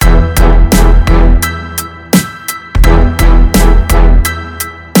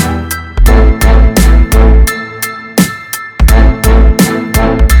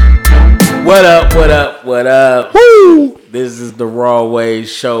What up? Woo! This is the Raw Way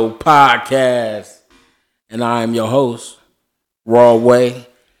Show podcast, and I am your host, Raw Way,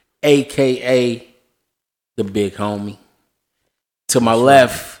 a.k.a. the big homie. To my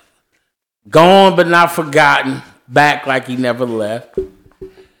left, gone but not forgotten, back like he never left.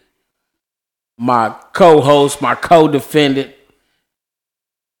 My co-host, my co-defendant,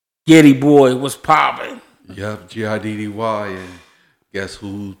 Giddy boy, what's poppin'? Yup, DUI, and guess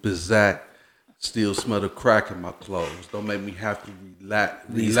who's Bizak? Still smell the crack in my clothes. Don't make me have to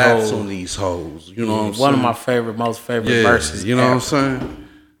relax on these hoes. You know what I'm saying? One of my most favorite verses. You know what I'm saying?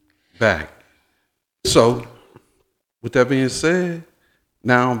 Back. So, with that being said,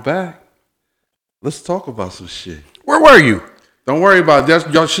 now I'm back. Let's talk about some shit. Where were you? Don't worry about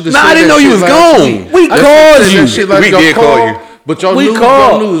that. Y'all should have said I didn't that know you shit was last gone. week. We called you. We did call you. But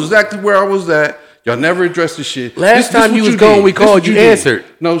y'all knew exactly where I was at. Y'all never addressed the shit. Last time you was gone, we called you, answered.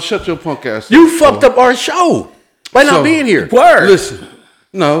 No, shut your punk ass up. You fucked up our show by not being here. Word. Listen.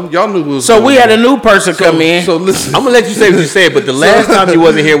 No, y'all knew it was So we had a new person come in. So listen. I'm going to let you say what you said, but the last time you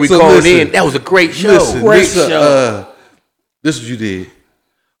wasn't here, we called in. That was a great show. Great show. This is what you did.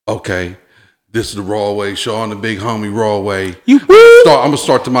 Okay. This is the Raw Way Show on the big homie Raw Way. I'm going to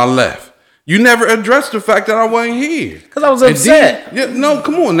start to my left. You never addressed the fact that I wasn't here. Because I was upset. No,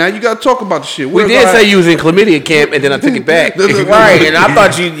 come on now. You got to talk about the shit. We did say you was in chlamydia camp, and then I took it back. Right, and I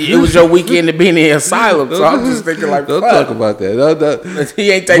thought it was your weekend to be in the asylum, so I'm just thinking like, don't talk about that.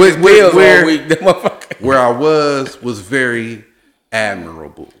 He ain't taking his pills all week. Where I was very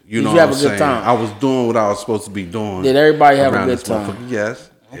admirable. You know what I'm saying? Good time? I was doing what I was supposed to be doing. Did everybody have a good time?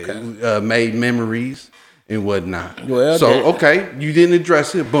 Yes. Okay. Made memories and whatnot. Well, okay, you didn't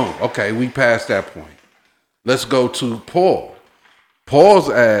address it. Boom. Okay, we passed that point. Let's go to Paul. Paul's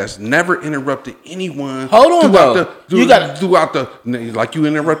ass never interrupted anyone. Hold on, throughout the like you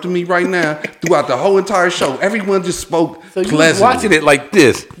interrupted me right now. Throughout the whole entire show, everyone just spoke so pleasantly. You watching it like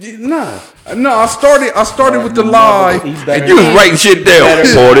this? No. I started with the live, and you was writing shit down.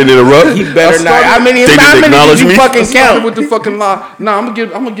 Paul didn't interrupt. He better not. How many did you fucking count with the fucking live? No, I'm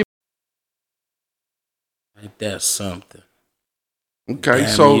gonna give. Like that's something. Okay,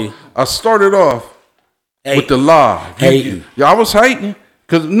 so I started off with the live. Hating. I was hating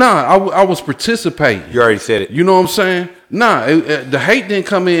because I was participating. You already said it. You know what I'm saying? The hate didn't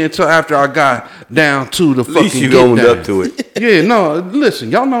come in until after I got down to the fucking. At least you owned up to it. Yeah, no.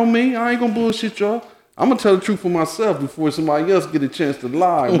 Listen, y'all know me. I ain't gonna bullshit y'all. I'm gonna tell the truth for myself before somebody else get a chance to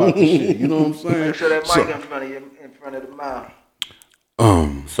lie about the shit. You know what I'm saying? Make sure that mic in front of the mouth.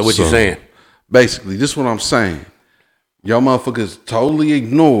 So what you saying? Basically, this is what I'm saying. Y'all motherfuckers totally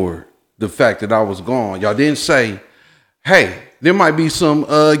ignored the fact that I was gone. Y'all didn't say, hey, there might be some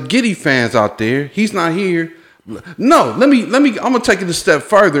Giddy fans out there. He's not here. No, let me I'm gonna take it a step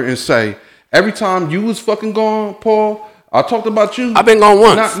further and say, every time you was fucking gone, Paul, I talked about you. I've been gone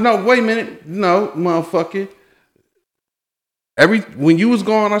once. No, wait a minute. No, motherfucker. When you was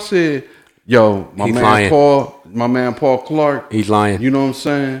gone, I said, yo, my man Paul Clark. He's lying. You know what I'm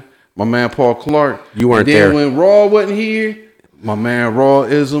saying? My man Paul Clark. You weren't then there. When Raw wasn't here, my man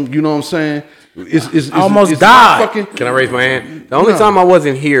Rawism, you know what I'm saying? It's almost died. Can I raise my hand? The only time I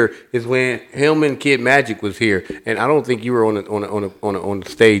wasn't here is when him and Kid Magic was here, and I don't think you were on the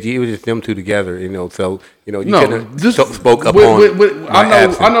stage. It was just them two together, you know. So you couldn't spoke up on.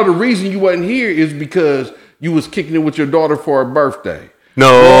 I know the reason you wasn't here is because you was kicking it with your daughter for her birthday.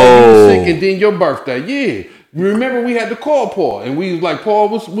 No, you was sick, and then your birthday, yeah. Remember, we had to call Paul, and we was like, Paul,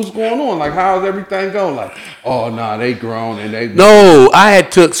 what's going on? Like, how's everything going? Like, oh, nah, they grown, and they... No, I had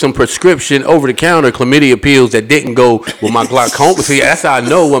took some prescription over-the-counter chlamydia pills that didn't go with my glaucoma. See, that's how I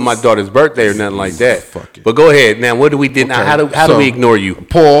know when my daughter's birthday or nothing like that. Fuck it. But go ahead. Now, what do we do? Now, how do we ignore you?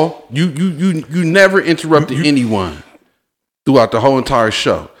 Paul, you never interrupted anyone throughout the whole entire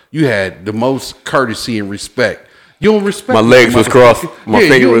show. You had the most courtesy and respect. You don't respect my legs was crossed. My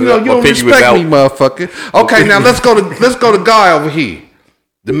finger was up. You don't respect me, motherfucker. Okay, now let's go to Guy over here,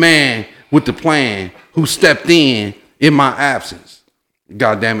 the man with the plan who stepped in my absence.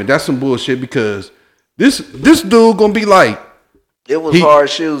 God damn it, that's some bullshit because this dude gonna be like. It was hard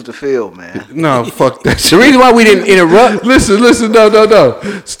shoes to fill, man. No, fuck that shit. The reason why we didn't interrupt. Listen,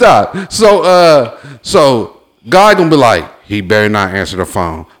 no. Stop. So Guy gonna be like. He better not answer the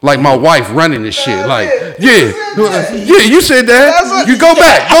phone. Like my wife running this shit. Like, yeah, you said that. You go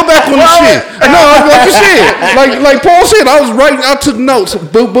back on the shit. No, like you said. Like Paul said, I was writing. I took notes.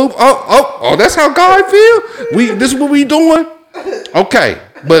 Boop, boop. Oh, that's how God feel. This is what we doing. Okay,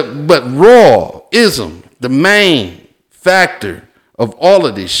 but rawism, the main factor of all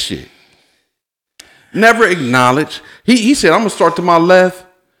of this shit. Never acknowledge. He said, I'm gonna start to my left.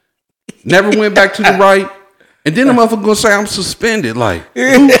 never went back to the right, and then the motherfucker gonna say I'm suspended. Like,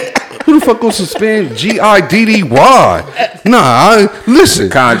 who the fuck gonna suspend Giddy? Nah, listen.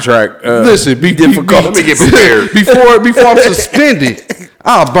 Contract. Listen, be difficult. Let me get prepared. Before I'm suspended,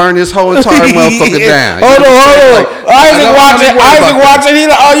 I'll burn this whole entire motherfucker down. Hold on. Isaac watching. He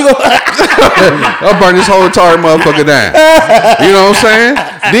like, oh, you gonna... I'll burn this whole entire motherfucker down. You know what I'm saying?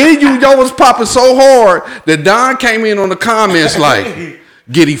 Then y'all was popping so hard that Don came in on the comments like,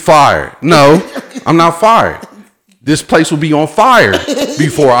 Giddy fired. No, I'm not fired. This place will be on fire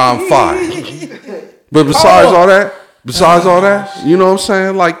before I'm fired. But besides all that, you know what I'm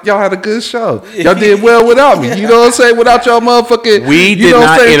saying? Like, y'all had a good show. Y'all did well without me. You know what I'm saying? Without y'all motherfucking... We did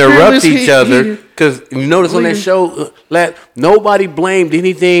not interrupt each other. Because you notice on that show, nobody blamed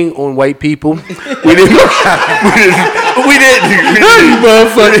anything on white people. We didn't. We didn't. You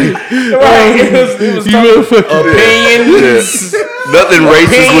motherfucker. Right. It was opinions. Nothing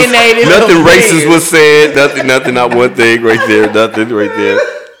racist was said. Nothing. Not one thing right there. Nothing right there.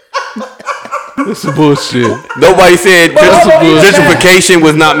 That's some bullshit. Nobody said gentrification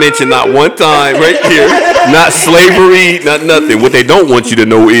was not mentioned not one time right here. Not slavery, not nothing. What they don't want you to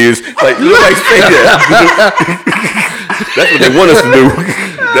know is like say that. That's what they want us to do.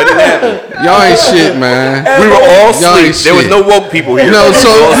 That didn't happen. Y'all ain't shit, man. We were all asleep. There was no woke people here. No, so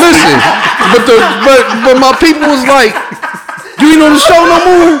listen. But my people was like, you ain't on the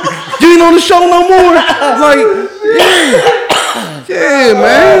show no more. Like, yeah,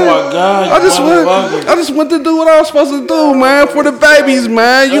 man. Oh my God! I just went to do what I was supposed to do, man, for the babies,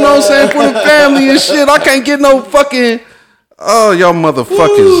 man. You know what I'm saying? For the family and shit. I can't get no fucking. Oh, y'all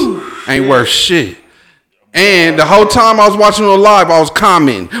motherfuckers ain't worth shit. And the whole time I was watching on live, I was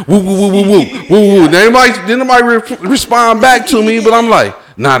commenting, woo woo woo woo woo woo woo. Didn't nobody respond back to me? But I'm like,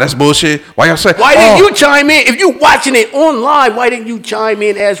 nah, that's bullshit. Why y'all say? Why didn't you chime in? If you watching it on live, why didn't you chime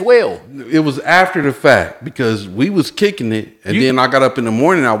in as well? It was after the fact because we was kicking it, and then I got up in the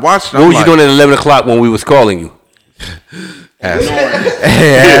morning. I watched it. What was you doing at 11 o'clock when we was calling you? Ask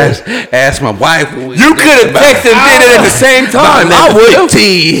my wife. You could have texted and did it at the same time. I would.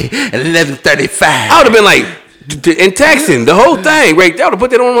 At 11:35. I would have been like, and texting the whole thing right there. I would have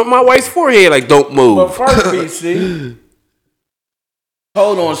put that on my wife's forehead like, don't move. But first, BC.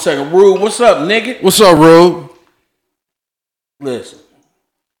 Hold on a second. Rube, what's up, nigga? What's up, Rube? Listen,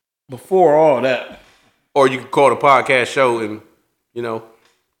 before all that. Or you could call the podcast show and, you know.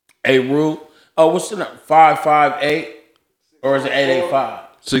 Hey, Rube. Oh, what's the number? 558? Or is it 885?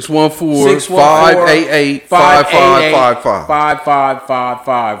 614-588-5555.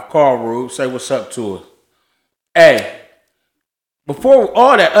 5555. Call Rube. Say what's up to us. Hey, before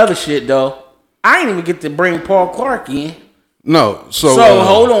all that other shit, though, I ain't even get to bring Paul Clark in. No, so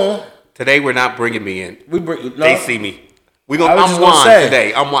hold on. Today we're not bringing me in. They see me. I'm gonna Juan say.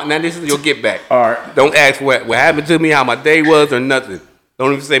 today. I'm Juan. Now this is your get back. All right. Don't ask what happened to me, how my day was, or nothing.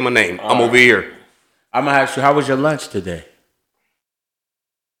 Don't even say my name. I'm over here. I'm gonna ask you, how was your lunch today?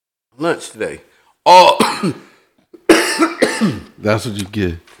 Lunch today. Oh, that's what you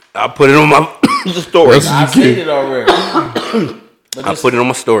get. I put it on my story. I seen it already. I put it on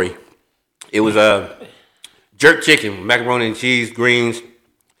my story. It was jerk chicken, macaroni and cheese, greens,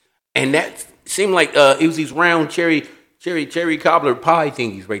 and that seemed like it was these round cherry cobbler pie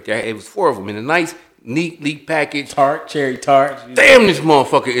thingies right there. It was 4 of them in a nice, neatly packaged cherry tart. Damn, this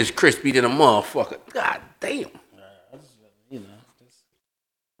motherfucker is crispy than a motherfucker. God damn. You know,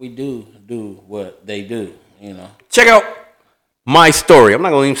 we do what they do. You know. Check out my story. I'm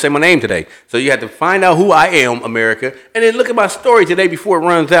not going to even say my name today. So you have to find out who I am, America, and then look at my story today before it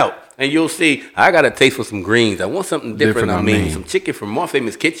runs out. And you'll see, I got a taste for some greens. I want something different. I mean, some chicken from More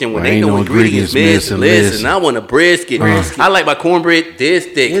Famous Kitchen when they know ingredients missing. Listen, I want a brisket. I like my cornbread this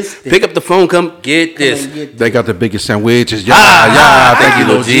thick. Pick up the phone, come get this. They got the biggest sandwiches. Thank you,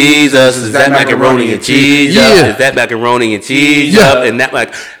 Lord Jesus. Is that macaroni and cheese? Yeah. Is that macaroni and cheese? Yeah. And that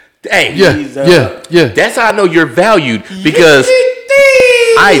like, hey. Yeah. That's how I know you're valued because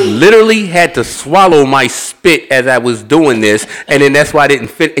I literally had to swallow my spit as I was doing this, and then that's why I didn't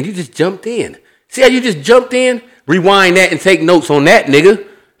fit. And you just jumped in. See how you just jumped in? Rewind that and take notes on that, nigga.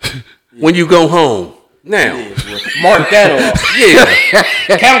 When you go home. Now. Mark that off. Yeah.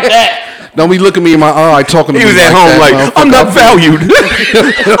 Count that. Don't be looking me in my eye talking to me. He was at home like, I'm not valued.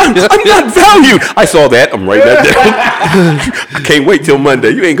 I'm not valued. I saw that. I'm right back there. I can't wait till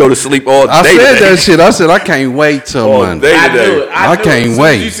Monday. You ain't go to sleep all day. I said today. that shit. I said I can't wait till Monday. I do it. I can't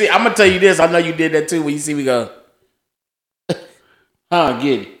wait. You see, I'm gonna tell you this. I know you did that too. When you see me go,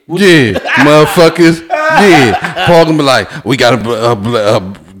 Giddy. Yeah, motherfuckers. Yeah, Paul gonna be like, we got a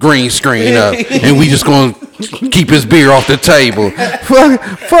green screen up, and we just gonna keep his beer off the table.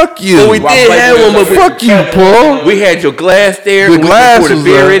 Fuck you. Well, we did have one, but fuck you, Paul. We had your glass there. The glass poured was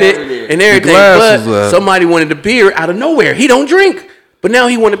beer in it and everything. But somebody wanted the beer out of nowhere. He don't drink, but now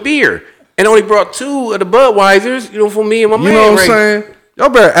he wanted beer, and only brought 2 of the Budweisers. For me and my man. You know what I'm saying? Y'all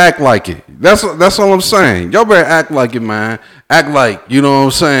better act like it. That's all I'm saying. Y'all better act like it, man. Act like, you know what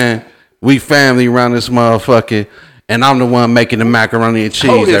I'm saying? We family around this motherfucker, and I'm the one making the macaroni and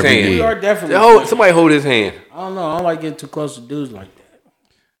cheese every year. We are definitely. Somebody hold his hand. I don't know. I don't like getting too close to dudes like that.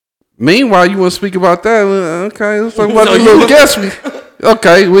 Meanwhile, you want to speak about that? Okay, let's talk about the little guest.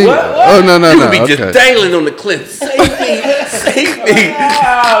 Okay, we. What? Oh no. You would be just dangling on the cliff. Save me.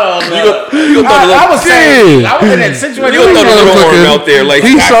 I don't know. I was saying. I was in that situation. You throw the little arm out there like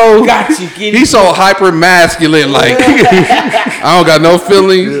he's so hyper masculine. Like I don't got no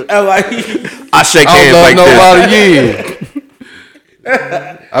feelings. I shake hands like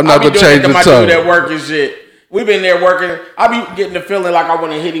this. I'm not gonna change the tone. That work and shit. We've been there working. I be getting the feeling like I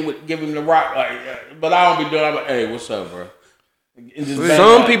want to hit him give him the rock, but I don't be doing. I'm like, hey, what's up, bro?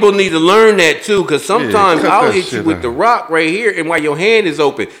 Some people need to learn that too, because sometimes I'll hit you with the rock right here, and while your hand is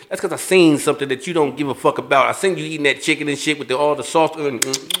open, that's because I seen something that you don't give a fuck about. I seen you eating that chicken and shit with all the sauce.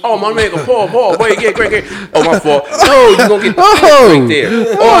 Oh my man, Paul, wait, great. Oh my fault. No, you gonna get right there.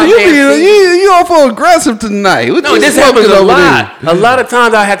 You awful aggressive tonight. No, this happens a lot. A lot of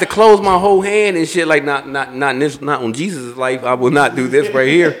times I have to close my whole hand and shit. Like not on Jesus' life. I will not do this right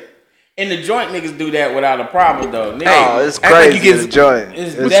here. In the joint, niggas do that without a problem, though. Oh, it's crazy in the joint.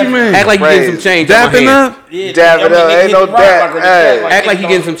 What you mean? Act like you getting some change out my hand. Yeah, dab it up. Ain't no dab. Act like you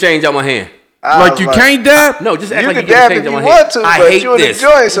getting some change out my hand. Like you can't dab? No, just act you like you can dab getting if change out you my hand. want to, I but hate you in the this.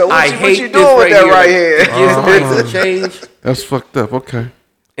 joint, so what you doing with that right here? Give some change. That's fucked up. Okay.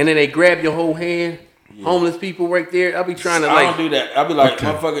 And then they grab your whole hand. Yeah. Homeless people right there. I'll be trying to I don't do that. I'll be like,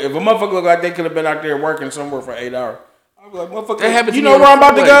 motherfucker, if a motherfucker look like they could have been out there working somewhere for 8 hours, I'll be like, motherfucker, you know where I'm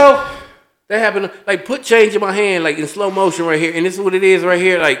about to go? That happened. Like, put change in my hand, like in slow motion right here, and this is what it is right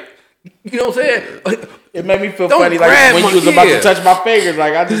here. Like, you know what I'm saying? It made me feel funny, like when you was about to touch my fingers.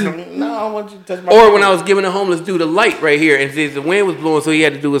 Like I just, no, I want you to touch my. Or when I was giving a homeless dude a light right here, and the wind was blowing, so he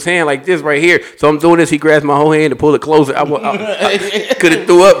had to do his hand like this right here. So I'm doing this. He grabs my whole hand to pull it closer. I could have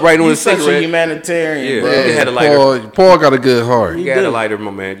threw up right on his cigarette. Such a humanitarian, bro. He had a lighter. Paul got a good heart. He got a lighter,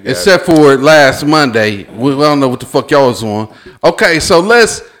 my man. Except for last Monday, we don't know what the fuck y'all was on. Okay, so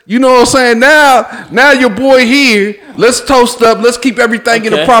let's. You know what I'm saying? Now your boy here. Let's toast up. Let's keep everything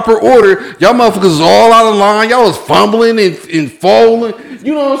in the proper order. Y'all motherfuckers all out of line. Y'all was fumbling and falling.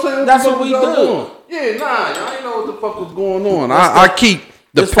 You know what I'm saying? That's what we do. Yeah, y'all ain't know what the fuck was going on. I keep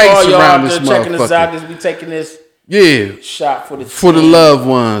the pace around this checking motherfucker. Us out, we taking this shot for the loved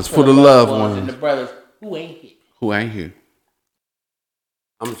ones. For the loved ones. And the brothers who ain't here.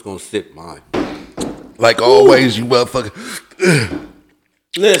 I'm just going to sip mine. Like always, you motherfucker.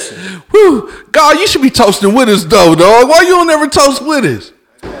 Listen. Whew. God, you should be toasting with us, though, dog. Why you don't ever toast with us?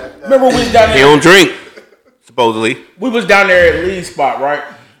 Remember we was down there. He don't drink, supposedly. We was down there at Lee's spot, right?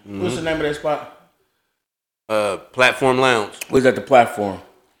 Mm-hmm. What's the name of that spot? Platform Lounge. We was at the platform.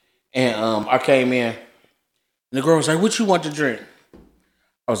 And I came in. And the girl was like, what you want to drink?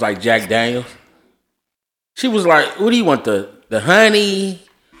 I was like, Jack Daniels. She was like, what do you want? The honey?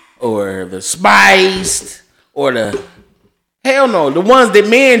 Or the spiced? Or the... Hell no, the ones that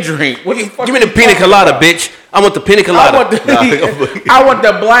men drink. What the fuck? Give me the pina colada, bitch. I want the pina colada. I want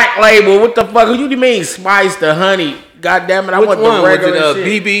the black label. What the fuck? You mean spice the honey? God damn it! I want the regular shit. Was it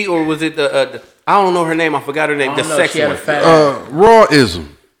shit. BB or was it the? I don't know her name. I forgot her name. The sex one. Rawism.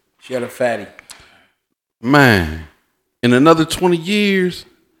 She had a fatty. Man, in another 20 years,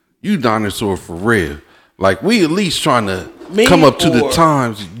 you dinosaur for real. Like we at least trying to come up to the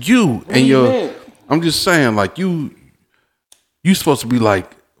times. You and your. I'm just saying, like you supposed to be like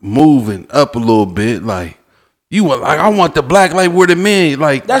moving up a little bit, like you want. Like I want the black light where the men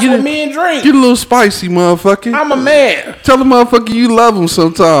like. That's what men drink. Get a little spicy, motherfucker. I'm a man. Tell the motherfucker you love him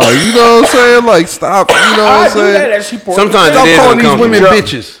sometimes. You know what I'm saying? Like stop. You know what I'm saying? Sometimes stop calling these women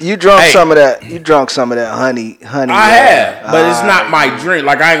bitches. You drunk some of that? You drunk some of that honey? I have, but it's not my drink.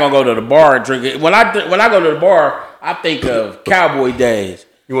 Like I ain't gonna go to the bar and drink it. When I go to the bar, I think of cowboy days.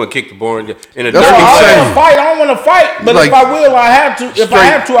 You want to kick the bar in a dirty I don't want to fight, but like, if I will, I have to. If I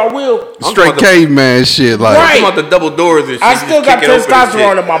have to, I will. Straight caveman shit, like I'm about the double doors and shit. I still got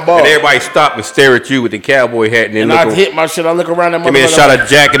testosterone in my balls. And everybody stop and stare at you with the cowboy hat, and then I hit my shit. I look around and give me a shot of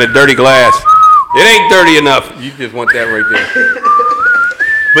Jack in a dirty glass. It ain't dirty enough. You just want that right there.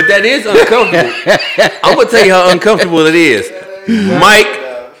 But that is uncomfortable. I'm gonna tell you how uncomfortable it is.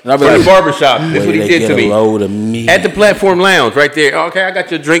 Mike And I'll be from like, the barbershop. That's what he did to me. Load of meat. At the platform lounge right there. Okay, I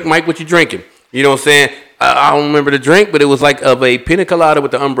got your drink, Mike. What you drinking? You know what I'm saying? I don't remember the drink, but it was like of a pina colada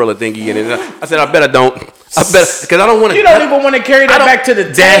with the umbrella thingy in it. I said, I bet I don't. I bet because I don't want to. You don't even want to carry that back to the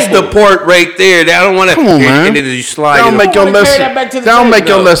table. That's the part right there. I don't want to. Come on, man. And then you slide. That don't make your less. That don't make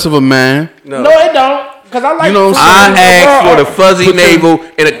your less of a man. No, it don't. Because I like. You know what I'm saying? I asked for the fuzzy navel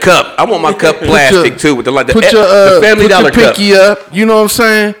in a cup. I want my cup plastic too with the the Family Dollar cup. Put your pinky up. You know what I'm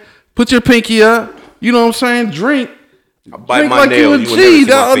saying? Put your pinky up. You know what I'm saying? Drink. Drink like you a G.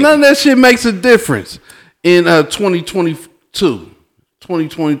 None of that shit makes a difference. In 2022,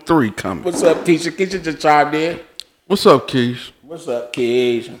 2023 coming. What's up, Keisha? Keisha just chimed in. What's up, Keish? What's up,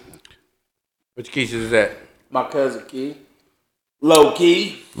 Keisha? Which Keisha is that? My cousin Key. Low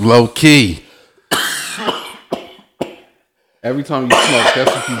key. Low key. Every time you smoke,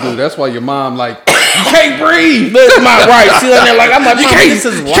 that's what you do. That's why your mom like, you can't breathe. Look at my right. She on there like, I'm like, you can't, this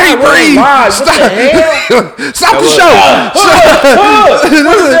is you can't breathe. What the hell? Stop the show.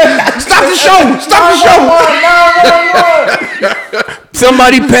 Stop the show. Stop the show.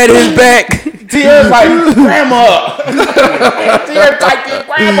 Somebody pat his back. Tier's like, grandma. Tier like,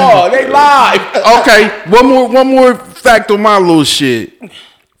 grandma. They live. Okay, one more fact on my little shit.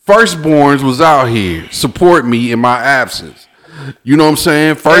 Firstborns was out here support me in my absence. You know what I'm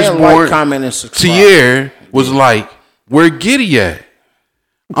saying? Firstborn Tier was like, where Giddy at?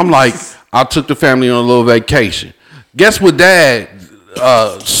 I'm like, I took the family on a little vacation. Guess what, Dad?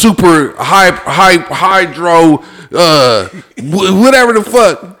 Super hydro, whatever the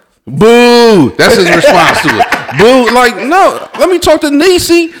fuck. Boo. That's his response to it. Boo. Like, no, let me talk to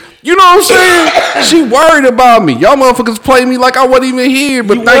Niecy. You know what I'm saying? She worried about me. Y'all motherfuckers play me like I wasn't even here.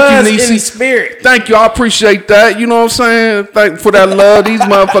 But thank you, Niecy. In spirit. Thank you. I appreciate that. You know what I'm saying? Thank for that love. These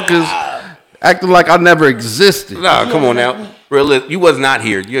motherfuckers acting like I never existed. Nah, come on now. You was not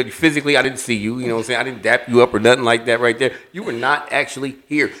here. Physically, I didn't see you. You know what I'm saying? I didn't dap you up or nothing like that right there. You were not actually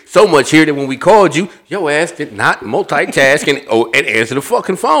here. So much here that when we called you, your ass did not multitask and answer the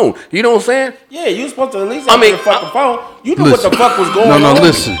fucking phone. You know what I'm saying? Yeah, you was supposed to at least answer the fucking phone. You knew what the fuck was going on. No,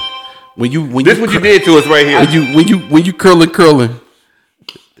 listen. When you this what you did to us right here. When you curling.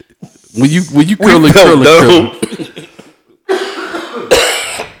 When you curling.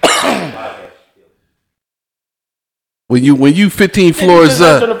 When you 15 floors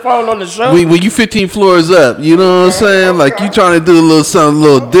up, when you 15 floors up, you know what I'm saying? Like you trying to do a little something a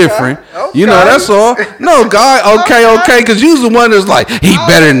little different. Okay. You know, that's all. No, guy, okay, because you was the one that's like, he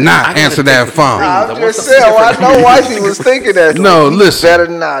better not answer that phone. I'm just saying, I know wifey was thinking that. No, listen, better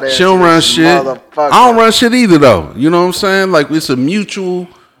not answer. She don't run shit. I don't run shit either, though. You know what I'm saying? Like it's a mutual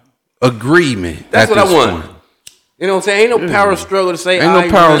agreement. That's what I want. Point. You know what I'm saying? Ain't no power struggle to say. Ain't no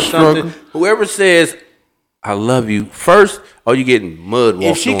power struggle. Whoever says, I love you first, or you getting mud walked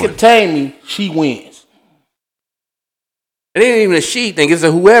on. If she contain me, she wins. It ain't even a she thing. It's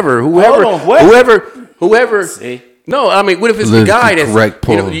a whoever. See? No, I mean, what if it's the guy that's correct?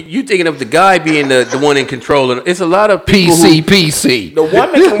 You thinking of the guy being the one in control? And it's a lot of people PC. The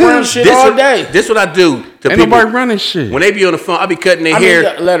woman can run shit all day. This what I do to ain't people. Nobody running shit. When they be on the phone, I be cutting their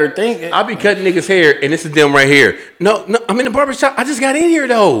hair. Let her think it. I be cutting niggas' hair, and this is them right here. No, I'm in the barbershop. I just got in here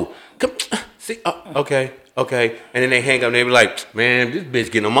though. Come, see, okay, and then they hang up and they be like, man, this bitch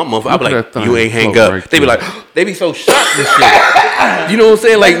getting on my motherfucker. I be like, you ain't hang up. Right, they be like, they be so shocked and shit. You know what I'm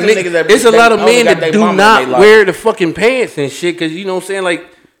saying? Like, it's a lot of men that do not wear the fucking pants and shit, because you know what I'm saying? Like,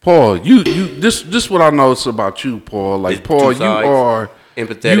 Paul, this what I notice about you, Paul. Like, Paul, you are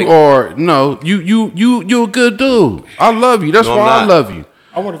empathetic. You a good dude. I love you. That's why I love you.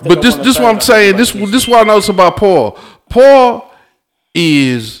 But this what I'm saying. This what I notice about Paul. Paul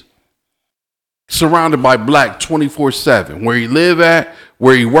is surrounded by black 24/7. Where he live at,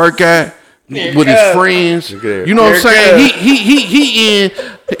 where he work at, with his friends. You know what I'm saying? He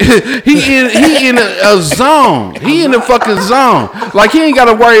in a zone. He in a fucking zone. Like he ain't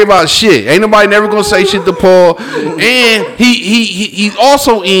gotta worry about shit. Ain't nobody never gonna say shit to Paul. And he's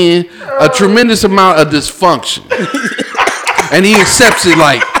also in a tremendous amount of dysfunction. And he accepts it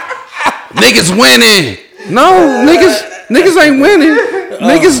like niggas winning. No, niggas ain't winning.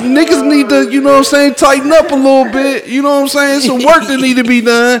 Niggas need to, you know what I'm saying, tighten up a little bit. You know what I'm saying? Some work that need to be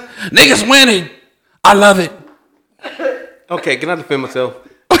done. Niggas winning. I love it. Okay, can I defend myself?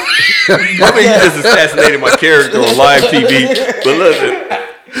 I mean, you just assassinated my character on live TV. But listen.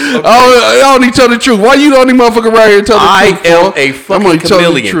 Okay. I don't need to tell the truth. Why you the only motherfucker right here tell the truth? I am a fucking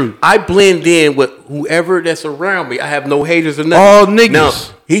chameleon. I blend in with whoever that's around me. I have no haters or nothing. All niggas. Now,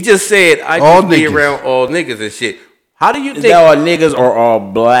 he just said I just be around all niggas and shit. How do you Is think? that all niggas or all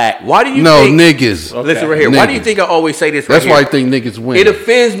black? Why do you No, think? niggas. Okay. Listen right here. Niggas. Why do you think I always say this? That's right why I here? think niggas win. It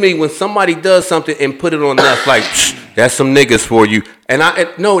offends me when somebody does something and put it on us like that's some niggas for you. And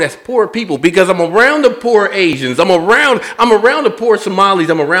no, that's poor people because I'm around the poor Asians. I'm around the poor Somalis.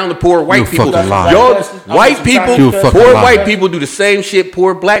 I'm around the poor white people. fucking liar. Y'all, white people, You a fucking poor liar. white people do the same shit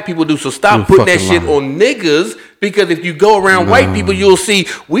poor black people do. So You stop a putting that fucking shit liar. on niggas. Because if you go around white people, you'll see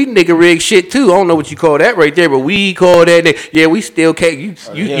we nigga rig shit too. I don't know what you call that right there, but we call that. Yeah, we still you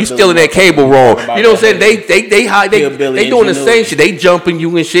stealing that cable wrong. You know what I'm saying? They doing the same shit. They jumping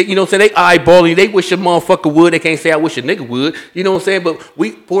you and shit. You know what I'm saying? They eyeballing you. They wish a motherfucker would. They can't say I wish a nigga would. You know what I'm saying? But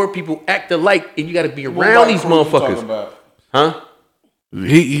we poor people act alike, and you got to be around these motherfuckers, huh?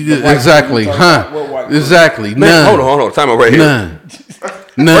 He exactly, huh? Exactly. Man, None. hold on. Time out right here. None.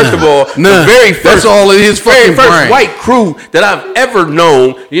 First of all, none. the very first, That's all in his fucking first brain. white crew that I've ever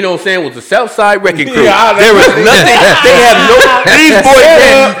known, you know what I'm saying, was the Southside Wrecking Crew. Yeah, There was nothing.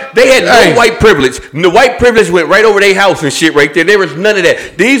 They had no white privilege. The white privilege went right over their house and shit right there. There was none of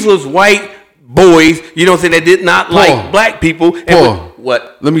that. These was white boys, you know what I'm saying, that did not like black people. And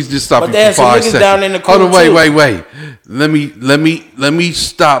what? Let me just stop But you they had for some 5 niggas seconds. down in the Hold on, crew, wait. too. Let me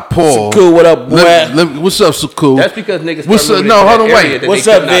stop Paul. Cool, what up, boy? What's up, so cool? That's because niggas. What's start up? moving No, into hold that on, area wait. that What's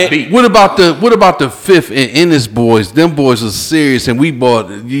they up, could not Vic? beat. What about the fifth and Ennis boys? Them boys are serious, and we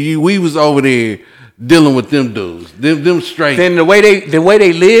was over there dealing with them dudes. Them straight. Then the way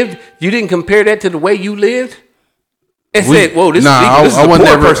they lived, you didn't compare that to the way you lived. And said, "Whoa, this is a poor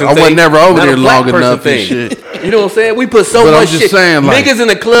person I thing, wasn't never over not a there black long person enough thing." and shit. You know what I'm saying? We put so But I'm much just shit. saying, like, niggas in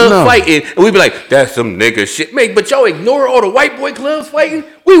the club no. fighting, and we be like, "That's some nigga shit." Mate, but y'all ignore all the white boy clubs fighting.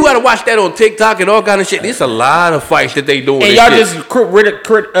 We gotta watch that on TikTok and all kind of shit. There's a lot of fights that they doing. And y'all just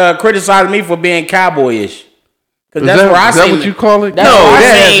criticizing me for being cowboyish. Cause that's where I Is that seen what you call it? That's No, where I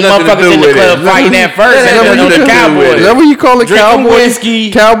that has seen nothing to motherfuckers do in the with club it. fighting at first. That has And nothing then to the do cowboys. with it. Is that what you call it? Drinking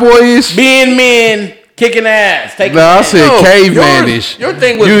whiskey. Cowboyish? Being men, kicking ass, taking No, I ass. said No, cavemanish. your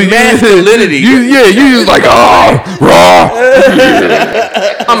thing was masculinity. You just like, raw.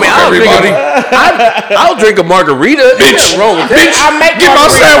 I mean, I'll drink a margarita. Ain't nothing wrong with that. I make Get my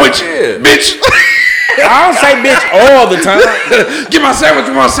margarita. sandwich, bitch. I don't say bitch all the time. Get my sandwich.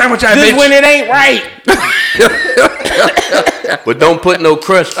 You want a sandwich, Just bitch? when it ain't right. But don't put no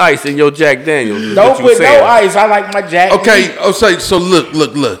crushed ice in your Jack Daniels. is Don't what you put saying. no ice. I like my Jack. Okay, so look.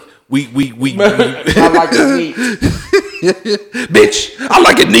 We I like the meat. bitch. I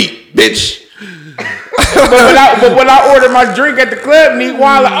like it neat, bitch. But when I order my drink at the club, neat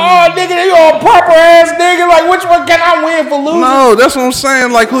while like, oh nigga, you all proper ass nigga. Like, which one can I win for losing? No, that's what I'm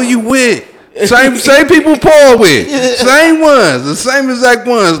saying. Like, who you with? Same people Paul with. Same ones. The same exact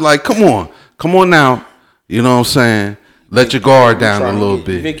ones. Like, come on now. You know what I'm saying? Let your guard down a little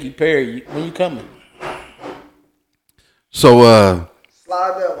bit. Vicky Perry, when you coming? So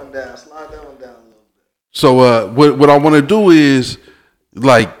Slide that one down a little bit. So what I want to do is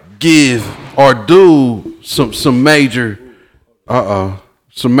like give our dude some major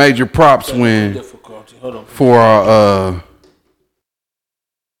props when for our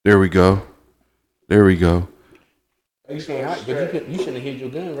there we go. You shouldn't have hit your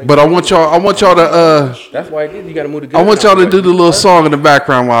gun right But I want y'all to That's why I did. You got to move the gun. I want y'all to do the little song in the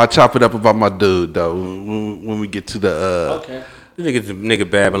background while I chop it up about my dude though when we get to the Okay. You think it's a nigga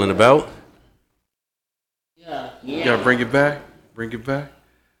babbling about? Yeah. Y'all bring it back?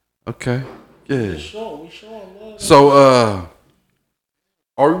 Okay. Yeah. We sure. So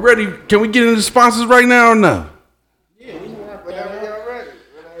are we ready? Can we get into sponsors right now or no?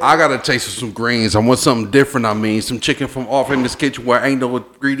 I got a taste of some greens. I want something different. I mean, some chicken from Off in this Kitchen where ain't no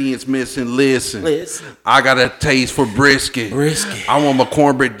ingredients missing. Listen. I got a taste for brisket. I want my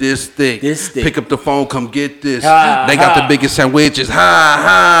cornbread this thick. Pick up the phone, come get this. They got the biggest sandwiches.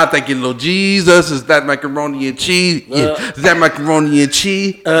 Thank you, Lord Jesus. Is that macaroni and cheese? Yeah. Is that macaroni and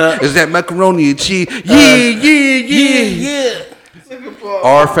cheese? Is that macaroni and cheese? Yeah.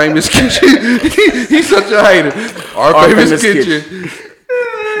 Our famous kitchen. He's such a hater. Our famous kitchen.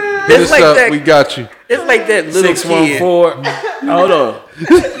 Hit us like up. that. We got you. It's like that little 614. Hold on.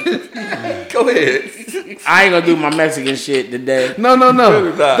 kid. Go ahead. I ain't gonna do my Mexican shit today. No.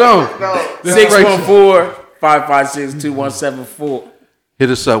 Don't. 614-556-2174. Hit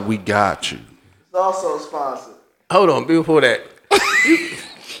us up. We got you. It's also sponsored. Hold on. Before that,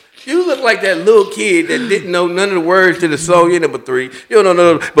 you look look like that little kid that didn't know none of the words to the song. You're number 3. You don't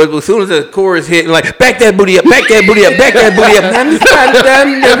know, but as soon as the chorus hit, like back that booty up, back that booty up, back that booty up,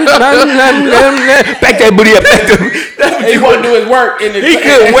 back that booty up. He wanted to do his work. He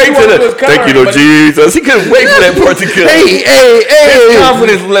couldn't wait for the thank you, Lord Jesus. He couldn't wait for that part to come. His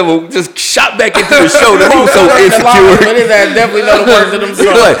confidence level just shot back into the shoulder. He was so insecure. But his ass definitely know the words of them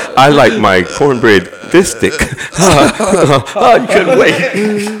songs. I like my cornbread this thick. You couldn't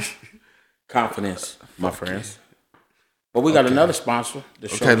wait. Confidence, my friends. But we got another sponsor.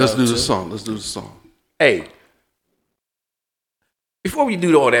 Okay, let's do the song. Hey, before we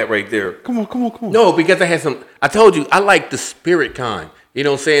do all that right there. Come on. No, because I told you, I like the spirit kind. You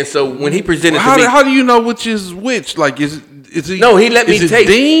know what I'm saying? So when he presented to me. How do you know which is which? Like, is he? No, he let me taste.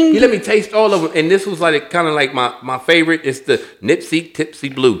 Deemed? He let me taste all of them. And this was like kind of like my favorite. It's the Nipsey Tipsy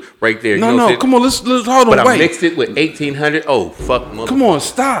Blue right there. No, come on. Let's hold on. But wait. I mixed it with 1800. Oh, fuck. Come on,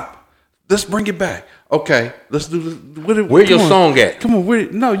 stop. Let's bring it back. Okay, let's do this. Where's your song at? Come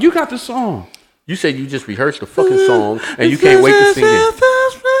on, no, you got the song. You said you just rehearsed the fucking song and you can't wait to sing it.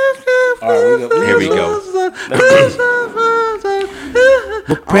 All right, here we go.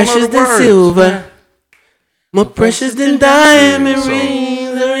 More precious than silver, more precious than diamond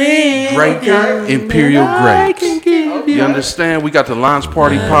rings. Great Imperial Grapes. You understand? We got the launch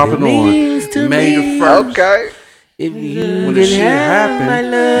party popping on May the 1st. Okay. If you when the shit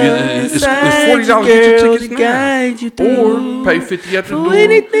happen, it's $40 get your tickets now, or pay $50 at the door.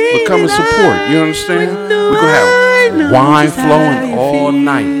 Become a support. You understand? We're gonna have wine flowing all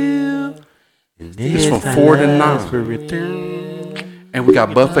night. It's from 4 to 9, and we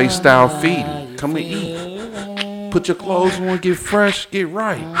got buffet style feeding. Come and eat. Put your clothes on, get fresh, get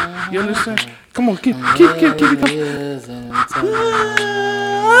right. You understand? Come on, keep. You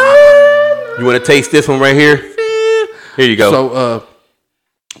want to taste this one right here? Here you go. So,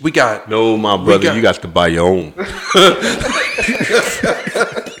 we got. No, my brother, you got to buy your own.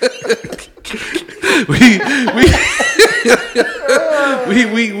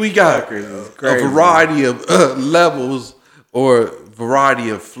 we got a variety of levels or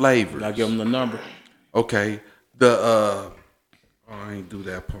variety of flavors. I give them the number. Okay. I ain't do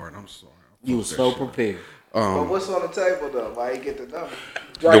that part. I'm sorry. You were so prepared. But what's on the table though? Why you get the number?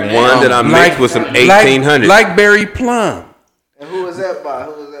 The one that I mixed with some 1800. Blackberry plum. And who is that by?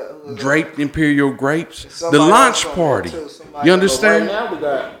 Who is that? Draped Imperial Grapes. The launch party. You understand? Right now we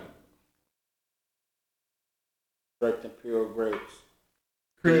got Draped Imperial Grapes.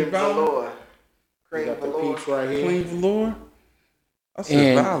 Cream velour. We got the peach right here. Cream velour. I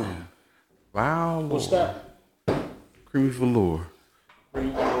said Valor. Wow. What's that? Creamy velour.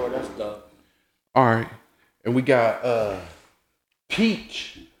 Cream velour. That's dope. All right, and we got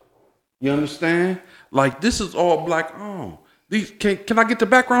peach. You understand? Like this is all black on. These can I get the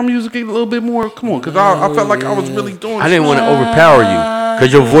background music a little bit more? Come on, because I felt like I was really doing. I didn't want to overpower you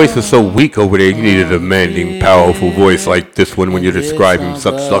because your voice was so weak over there. You needed a demanding, powerful voice like this one when you're describing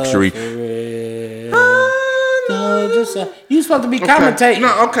such luxury. You supposed to be commentating.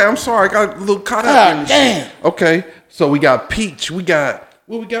 No, okay, I'm sorry. I got a little caught up in this damn. shit. Okay, so we got peach. We got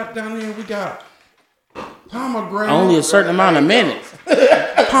what we got down there. We got pomegranate. Only a certain amount of minutes.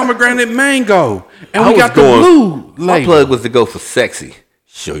 Pomegranate mango. And we got going, the blue. My plug was to go for sexy.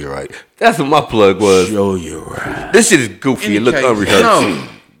 Show you right. That's what my plug was. Show you right. This shit is goofy. It look unrehearsed. No,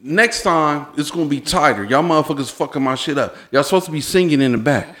 next time it's gonna be tighter. Y'all motherfuckers fucking my shit up. Y'all supposed to be singing in the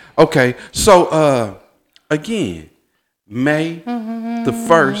back. Okay, so again, May the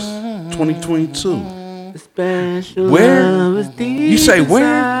 1st, 2022. Where? You say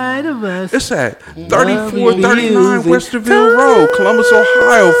where? It's at 3439 Westerville Road, Columbus,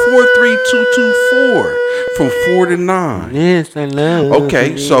 Ohio, 43224 from 4 to 9. Yes, I love.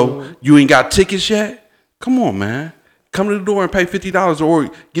 Okay, so you ain't got tickets yet? Come on, man. Come to the door and pay $50 or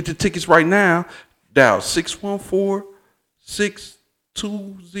get the tickets right now. Dial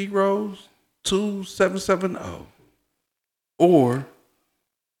 614-620-2770. Or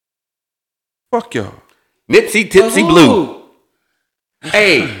fuck y'all. Nipsey Tipsy Blue.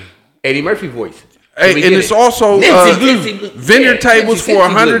 Hey, Eddie Murphy voice. Hey, and it's also vendor tables for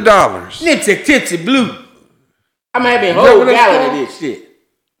 $100. Nipsey Tipsy Blue. I'm having a whole gallon of this shit.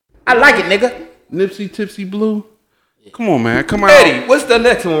 I like it, nigga. Nipsey Tipsy Blue. Come on, man. Come on. Eddie, what's the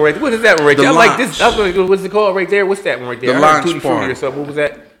next one right there? What is that one right there? I like this. I was gonna go, what's it called right there? What's that one right there? The I heard launch Tutti party. Frutti or something. What was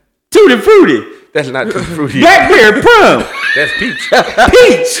that? Tutti Frutti. That's not Tutti Frutti. Blackberry plum. That's peach.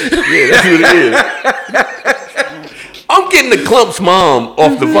 Peach. Yeah, that's what it is. I'm getting the Clump's mom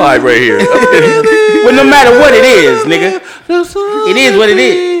off the vibe right here. Well, no matter what it is, nigga, it is what it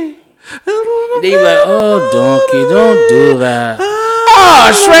is. They be like, oh, donkey, don't do that.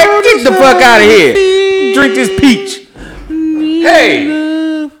 Oh, Shrek, get the fuck out of here. Drink this peach. Hey,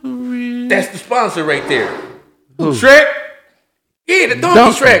 that's the sponsor right there. Who? Shrek? Yeah, the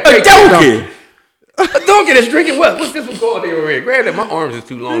donkey Shrek. A donkey. A donkey that's drinking what? What's this one called over here? Granted, my arms is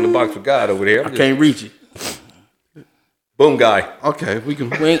too long to box with God over there. I can't reach it. Boom guy. Okay, we can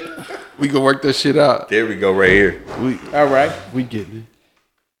work that shit out. There we go, right here. All right. We getting it.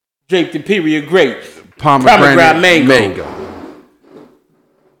 Draped in period grapes. Pomegranate mango.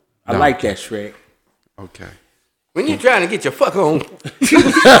 I like that, Shrek. Okay. When you trying to get your fuck on. When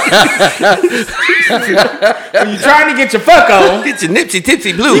you trying to get your fuck on. Get your Nipsey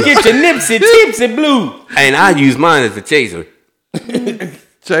Tipsy Blue. You get your Nipsey Tipsy Blue. And I use mine as a chaser.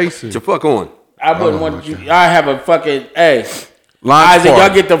 Chaser. Get your fuck on. I wouldn't want you. I have a fucking, hey. Launch Isaac, party.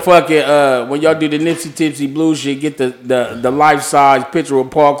 y'all get the fucking, when y'all do the Nipsey Tipsy Blue shit, get the life-size picture of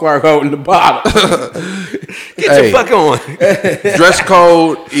Paul Clark holding the bottle. Get your fuck on. Dress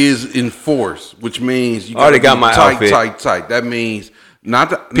code is enforced, which means you already got my outfit. Tight. That means not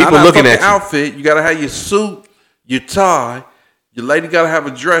People looking at you. outfit. You gotta have your suit, your tie. Your lady gotta have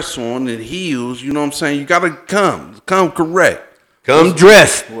a dress on and heels. You know what I'm saying? You gotta come correct. Come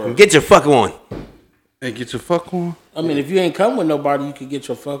dressed. And get your fuck on. And get your fuck on. I mean, if you ain't come with nobody, you can get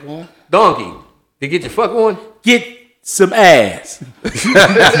your fuck on. Donkey. To get your fuck on? Get some ass. Do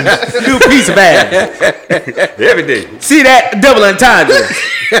a piece of ass. Every day. See that? Double entendre.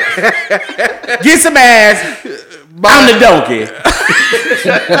 Get some ass. I'm the donkey.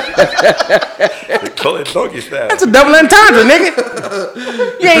 They call it donkey style. That's a double entendre,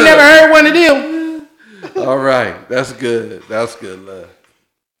 nigga. You ain't never heard one of them. All right. That's good. That's good, love.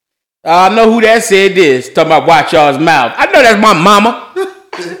 I know who that said this. Talking about watch y'all's mouth. I know that's my mama.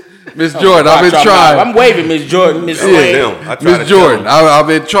 Miss Jordan, I've been trying. I'm waving Miss Jordan, Miss Wayne. Miss Jordan, I've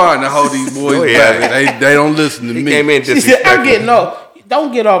been trying to hold these boys back. They don't listen to me. She said, I'm getting off.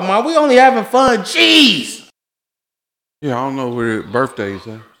 Don't get off, Mom. We only having fun. Jeez. Yeah, I don't know where birthdays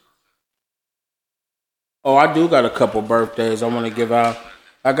are. Oh, I do got a couple birthdays I want to give out.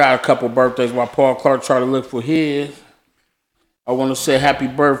 I got a couple birthdays while Paul Clark tried to look for his. I want to say happy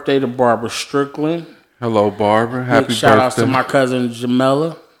birthday to Barbara Strickland. Hello, Barbara. Happy birthday. Shout outs to my cousin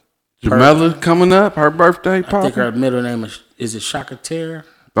Jamela. Jamela coming up, her birthday, Papa? I think her middle name is it Shakater?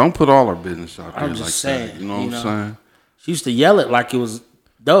 Don't put all her business out there I'm just saying, that. You know what I'm saying? She used to yell it like it was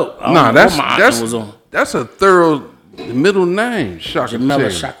dope. Nah, that's a thorough middle name, Shakater. Jamela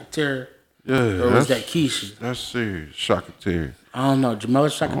Shakater. Yeah, or was that Keisha? That's serious, Shakater. I don't know. Jamela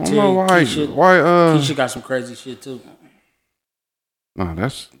Shakater. I don't know why. Keisha got some crazy shit too. Nah,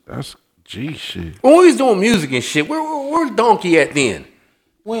 that's G shit. When we was doing music and shit, where's Donkey at then?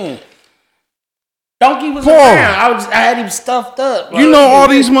 When? Donkey was around. I had him stuffed up. You know all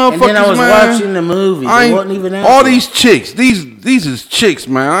these motherfuckers, man. And then I was watching the movie. It wasn't even that all good. these chicks. These is chicks,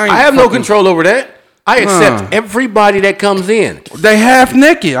 man. I have no control over that. I accept everybody that comes in. They half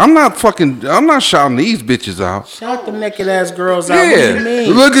naked. I'm not shouting these bitches out. Shout them naked ass girls out. What do you mean?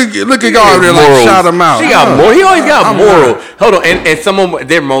 Look at God, like shout them out. She got moral. He always got moral. Hold on, and some of them,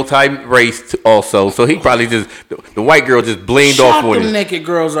 they're multi-race also. So he probably just the white girl just blamed off on him. Shout them naked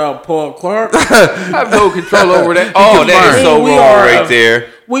girls out, Paul Clark. I have no control over that. Oh, that is so wrong right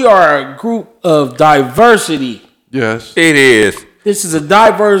there. We are a group of diversity. Yes, it is. This is a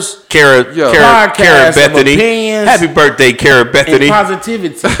diverse Kara Bethany. Opinions, happy birthday, Kara Bethany. And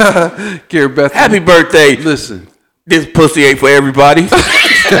positivity. Kara Bethany. Happy birthday. Listen. This pussy ain't for everybody. Happy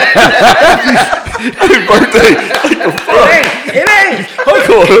birthday. It ain't.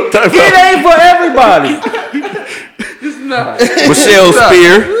 It ain't for everybody. It's not. Michelle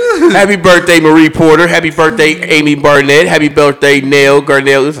Spear. Happy birthday, Marie Porter. Happy birthday, Amy Barnett. Happy birthday, Nell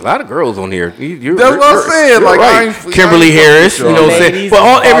Garnell. There's a lot of girls on here. That's what I'm saying. Like, right. Kimberly Harris. You know what I'm saying?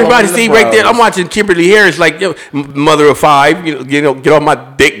 But everybody see right there. I'm watching Kimberly Harris, like mother of five. You know, get off my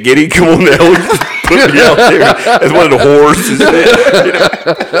dick, Giddy. Come on now. Put me out there as one of the whores.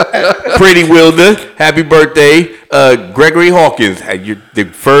 Pretty Wilda. Happy birthday, Gregory Hawkins. You're the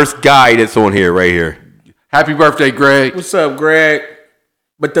first guy that's on here right here. Happy birthday, Greg. What's up, Greg?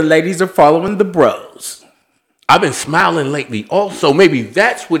 But the ladies are following the bros. I've been smiling lately. Also, maybe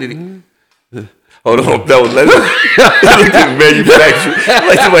that's what it is. Hold on, no, let me manufacture.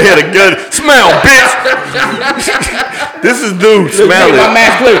 Like somebody had a gun. Smile, bitch. This is new. Smiling. My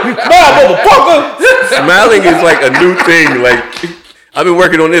mask clear. Motherfucker. Smiling is like a new thing. Like I've been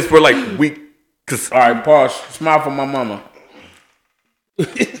working on this for like weeks. All right, pause. Smile for my mama.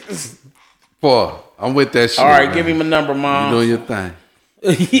 Paul, I'm with that shit. All right, man. give him a number, Mom. You doing your thing.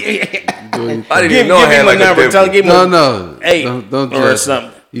 I didn't even know I had like a number. Tell him, give him no. Hey, don't or judge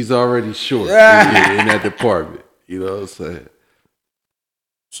something. He's already short in that department. You know what I'm saying?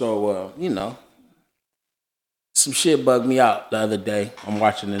 So, some shit bugged me out the other day. I'm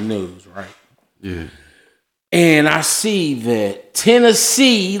watching the news, right? Yeah. And I see that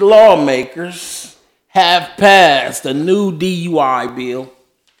Tennessee lawmakers have passed a new DUI bill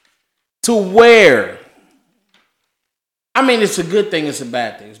to where, I mean, it's a good thing, it's a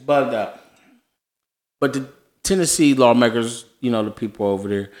bad thing. It's bugged up. But the Tennessee lawmakers, the people over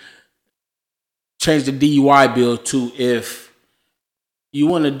there, changed the DUI bill to if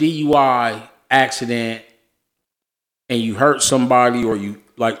you in a DUI accident and you hurt somebody or you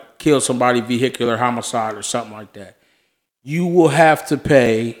kill somebody, vehicular homicide or something like that, you will have to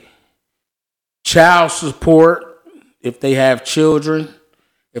pay child support if they have children.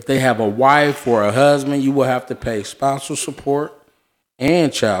 If they have a wife or a husband, you will have to pay spousal support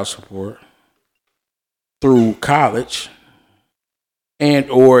and child support through college. And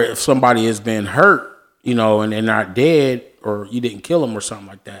or if somebody has been hurt, and they're not dead or you didn't kill them or something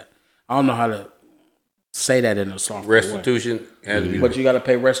like that. I don't know how to say that in a soft restitution has to be, but you got to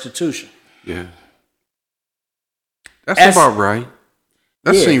pay restitution. Yeah, that's about right.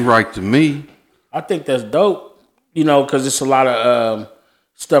 That seems right to me. I think that's dope. Because it's a lot of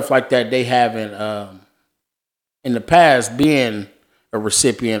stuff like that they haven't in the past being a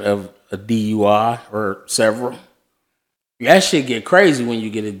recipient of a DUI or several. That shit get crazy when you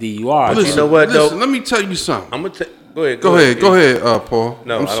get a DUI. Listen, you know what? Listen, let me tell you something. I'm gonna go ahead. Go ahead, Paul.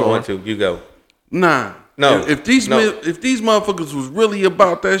 No, I don't want to. You go. Nah. No. If these motherfuckers was really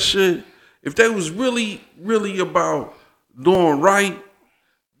about that shit, if they was really, really about doing right,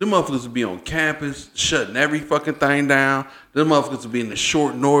 them motherfuckers would be on campus shutting every fucking thing down. Them motherfuckers would be in the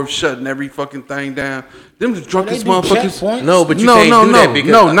short north shutting every fucking thing down. Them the drunkest motherfuckers. No, but you can't do that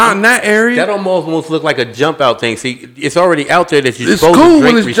because not in that area. That almost look like a jump out thing. See, it's already out there that you're supposed to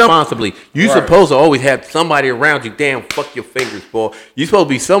drink responsibly. You're supposed to always have somebody around you. Damn, fuck your fingers, boy. You're supposed to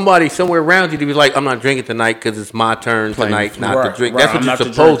be somebody somewhere around you to be like, I'm not drinking tonight because it's my turn tonight not to drink. That's what you're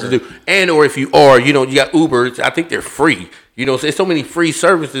supposed to do. And or if you are, you got Ubers. I think they're free. There's so many free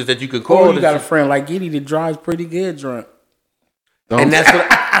services that you could call. Oh, you got a friend like Giddy that drives pretty good drunk. And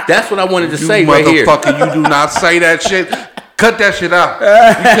that's what I wanted to say right here. Motherfucker, you do not say that shit. Cut that shit out. You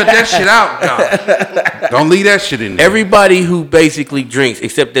cut that shit out, God. Don't leave that shit in there. Everybody who basically drinks,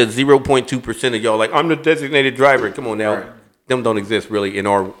 except that 0.2% of y'all, like, I'm the designated driver. Come on now. Right. Them don't exist really in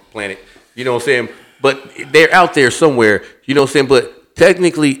our planet. You know what I'm saying? But they're out there somewhere. You know what I'm saying? But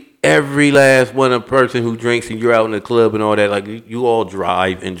technically, every last one of person who drinks and you're out in the club and all that, like you all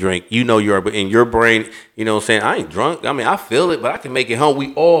drive and drink. You are, but in your brain, you know what I'm saying? I ain't drunk. I mean, I feel it, but I can make it home.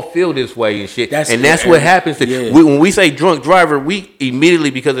 We all feel this way and shit. That's what happens. When we say drunk driver, we immediately,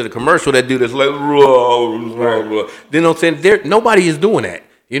 because of the commercial that do this, like, you know what I'm saying? Nobody is doing that.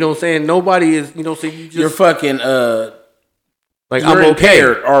 You know what I'm saying? Nobody is, you know what I'm saying? You're fucking, like, you're I'm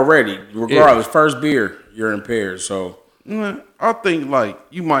impaired okay already. Regardless, first beer, you're impaired, so. I think like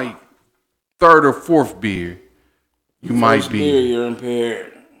you might third or fourth beer, you might be. Beer, you're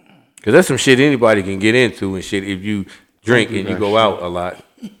impaired. Because that's some shit anybody can get into and shit if you drink and you go out a lot.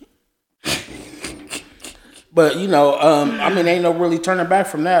 But I mean, ain't no really turning back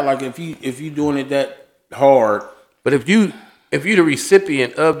from that. Like if you doing it that hard. But if you the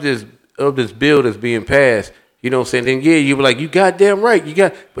recipient of this bill that's being passed, you know what I'm saying? Then you be like, you goddamn right,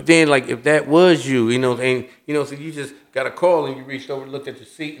 But then like if that was you, so you just got a call and you reached over, looked at your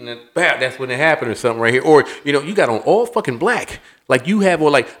seat, and then bam, that's when it happened or something right here. Or you got on all fucking black, like you have, or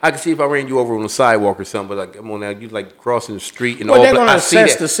like I can see if I ran you over on the sidewalk or something. But like, come on now, you like crossing the street and all black. They're gonna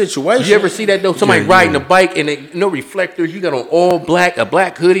assess the situation. You ever see that though? Somebody riding a bike and no reflectors. You got on all black, a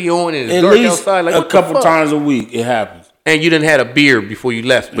black hoodie on, and it's dark outside. Like a couple times a week, it happens. And you didn't had a beer before you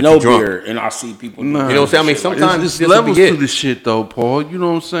left, but no you drunk. Beer, and I see people. Nah, you know what I'm saying? I mean, sometimes it's levels to this shit though, Paul. You know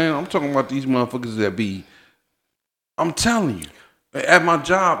what I'm saying? I'm talking about these motherfuckers that be. I'm telling you, at my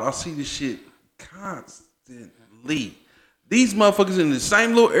job, I see this shit constantly. These motherfuckers in the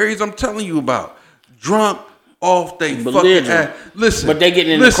same little areas I'm telling you about, drunk off they fucking ass. Listen, but they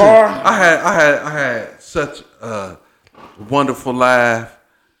getting in the car. I had such a wonderful laugh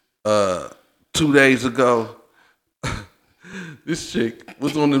 2 days ago. This chick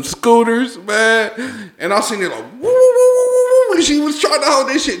was on them scooters, man, and I seen it like woo, woo, woo, woo, and she was trying to hold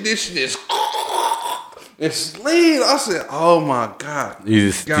this shit. It's lean. I said, "Oh my god!"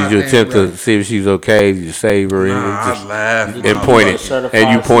 Did you attempt to see if she's okay? Did you save her? I laughed and pointed,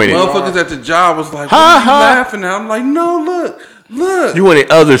 and you pointed. Motherfuckers at the job was like, "What are you laughing at?" I'm like, "No, Look, You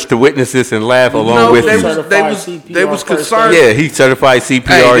wanted others to witness this and laugh along with you. They was concerned. Yeah, he certified CPR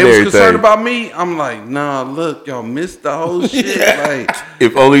Hey, and they was everything. concerned about me. I'm like, nah, look, y'all missed the whole shit. Like,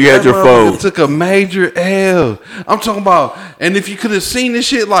 If only you had your phone. Took a major L. I'm talking about, and if you could have seen this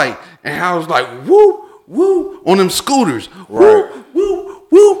shit, like, and how it was like, woo, woo, on them scooters, woo, woo,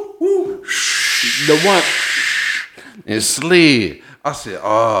 woo, woo, The one. and slid. I said,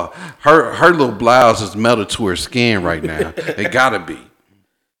 oh, her little blouse is melted to her skin right now. It gotta be.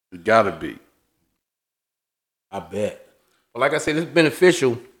 It gotta be. I bet. Well, like I said, it's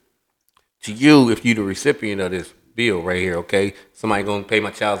beneficial to you if you're the recipient of this bill right here, okay? Somebody gonna pay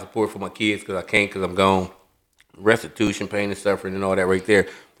my child support for my kids because I can't because I'm gone. Restitution, pain and suffering and all that right there.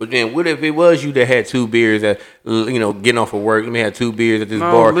 But then what if it was you that had 2 beers at, getting off of work, you may have 2 beers at this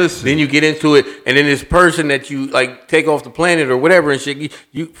bar. Listen. Then you get into it, and then this person that you, like, take off the planet or whatever and shit,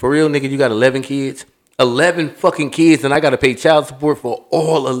 you for real, nigga, you got 11 kids? 11 fucking kids, and I got to pay child support for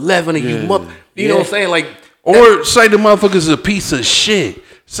all 11 of you. You know what I'm saying? Like, or say the motherfucker's a piece of shit.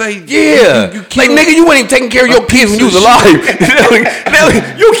 Say, yeah. you Like, nigga, you weren't even taking care of your kids when you was alive. now,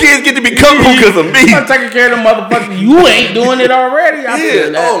 your kids get to be comfortable because of me. I'm taking care of them motherfuckers. You ain't doing it already. I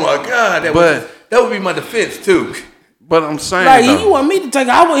feel that. Oh, my God. That would be my defense, too. But I'm saying, Like, though, he want me to take.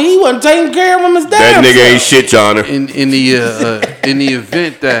 He wasn't taking care of him his That damn nigga self. ain't shit, Johnner. in the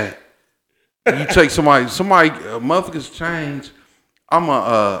event that you take somebody motherfuckers change, I'm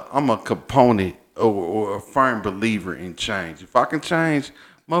a component or a firm believer in change. If I can change,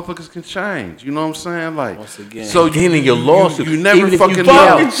 motherfuckers can change. You know what I'm saying? Like, once again, So getting in your lawsuit, you never even if fucking you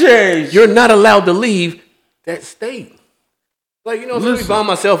know. change. You're not allowed to leave that state. Like, let me buy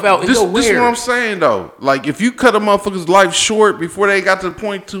myself out and This go is where? what I'm saying though. Like, if you cut a motherfucker's life short before they got to the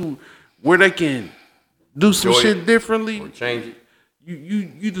point to where they can do some Enjoy shit it. differently, Or change it.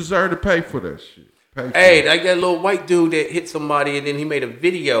 you deserve to pay for that shit. Pay for Hey, it. like that little white dude that hit somebody and then he made a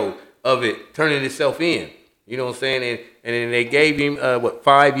video of it turning itself in. You know what I'm saying? And then they gave him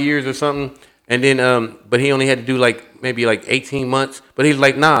 5 years or something. And then but he only had to do maybe 18 months. But he's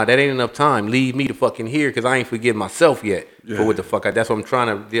like, nah, that ain't enough time. Leave me the fucking here because I ain't forgive myself yet for what the fuck. That's what I'm trying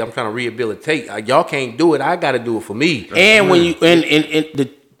to do. I'm trying to rehabilitate. Y'all can't do it. I got to do it for me. And when you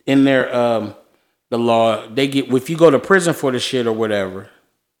in their the law, they get if you go to prison for the shit or whatever.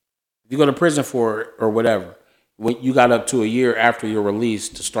 If you go to prison for it or whatever, when you got up to a year after your release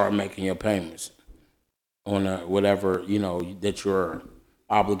to start making your payments on whatever that you're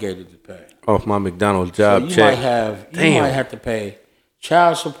obligated to pay. Off my McDonald's job So you check. might have to pay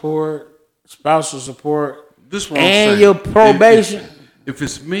child support, spousal support, This is what I'm and saying. your probation. If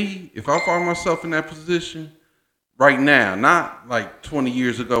it's me, if I find myself in that position right now, not like 20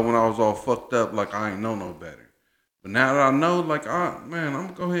 years ago when I was all fucked up, like I ain't know no better. But now that I know, like, I'm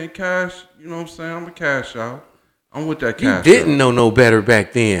gonna go ahead and cash. You know what I'm saying? I'm gonna cash out. I'm with that You cash. didn't out. know no better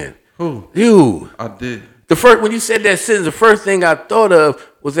back then. Who? You. I did. When you said that sentence, the first thing I thought of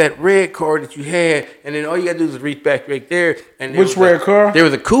was that red car that you had, and then all you gotta do is reach back right there. And Which red car? There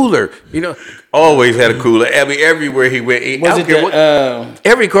was a cooler. Always had a cooler. I mean, everywhere he went.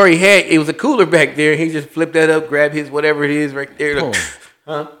 Every car he had, it was a cooler back there. He just flipped that up, grabbed his whatever it is right there.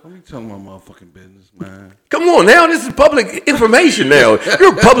 Let me tell my motherfucking business, man. Come on now, this is public information now.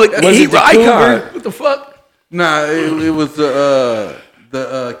 You're a public. He's the icon. What the fuck? Nah, it was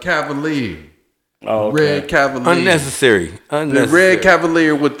the Cavalier. Oh, okay. Red Cavalier. Unnecessary. The red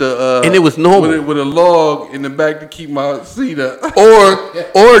Cavalier with the and it was normal with a log in the back to keep my seat up.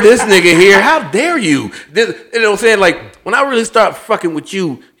 or this nigga here, how dare you? You know what I'm saying? Like, when I really start fucking with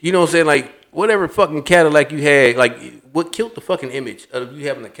you, you know what I'm saying? Like, whatever fucking Cadillac you had, like, what killed the fucking image of you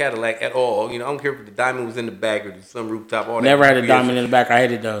having a Cadillac at all? I don't care if the diamond was in the back or some rooftop. All Never that had a diamond in the back. I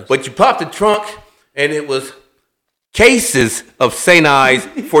hated those. But you popped the trunk, and it was cases of St. Ives,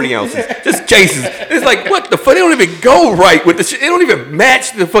 40 ounces. Just cases. It's like, what the fuck? They don't even go right with the shit. They don't even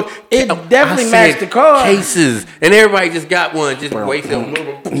match the fuck. It definitely matched the car. Cases. And everybody just got one, just wasting,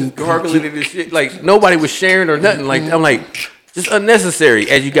 just gargling it and shit. Like, nobody was sharing or nothing. Like, I'm like, just unnecessary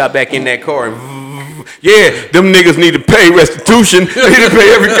as you got back in that car. Yeah, them niggas need to pay restitution. They need to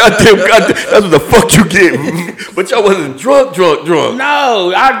pay every goddamn. That's what the fuck you get. But y'all wasn't drunk.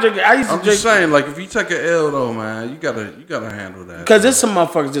 No, I used to I'm drink. just saying, like, if you take an L though, man, you gotta handle that. Because there's some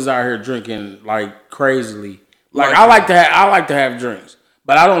motherfuckers just out here drinking like crazily. Like, I like to have drinks,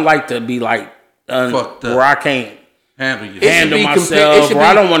 but I don't like to be like Fucked up. where I can't handle myself, or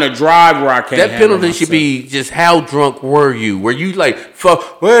I don't want to drive where I can't. That penalty should be just how drunk were you? Were you like,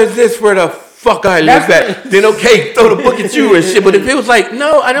 fuck, where is this where the fuck I live at? Then okay, throw the book at you and shit. But if it was like,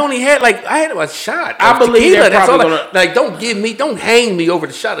 no, I only had I had a shot. I believe tequila. they're That's all. probably Don't hang me over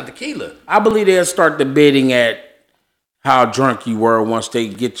the shot of tequila. I believe they'll start the bidding at how drunk you were once they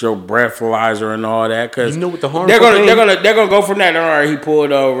get your breathalyzer and all that. Because you know what the harmful they're gonna thing? they're gonna go from that. All right, he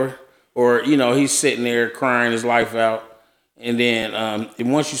pulled over, or he's sitting there crying his life out. And then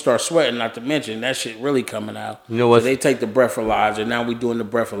and once you start sweating, not to mention, that shit really coming out. You know what? So they take the breathalyzer. Now we doing the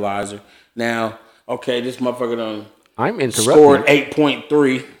breathalyzer. Now, okay, this motherfucker done scored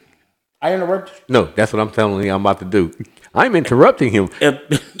 8.3. I interrupted you? No, that's what I'm telling you I'm about to do. I'm interrupting him. That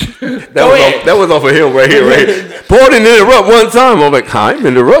was off of him right here. Paul didn't interrupt one time. I'm like, I'm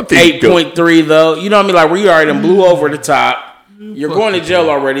interrupting. 8.3 though. You know what I mean? Like, where you already done blew over the top. You're going to jail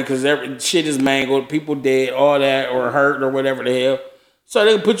already because shit is mangled, people dead, all that, or hurt, or whatever the hell. So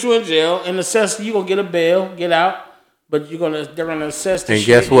they put you in jail and assess you gonna get a bail, get out, but they're gonna assess the and shit.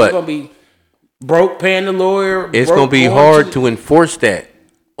 Guess what? You're gonna be broke paying the lawyer. It's gonna be hard to enforce that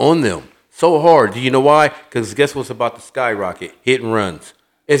on them. So hard. Do you know why? Because guess what's about to skyrocket? Hit and runs.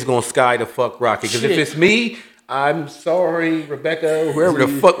 It's gonna sky the fuck rocket. Because if it's me, I'm sorry, Rebecca, wherever the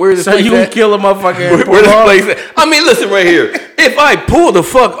fuck, where this so place you at? Kill a motherfucker. Where this place at? I mean, listen right here. If I pull the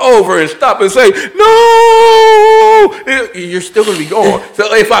fuck over and stop and say, no, you're still going to be gone.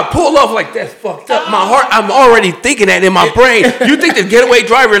 So if I pull off like that's fucked up, my heart, I'm already thinking that in my brain. You think the getaway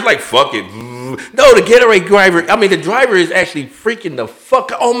driver is like, fuck it. No, the getaway driver, the driver is actually freaking the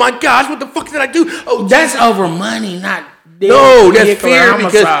fuck. Oh my gosh, what the fuck did I do? Oh, that's over money, not. No, that's fear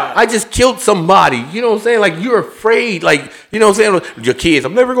because I just killed somebody. You know what I'm saying? Like, you're afraid. Like, you know what I'm saying? Your kids.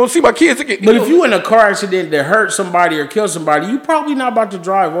 I'm never going to see my kids again. But if you in a car accident that hurt somebody or kill somebody, you probably not about to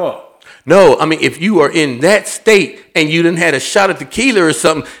drive off. No, if you are in that state and you done had a shot of tequila or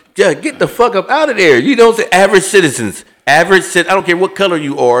something, just get the fuck up out of there. You know what I'm saying? Average citizens. I don't care what color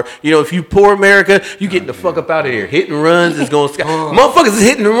you are. If you poor America, you get the fuck up out of here. Hit and runs is going to... Motherfuckers is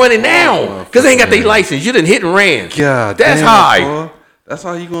hitting and running now because they ain't got their license. You done hit and ran. God, that's high. Boy. That's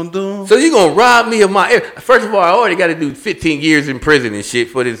how you going to do them? So you going to rob me of my... First of all, I already got to do 15 years in prison and shit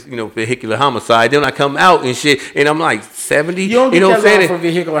for this, vehicular homicide. Then I come out and shit, and I'm like 70. You don't get that long for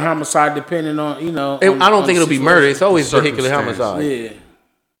vehicular homicide depending on, I don't think it'll be murder. It's always vehicular homicide. Yeah.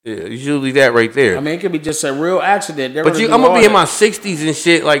 Yeah, usually that right there. It could be just a real accident. But I'm gonna be in my 60s and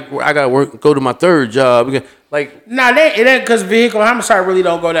shit. Like, I gotta go to my third job. Like, it ain't because vehicular homicide really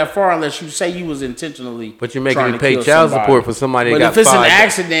don't go that far unless you say you was intentionally. But you're making me pay child support for somebody that got. But if it's an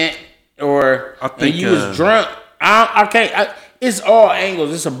accident or and you was drunk, I can't. It's all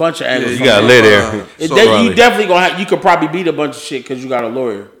angles. It's a bunch of angles. Yeah, you gotta lay there. You definitely gonna have. You could probably beat a bunch of shit because you got a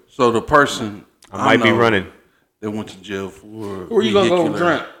lawyer. So the person I might be running. They went to jail for where you gonna go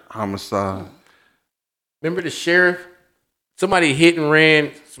drunk? Homicide. Remember the sheriff? Somebody hit and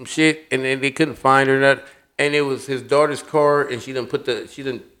ran some shit, and then they couldn't find her. And it was his daughter's car, and she done put the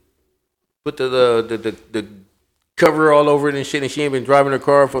cover all over it and shit, and she ain't been driving her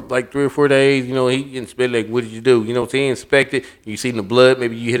car for like 3 or 4 days. He inspected, like, what did you do? So he inspected. You seen the blood.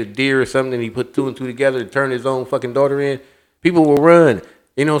 Maybe you hit a deer or something, and he put 2 and 2 together to turn his own fucking daughter in. People will run.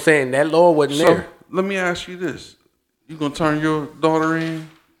 You know what I'm saying? That law wasn't there. Let me ask you this. You gonna turn your daughter in?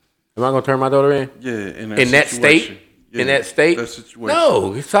 Am I gonna turn my daughter in? Yeah, in that state? Yeah, in that state? That situation.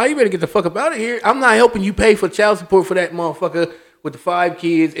 No. So you better get the fuck up out of here. I'm not helping you pay for child support for that motherfucker with the 5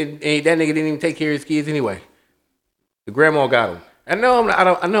 kids, and that nigga didn't even take care of his kids anyway. The grandma got him. I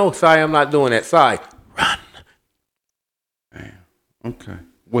know, Si, I'm not doing that. Si, run. Damn. Okay.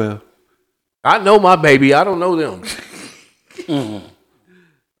 Well, I know my baby. I don't know them.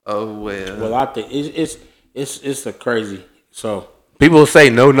 Oh well. Well, I think it's a crazy. So people will say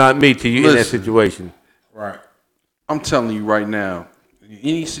no, not me to you in that situation. Right. I'm telling you right now,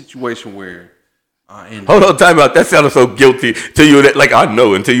 any situation where hold on, time out. That sounded so guilty to you. That like I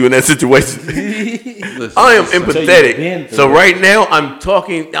know until you in that situation. I am empathetic. So right now I'm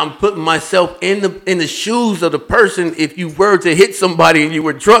putting myself in the shoes of the person. If you were to hit somebody and you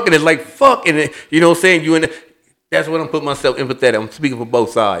were drunk and it's like fuck, and you know what I'm saying, that's what I'm putting myself empathetic. I'm speaking for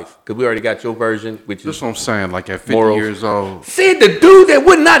both sides because we already got your version, which is that's what I'm saying. Like at 50 morals. years old, said the dude that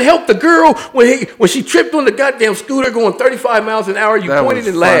would not help the girl when she tripped on the goddamn scooter going 35 miles an hour. You that pointed was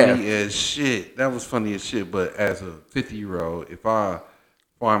and laughed. Funny as shit. That was funny as shit. But as a 50-year-old, if I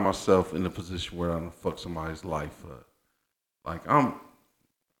find myself in a position where I'm gonna fuck somebody's life up, like I'm.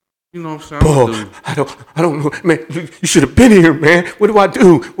 You know what I'm saying? I don't know, man. You should have been here, man. What do I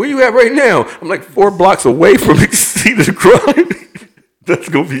do? Where you at right now? I'm like 4 blocks away from the scene of the crime. That's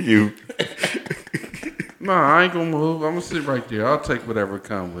gonna be you. Nah, I ain't gonna move. I'm gonna sit right there. I'll take whatever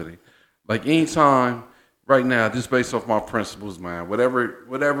come with it. Like anytime, right now, just based off my principles, man.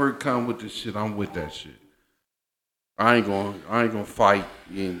 Whatever come with this shit, I'm with that shit. I ain't gonna fight.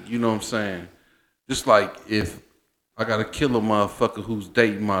 And you know what I'm saying? Just like if I gotta kill a motherfucker who's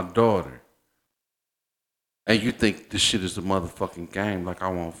dating my daughter. and you think this shit is a motherfucking game, like I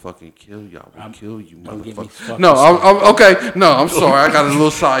won't fucking kill y'all. I'll kill you, motherfucker. No, I'm okay. No, I'm sorry. I got a little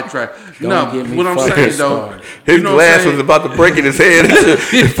sidetracked. No, what I'm saying though, his glass was about to break in his head.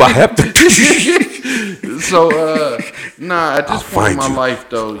 If I have to. So, at this point in my life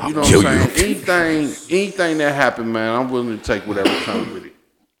though, you know what I'm saying? Anything that happened, man, I'm willing to take whatever comes with it.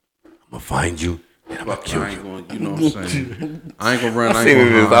 I'm gonna find you. I'm gonna kill you. You know what I'm saying? I ain't gonna run. I ain't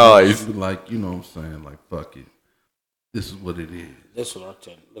gonna hide. His eyes. Like, you know what I'm saying? Like, fuck it. This is what it is. That's what I'm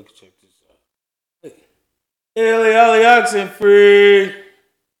telling you. Look, check this out. Haley Oxenfree.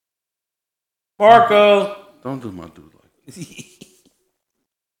 Marco. Don't do my dude like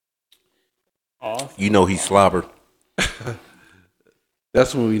that. You know he's slobber.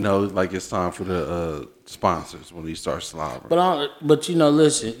 That's when we know like it's time for the sponsors when he starts slobbering. But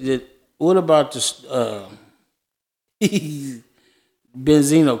listen. What about this?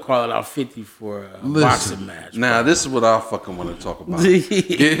 Benzino calling out 50 for a boxing match. Now, this is what I fucking want to talk about.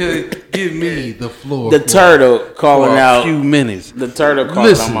 Give me the floor. The turtle calling out. A few minutes. The turtle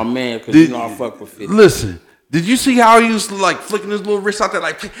calling out my man because I fuck with 50. Listen, did you see how he was like flicking his little wrist out there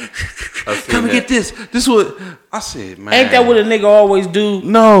like, come and get this. This what I said, man. Ain't that what a nigga always do?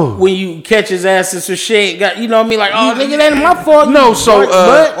 No. When you catch his ass and some shit, you know what I mean? Like, oh, nigga, that ain't my fault. No, so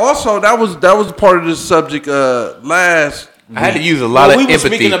also that was part of the subject last week. I had to use a lot of empathy. We were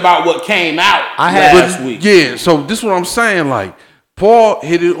speaking about what came out last week. Yeah, so this is what I'm saying. Like, Paul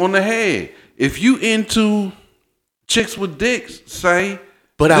hit it on the head. If you into chicks with dicks, say.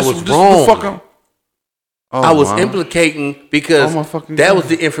 But I was wrong. I was implicating because that was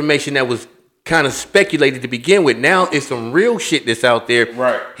the information that was kind of speculated to begin with. Now it's some real shit that's out there.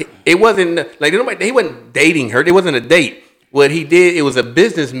 Right. It wasn't like he wasn't dating her. It wasn't a date. What he did, it was a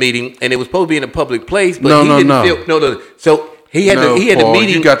business meeting, and it was supposed to be in a public place. But he didn't feel. So he had a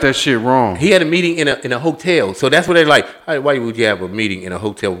meeting. You got that shit wrong. He had a meeting in a hotel. So that's what they're like. Why would you have a meeting in a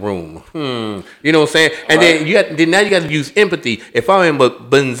hotel room? You know what I'm saying? And then now you got to use empathy. If I'm a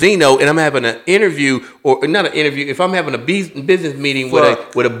Benzino and I'm having an interview or not an interview, if I'm having a business meeting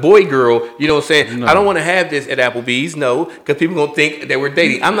with a boy girl, you know what I'm saying? No. I don't want to have this at Applebee's, no, because people gonna think that we're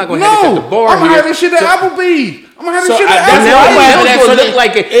dating. I'm not gonna have this at the bar. I'm gonna have this shit at Applebee's. I'm gonna have this shit at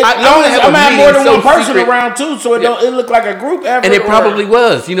Applebee's. I'm gonna have more than one person around too, so it look like a group effort. And it probably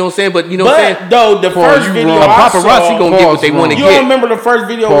was, you know what I'm saying? But you know what I'm saying? Though the first video paparazzi gonna get what they want to get. You don't remember the first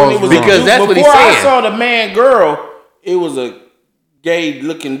video when it was because that's what he's saying. Before I saw the man girl, it was a gay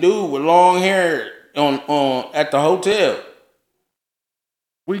looking dude with long hair on at the hotel.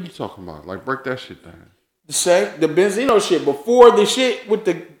 What are you talking about? Like, break that shit down. The Benzino shit before the shit with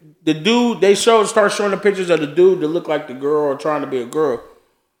the dude. They start showing the pictures of the dude that looked like the girl or trying to be a girl.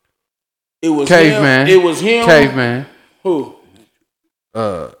 It was Caveman. It was him. Caveman. Who?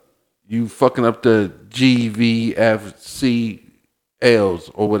 You fucking up the GVFCLs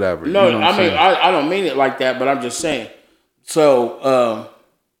or whatever. No, you know what I don't mean it like that, but I'm just saying. So,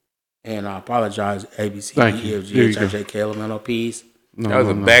 and I apologize, ABC, EFG, HIJ, KLMNOPs. That was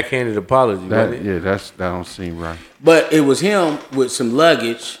a backhanded apology. That don't seem right. But it was him with some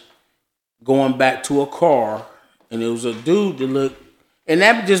luggage going back to a car, and it was a dude that looked, and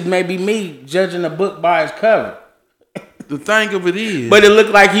that just may be me judging a book by its cover. The thing of it is, but it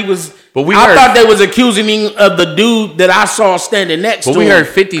looked like he was. But I thought they was accusing him of the dude that I saw standing next to him. But we heard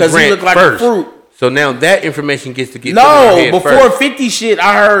 50's rant he looked like first. A fruit. So now that information gets to get before first. 50 shit,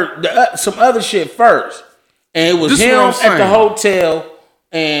 I heard some other shit first, and it was him at the hotel,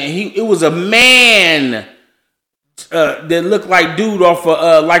 and it was a man that looked like dude off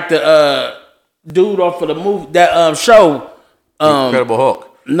of dude off of the movie that show Incredible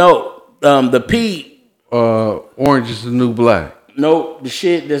Hulk. No, the P. Orange is the New Black. No, the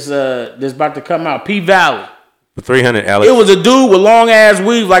shit that's about to come out. P Valley. For 300, Alex. It was a dude with long ass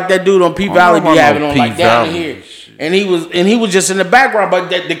weave like that dude on P Valley be having on like down here. And he was just in the background, but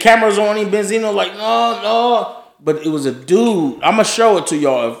the camera's on him. Benzino like no. But it was a dude. I'm gonna show it to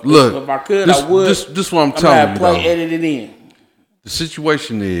y'all. If I could, I would. This what I'm telling you. Edit it in. The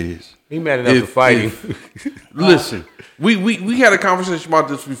situation is he mad enough for fighting. Listen, we had a conversation about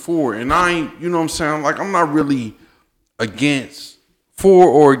this before, and I ain't. You know what I'm saying? Like, I'm not really for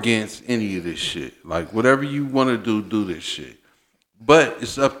or against any of this shit. Like, whatever you want to do this shit. But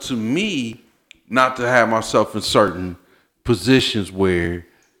it's up to me not to have myself in certain positions where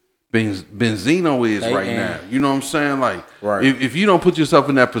Benzino is now. You know what I'm saying? Like, if you don't put yourself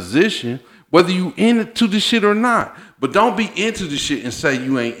in that position, whether you into the shit or not, but don't be into the shit and say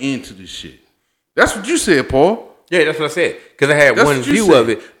you ain't into the shit. That's what you said, Paul. Yeah, that's what I said. Because I had one view of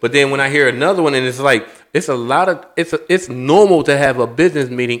it, but then when I hear another one, and it's like, it's a lot of it's normal to have a business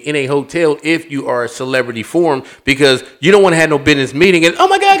meeting in a hotel if you are a celebrity forum, because you don't want to have no business meeting and, oh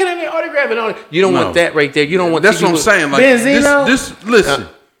my God, can I have an autograph and all that? You don't want that right there. You don't want. That's what I'm saying. Like Benzino? Listen.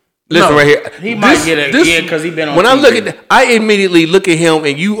 Listen right here. He might get it because he been on. When TV. I look at, I immediately look at him,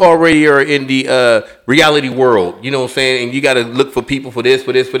 and you already are in the reality world. You know what I'm saying? And you got to look for people for this.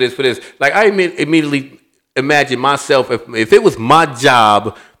 Like I immediately imagine myself if it was my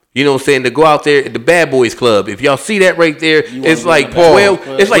job. You know what I'm saying? To go out there at the Bad Boys Club. If y'all see that right there, it's like 12.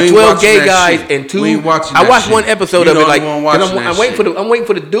 It's like 12 gay guys and 2. I watched one episode of it. Like, I'm waiting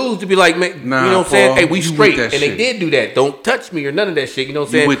for the dudes to be like, man, you know what I'm saying? Hey, we straight, and they did do that. Don't touch me or none of that shit. You know what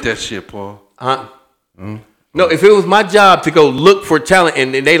I'm saying? You with that shit, Paul? No, if it was my job to go look for talent,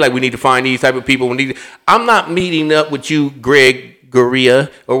 and they like, we need to find these type of people. I'm not meeting up with you, Greg Goria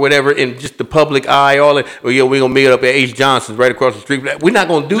or whatever, in just the public eye, all that. Or we're gonna meet up at H. Johnson's right across the street. We're not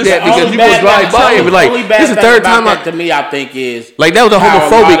gonna do that because you gonna drive by and be like, this is the third time. To me, I think is like that was a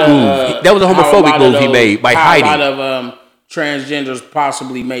homophobic move. That was a homophobic move he made by hiding. A lot of transgenders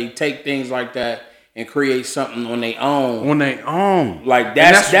possibly may take things like that and create something on their own. Like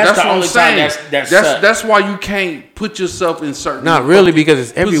that's the only time that's why you can't put yourself in certain. Not really, because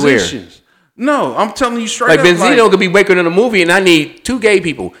it's everywhere. Positions. No, I'm telling you straight like up. Benzino could be waking in a movie, and I need 2 gay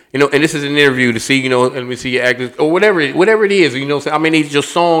people, you know. And this is an interview to see, you know, let me see your actors or whatever it is, you know. What I'm saying? I mean, it's your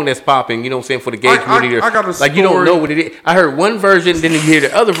song that's popping, you know what I'm saying, for the gay community. I got a story. Like you don't know what it is. I heard one version, then you hear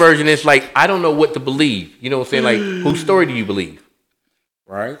the other version. It's like I don't know what to believe. You know what I'm saying? Like whose story do you believe?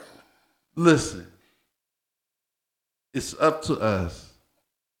 Right. Listen, it's up to us.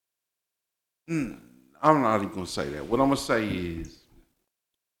 I'm not even gonna say that. What I'm gonna say is.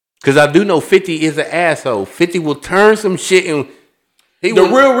 Because I do know 50 is an asshole. 50 will turn some shit and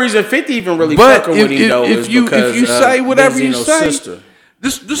real reason 50 even really fucking with him though is because if you say whatever Benzino's you say, sister.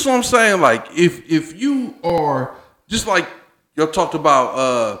 This is what I'm saying. Like if you are just like y'all talked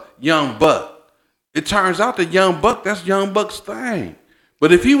about Young Buck, it turns out that Young Buck, that's Young Buck's thing.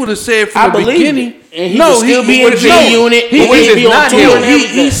 But if he would have said from the beginning, and he would still be in G-Unit,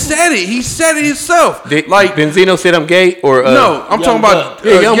 he said it. He said it himself. Like Benzino said, I'm gay, or no, I'm talking about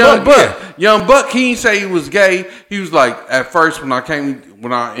Young Buck. Yeah. Young Buck, he didn't say he was gay. He was like, at first when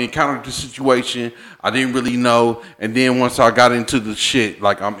I encountered the situation, I didn't really know, and then once I got into the shit,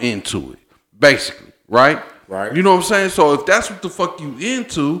 like I'm into it, basically, right? Right. You know what I'm saying? So if that's what the fuck you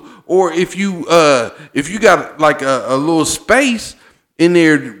into, or if you got like a little space in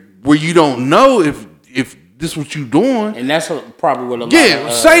there where you don't know if this what you doing, and that's probably what a lot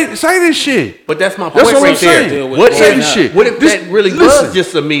of, say this shit. But that's my point right right there. What say this shit? What if that really was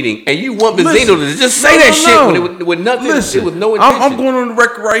just a meeting and you want Benzino to just say that shit with nothing? It was no intention. I'm going on the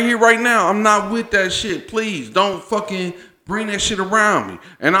record right here, right now. I'm not with that shit. Please don't fucking bring that shit around me.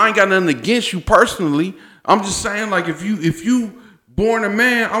 And I ain't got nothing against you personally. I'm just saying, like, if you born a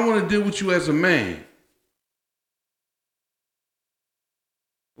man, I want to deal with you as a man.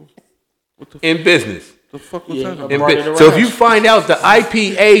 In business. The fuck was that? So if you find out the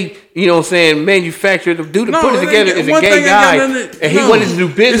IPA, you know what I'm saying, manufacturer, the dude that put it together is a gay guy, and he wanted to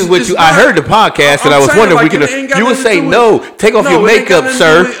do business with you. I heard the podcast, and I was wondering if we could. You would say no. Take off your makeup,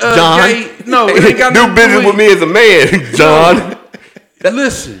 sir, John. No, it ain't got do business with me as a man, John.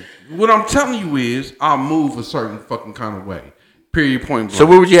 Listen, what I'm telling you is, I'll move a certain fucking kind of way. Period. Point blank. So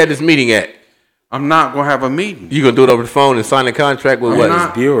where would you have this meeting at? I'm not gonna have a meeting. You gonna do it over the phone and sign a contract with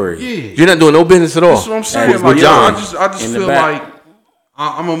what? Brewery. Yeah. You're not doing no business at all. That's what I'm saying. With John. I just feel like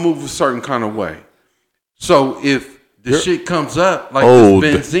I'm gonna move a certain kind of way. So if the shit comes up like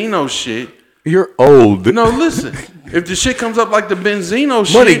this Benzino shit, you're old. No, listen. If the shit comes up like the Benzino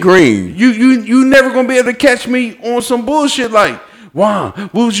shit, Money Green, you never gonna be able to catch me on some bullshit like, wow,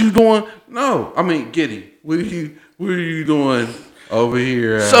 what was you doing? No, I mean, Giddy, what are you doing over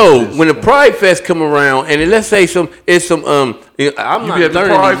here? So when the Pride Fest come around, and let's say I'm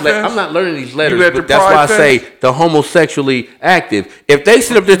not learning these letters, but that's why I say the homosexually active. If they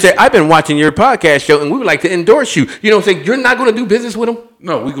sit up there and say, I've been watching your podcast show, and we would like to endorse you, you know what I'm saying? You're not going to do business with them?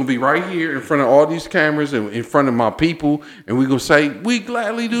 No, we're going to be right here in front of all these cameras and in front of my people, and we're going to say, we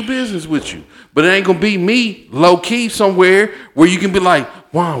gladly do business with you. But it ain't going to be me low-key somewhere where you can be like,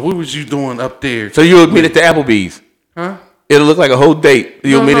 wow, what was you doing up there? So you'll admit it to Applebee's? Huh? It'll look like a whole date.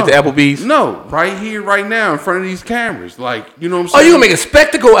 You'll meet at the Applebee's? No, right here, right now, in front of these cameras. Like, you know what I'm saying? Oh, you gonna make a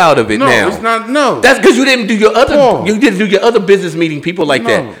spectacle out of it now? No, it's not. No, that's because you didn't do your other business meeting people like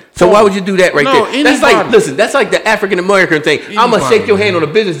that. So why would you do that right there? That's like, listen, that's like the African American thing. I'm gonna shake your hand on a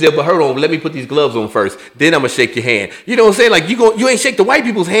business deal, but hold on, let me put these gloves on first. Then I'm gonna shake your hand. You know what I'm saying? Like you ain't shake the white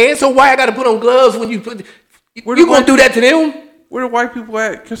people's hand. So why I gotta put on gloves when you put? You gonna do that to them? Where the white people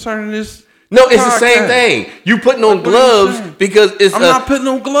at concerning this? No, it's the same thing. You putting on gloves because it's. I'm not putting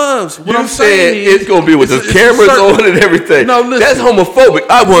on gloves. What I'm saying saying it's gonna be with the cameras on and everything. No, listen. That's homophobic.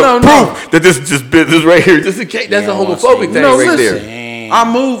 I want proof that this business right here, just in case. That's a homophobic thing right there. I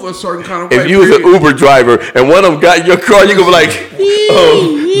move a certain kind of way. If you was an Uber driver and one of them got in your car, you gonna be like,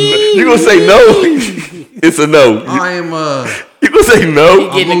 oh, you gonna say no? It's a no. I am You gonna say no?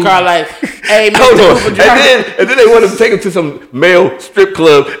 He get in the car like, hey, Mr. Hold on. Uber driver. And then they want to take him to some male strip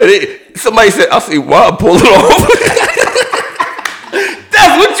club, and somebody said, "I'll see why I'm pulling off."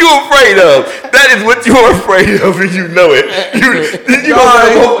 That's what you're afraid of. That is what you're afraid of, and you know it. You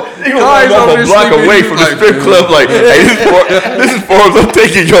gonna walk a block away from the strip club like, hey, this is far as I'm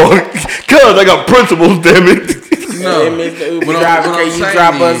taking y'all. Cause I got principles, damn it. No, hey, Mr. Uber driver, can you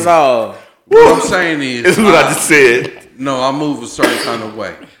drop us off? What I'm saying is, this is what I just said. No, I move a certain kind of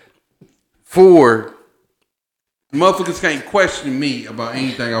way. For motherfuckers can't question me about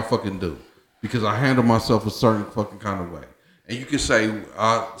anything I fucking do because I handle myself a certain fucking kind of way. And you can say,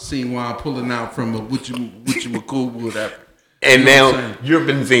 I seen why I'm pulling out from a what you cool whatever. And now you're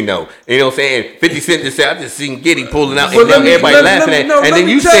Benzino. You know what I'm saying? 50 Cent just said, I just seen Giddy pulling out, and everybody laughing at it. And then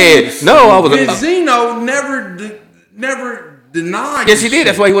you said, no, I was Benzino never denied. Yes, he did.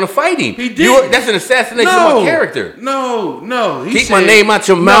 That's why you want to fight him. He did. That's an assassination of my character. No. Keep my name out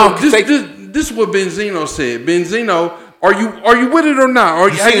your mouth. This is what Benzino said. Benzino, are you with it or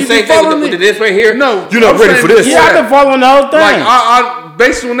not? You see the same thing with this right here? No. You're not ready for this. Yeah, I've been following the whole thing. Like, I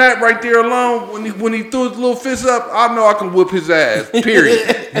based on that right there alone, when he threw his little fist up, I know I can whoop his ass,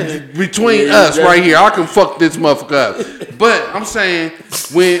 period. Between us right here, I can fuck this motherfucker up. But I'm saying,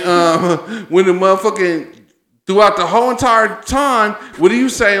 when the motherfucking... Throughout the whole entire time, what are you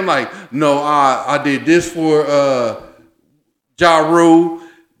saying? Like, no, I did this for Ja Rule.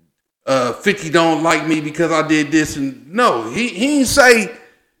 50 don't like me because I did this. And no, he didn't say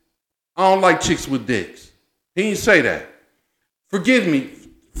I don't like chicks with dicks. He didn't say that. Forgive me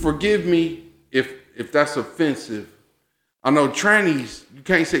if that's offensive. I know trannies, you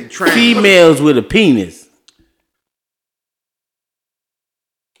can't say trannies. Females with a penis.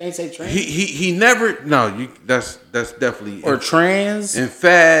 Can't say trans. He never. No, that's definitely or trans and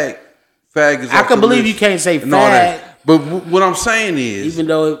fag is. I can believe you can't say fag. But what I'm saying is, even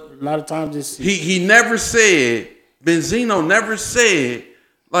though a lot of times it's he never said. Benzino never said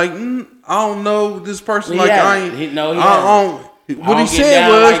like I don't know this person like I ain't. What he said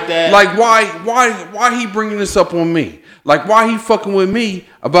was like why he bringing this up on me? Like why he fucking with me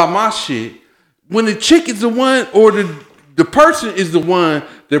about my shit when the chick is the one or the person is the one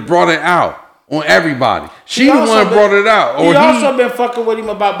that brought it out on everybody. She the one that brought it out. Or he also been fucking with him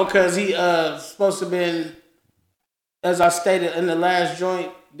about because he supposed to been, as I stated in the last joint,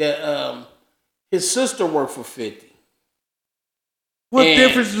 that his sister worked for 50. What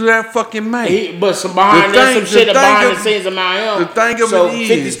difference does that fucking make? But some behind the scenes about him. The thing of so it is,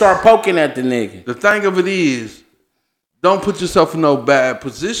 50 start poking at the nigga. The thing of it is, don't put yourself in no bad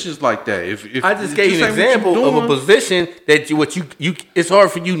positions like that. If I just gave you an example of a position that you it's hard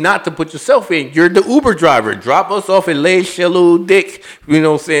for you not to put yourself in. You're the Uber driver. Drop us off at Les Chelou Dick. You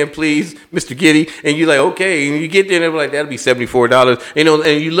know what I'm saying? Please, Mr. Giddy. And you're like, okay. And you get there and they're like, that'll be $74. You know,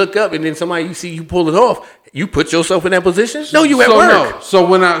 and you look up and then somebody you see you pull it off. You put yourself in that position? No, you at work. No. So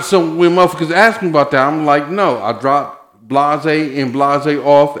when motherfuckers ask me about that, I'm like, no, I dropped Blase and Blase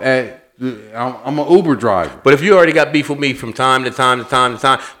off at. I'm an Uber driver. But if you already got beef with me from time to time,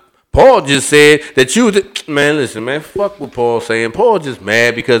 Paul just said that you man, listen, man, fuck what Paul's saying. Paul just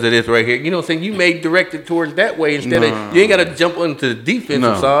mad because of this right here. You know what I'm saying? You may direct it towards that way instead of, you ain't got to jump onto the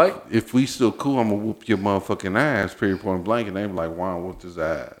defensive side. If we still cool, I'm going to whoop your motherfucking ass, period, point blank. And they be like, why whoop his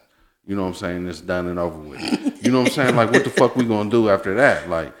ass? You know what I'm saying? It's done and over with. You know what I'm saying? Like, what the fuck we going to do after that?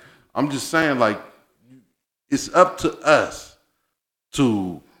 Like, I'm just saying, like, it's up to us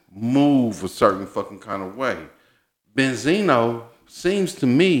to move a certain fucking kind of way. Benzino seems to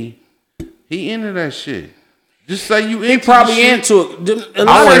me he into that shit. Just say you into he probably into it.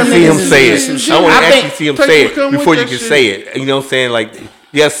 I want to see him say it. I want to actually see him say it before you can say it. You know what I'm saying? Like,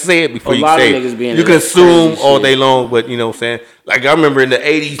 you have to say it before you say it. You can assume all day long, but you know what I'm saying? Like, I remember in the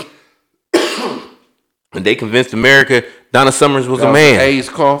 80s when they convinced America Donna Summers was a man. AIDS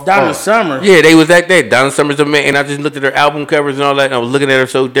cough. Donna Summers. Yeah, they was that day. Donna Summers a man, and I just looked at her album covers and all that, and I was looking at her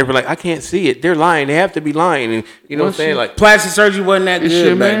so different. Like, I can't see it. They're lying. They have to be lying. And you know what I'm saying? Like, plastic surgery wasn't that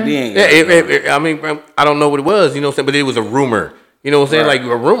good back then. Yeah, I mean, I don't know what it was. You know what I'm saying? But it was a rumor. You know what I'm saying? Like,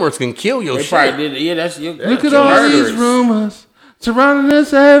 rumors can kill your shit. Probably did. Yeah, that's your. Look at all these rumors surrounding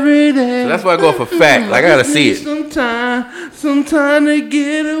us every day. So that's why I go off a fact. Like, I gotta see it. Some time to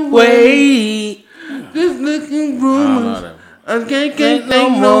get away. Just looking rumors. I can't think no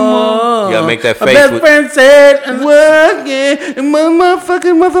more. You gotta make that My face. best friend said,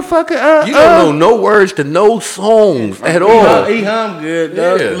 motherfucker. You don't know no words to no songs at all. He hum good,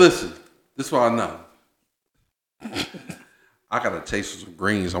 though. Yeah. Listen, this is what I know. I got a taste for some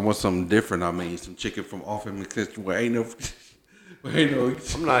greens. I want something different. I mean, some chicken from off in the kitchen where ain't no.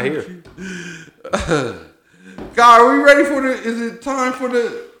 I'm not here. God, are we ready for the? Is it time for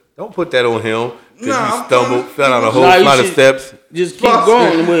the? Don't put that on him. Cause Nah, he stumbled, fell down a whole Nah, you flight of should- steps. Just keep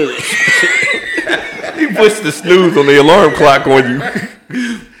going with it. He pushed the snooze on the alarm clock on you.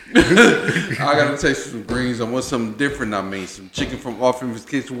 I got a taste for some greens. I want something different. I mean, some chicken from off in the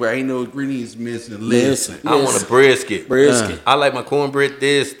kitchen where ain't no ingredients missing. Listen. I want a brisket. I like my cornbread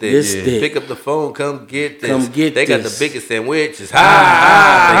this thick. This thick. Pick up the phone, come get this. Come get they got this. the biggest sandwiches.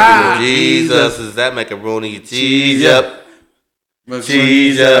 Thank you, Jesus. Is that macaroni and cheese? Yep.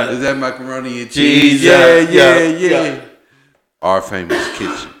 Cheese up. Is that macaroni and cheese? Yeah. Our famous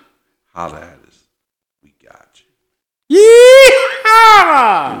kitchen. Holla at us. We got you.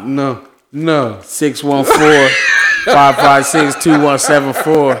 Yeehaw! No.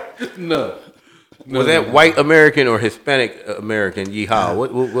 614-556-2174. No. Was that white American or Hispanic American? Yeehaw.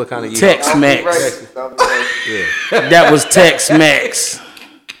 What kind of yeehaw? Tex-Mex. Yeah. That was Tex-Mex.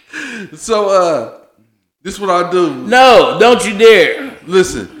 So, this is what I do. No, don't you dare.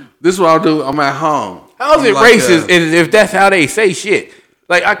 Listen, this is what I do. I'm at home. How is I'm it like, racist if that's how they say shit?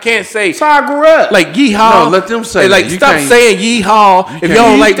 Like, I can't say. That's how I grew up. Like, yeehaw. No, let them say Like, that. You stop can't- saying yeehaw if y'all Do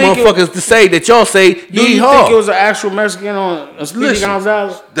don't you like think motherfuckers to say that y'all say Do you think it yeehaw. was an actual Mexican on a Speedy Listen.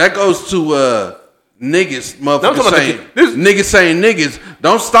 Gonzalez? That goes to niggas, No, I'm talking motherfuckers about saying this- niggas saying niggas.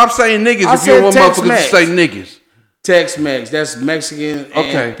 Don't stop saying niggas I if you don't want said motherfuckers to Tex-Mex. say niggas. Tex-Mex. That's Mexican and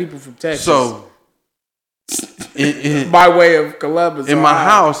Okay. people from Texas. So in by way of Columbus. my Ohio.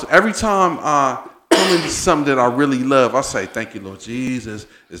 house, every time I come into something that I really love, I say, "Thank you, Lord Jesus."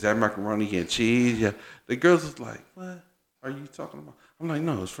 Is that macaroni and cheese? Yeah. The girls is like, "What are you talking about?" I'm like,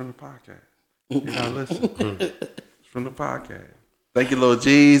 "No, it's from the podcast. You gotta listen. It's from the podcast." Thank you, Lord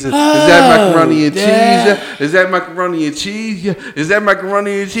Jesus. Is that macaroni and cheese? Yeah. Is that macaroni and cheese? Yeah. Is that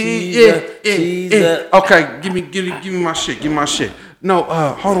macaroni and cheese? Cheese. Okay, give me my shit. Give me my shit. No,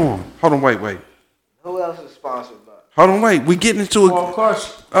 hold on, wait. Who else is sponsored by? Hold on, wait. We getting into Well, of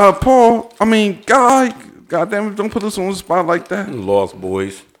course. Paul. I mean, God damn it, don't put us on the spot like that. Lost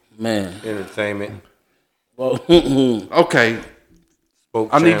Boys Man. Entertainment. Well, Okay, Spoke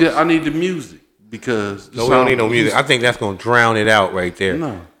I need Champs. the music because No, we don't need no music. I think that's gonna drown it out right there.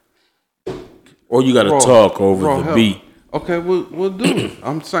 No, or you got to Raw- talk over raw the help. beat. Okay, we'll do it.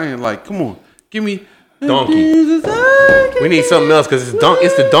 I'm saying, like, come on, give me Donkey. We need something else because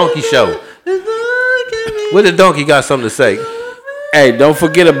it's the donkey show. What the donkey got something to say? Hey, don't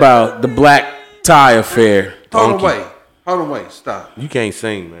forget about the black tie affair. Hold on, wait, stop. You can't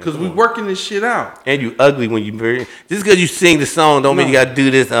sing, man. Because we working this shit out. And you ugly when you just because you sing the song don't mean you gotta do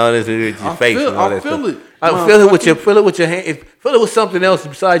this all this with your face and all I that feel stuff. it. I feel it with your hand. Feel it with something else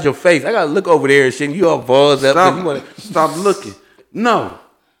besides your face. I gotta look over there and shit. And you all buzzed up. And you wanna, Stop looking. No.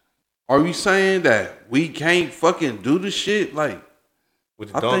 Are you saying that we can't fucking do the shit? Like,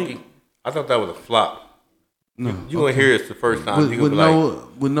 with the I donkey. think- I thought that was a flop. no. You gonna hear it the first time. You With gonna be like,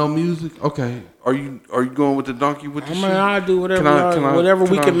 with no music? Okay. Are you going with the donkey with the I shit? mean, I do whatever,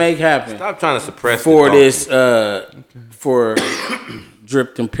 Can we can make happen stop trying to suppress for the donkey. this. For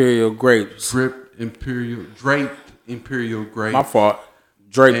dripped imperial grapes. Draped imperial grape. My fault.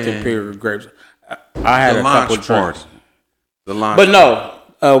 Draped And imperial grapes. I had the a couple launch drinks. party. The launch. But no,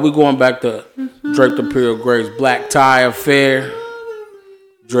 we going back to draped imperial grapes. Black tie affair.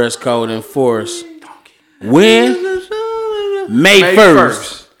 Dress code enforced. When? May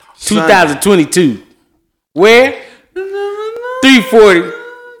 1st, 2022. Where? 340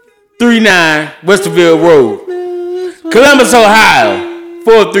 39 Westerville Road. Columbus, Ohio.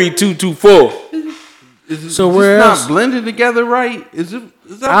 43224. So where it's else? not blended together right? Is that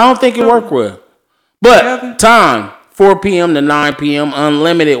I don't think it worked well. But time, 4 p.m. to 9 p.m.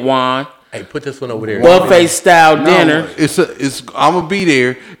 Unlimited wine. Hey, put this one over there. Buffet style dinner. It's I'm gonna be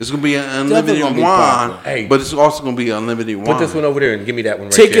there. It's gonna be an unlimited gonna be wine, popular. Hey. but it's also gonna be unlimited wine. Put this one over there and give me that one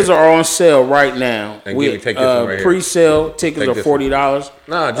right Tickets there. are on sale right now. And We, take this one right here. pre-sale tickets Take are this one. $40.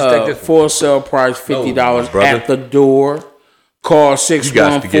 Nah, just take this one. Full sale price $50 brother. at the door. Call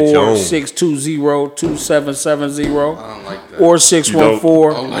got to get your own. 614-620-2770 I don't like that. or I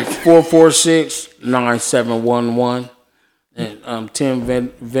don't like that. 614-446-9711. And 10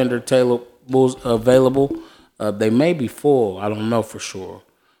 vendor tables available. They may be full. I don't know for sure.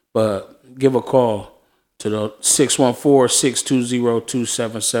 But give a call to the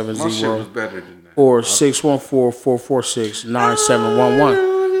 614-620-2770. My shit was better than that. or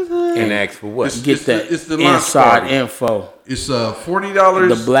 614-446-9711. And ask for what? Get that it's the launch inside party. info. It's $40.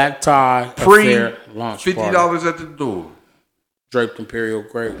 The Black Tie Pre Affair launch $50 party. at the door. Draped Imperial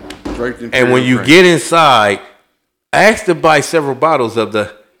Grape. And when you get inside, ask to buy several bottles of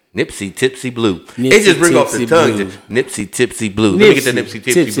the Nipsey Tipsy Blue. It just bring off the tongue. Blue. Nipsey Tipsy Blue. Let me get the Nipsey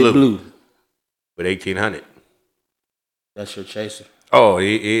Tipsy Blue. With 1800. That's your chaser. Oh, it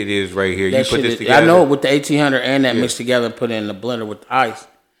is right here. That You put this is, together. I know with the 1800 and that mixed together, put it in the blender with the ice.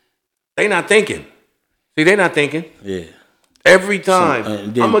 They not thinking. See, they not thinking. Yeah. Every time.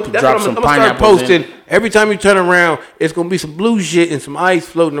 And then I'm gonna drop start some posting. pineapples in. Every time you turn around, it's gonna be some blue shit and some ice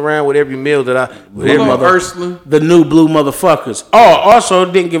floating around with every meal that I. With every Ursula. The new blue motherfuckers. Oh, also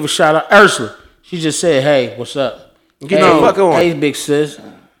didn't give a shout out Ursula. She just said, "Hey, what's up?" Get the fuck on. Hey, big sis.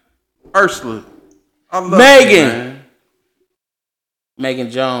 Ursula. I love Megan. Megan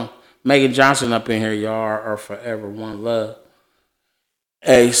Johnson up in here. Y'all are forever one love.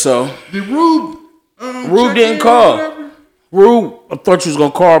 Hey, so Did Rube didn't call. Rube, I thought you was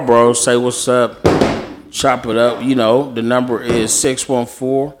gonna call, bro. Say what's up. Chop it up. You know, the number is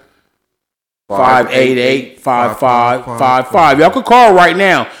 614-588-5555. Y'all can call right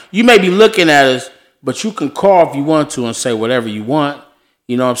now. You may be looking at us, but you can call if you want to and say whatever you want.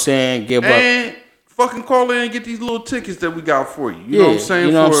 You know what I'm saying? Give up. And fucking call in and get these little tickets that we got for you. You know what I'm saying?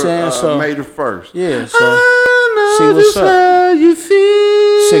 You know what I'm for, saying? So, May the 1st. Yeah, so see what's up.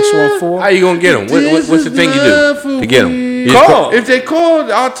 614. How you gonna get them? What's the thing you do to get them? Call. If they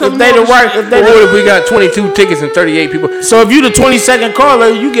call, I'll tell If them. they the right, if they What if the, we got 22 tickets and 38 people? so if you the 22nd caller,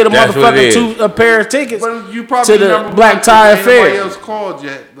 you get a That's what it motherfucking a pair of tickets. But you probably to the number Black one, Tie ain't Affair. Nobody else called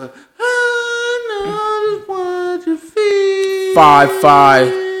yet, but I know just what you feel.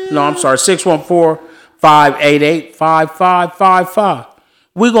 614-588-5555.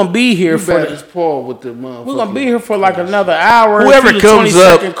 We're gonna be here for Paul with the motherfucker. we're gonna be here for like another hour. Whoever If you the comes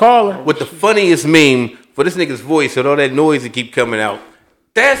up 22nd caller. with the funniest meme for this nigga's voice and all that noise that keep coming out,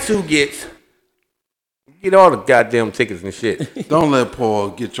 that's who get all the goddamn tickets and shit. Don't let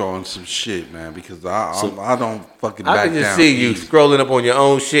Paul get y'all on some shit, man, because I don't fucking I back can just down. see you scrolling up on your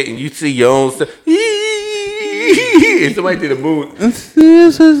own shit and you see your own stuff. And somebody did a moon. This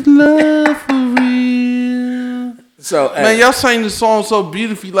is love for real. So Man, y'all sang the song so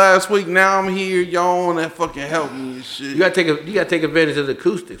beautifully last week. Now I'm here. Y'all on that fucking help me and shit. You gotta take advantage of the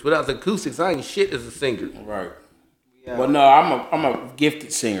acoustics. Without the acoustics, I ain't shit as a singer. right. Well, no, I'm a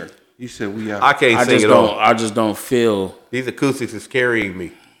gifted singer. You said we out. I can't I sing just at don't. all. I just don't feel. These acoustics is carrying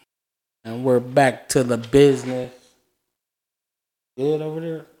me. And we're back to the business. Good over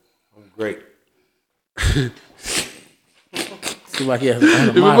there. I'm great. See like he has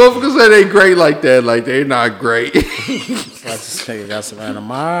If the motherfuckers say they great like that, like they not great. I just think I got some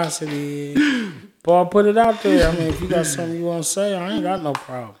animosity. Paul, put it out there. I mean, if you got something you want to say, I ain't got no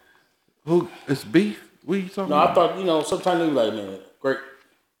problem. Who? It's beef? What you talking No, about? I thought, sometimes they be like, man, great.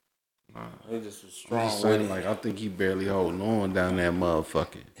 They just was strong He's with saying, it. like, I think he barely holding on down that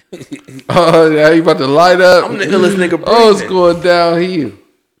motherfucking. Oh, yeah, he about to light up. I'm the illest nigga breathing. Oh, it's going down here.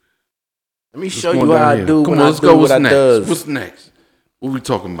 Let me show you how I do Come when on, I let's do go. what What's I next? does. What's next? What we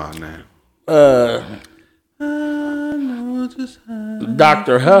talking about now?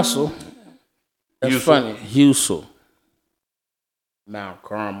 Dr. Hustle. That's funny. Hustle. Mount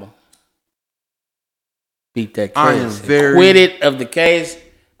Carmel. Beat that case. I am very- acquitted of the case.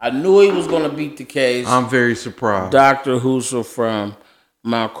 I knew he was going to beat the case. I'm very surprised. Dr. Hustle from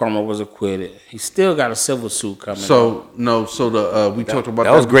Mount Carmel was acquitted. He still got a civil suit coming. We talked about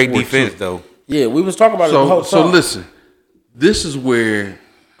That was great before, defense, too. though. Yeah, we was talking about it the whole time. So listen, this is where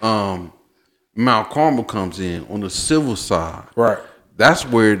Mount Carmel comes in on the civil side. Right. That's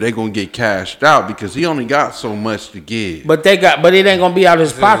where they're gonna get cashed out because he only got so much to give. But it ain't gonna be out of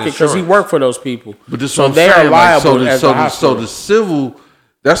his pocket because he worked for those people. But this so what I'm they are saying, like, liable as a so the civil,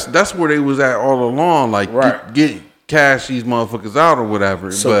 that's where they was at all along. Like get cash these motherfuckers out or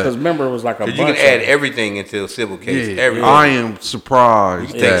whatever. So because remember it was like a bunch. You can add everything into a civil case. Yeah, Everything. I am surprised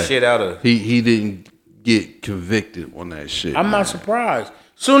You can take that shit out of. he didn't get convicted on that shit. I'm not surprised.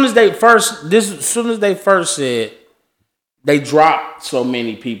 Soon as they first said they dropped so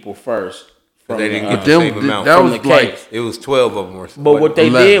many people first. From They didn't the, get the same amount. That from was the like case. It was 12 of them. But what they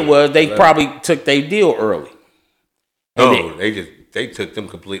 11. did was they probably took their deal early. No, they took them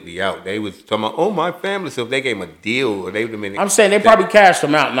completely out. They was talking about, oh, my family. So if they gave them a deal, or they would have been. I'm saying they probably cashed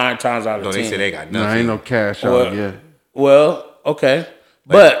them out 9 times out of 10. No, they said they got no, nothing. ain't no cash out yet. Well, okay,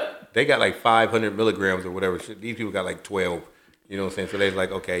 but They got like 500 milligrams or whatever. These people got like 12. You know what I'm saying? So they was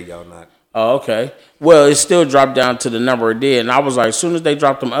like, okay, y'all not. oh, okay. Well, it still dropped down to the number it did, and I was like, as soon as they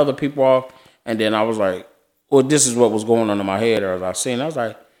dropped them other people off, And then I was like, well, this is what was going on in my head as I seen. I was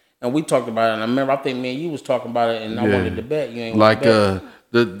like, and we talked about it. And I remember, I think me and you was talking about it, and I wanted to bet. You ain't like bet.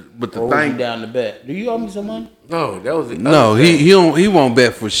 the thing down to bet. Do you owe me some money? No, that was no. He won't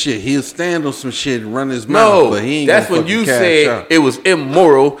bet for shit. He'll stand on some shit and run his mouth. But he ain't that's when you said it was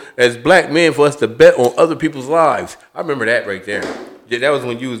immoral as black men for us to bet on other people's lives. I remember that right there. Yeah, that was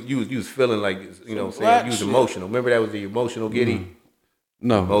when you was feeling like, you know, saying you was emotional. Remember that was the emotional Giddy.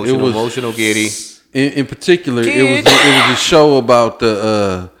 No, emotional Giddy. In particular, it was a show about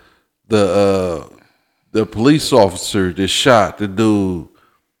the police officer that shot the dude,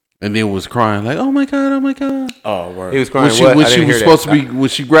 and then was crying like, "Oh my god, oh my god." Oh, word. He was crying. When she was supposed to be, when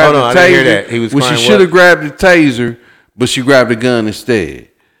she grabbed the taser, I didn't hear that. He was when crying she should have grabbed the taser, but she grabbed the gun instead.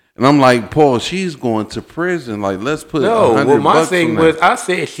 And I'm like, Paul, she's going to prison. Like, let's put my thing was, I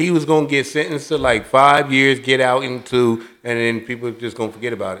said she was gonna get sentenced to like 5 years, get out in 2, and then people are just gonna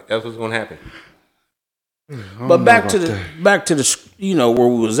forget about it. That's what's gonna happen. But back to the you know where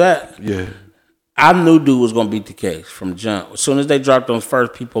we was at. Yeah, I knew dude was gonna beat the case from jump. As soon as they dropped those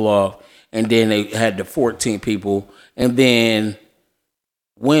first people off, and then they had the 14 people, and then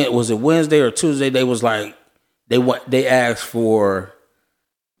when was it Wednesday or Tuesday? They was like they asked for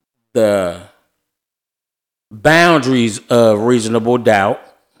the boundaries of reasonable doubt.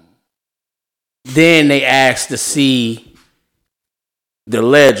 Then they asked to see the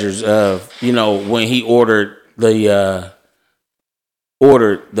ledgers of, you know, when he ordered the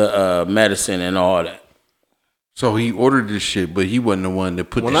medicine and all that. So he ordered this shit, but he wasn't the one that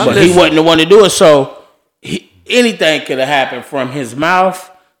put He wasn't the one to do it. So anything could have happened from his mouth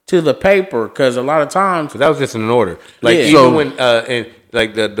to the paper, because a lot of times that was just an order. Like even when and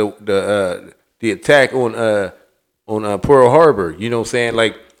like the attack on Pearl Harbor, you know what I'm saying?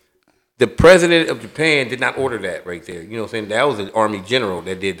 Like the president of Japan did not order that right there. You know what I'm saying? That was an army general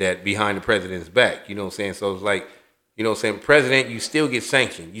that did that behind the president's back. You know what I'm saying? So it's like, you know what I'm saying, president, you still get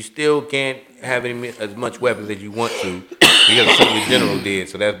sanctioned. You still can't have as much weapons as you want to because something the general did.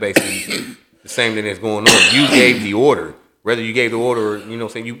 So that's basically the same thing that's going on. You gave the order. Whether you gave the order or, you know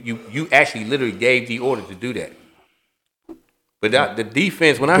what I'm saying, you actually literally gave the order to do that. But the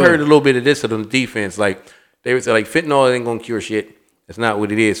defense, when I heard a little bit of this on the defense, like they would say, like, fentanyl ain't gonna cure shit. That's not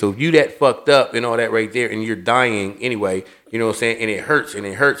what it is. So if you that fucked up and all that right there, and you're dying anyway, you know what I'm saying, and it hurts, and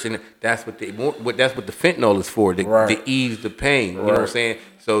that's what the fentanyl is for, to ease the pain. You know what I'm saying?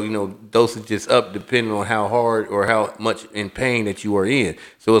 So, you know, dosage is up depending on how hard or how much in pain that you are in.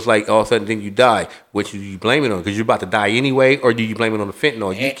 So it's like all of a sudden then you die. Which do you blame it on? Because you're about to die anyway, or do you blame it on the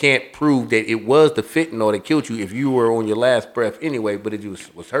fentanyl? You can't prove that it was the fentanyl that killed you if you were on your last breath anyway, but it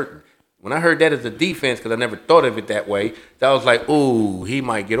was hurting. When I heard that as a defense, because I never thought of it that way, that was like, ooh, he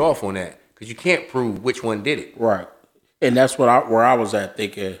might get off on that. Because you can't prove which one did it. Right. And that's where I was at,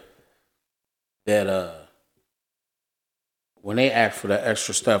 thinking that when they ask for the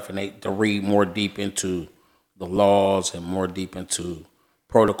extra stuff and to read more deep into the laws and more deep into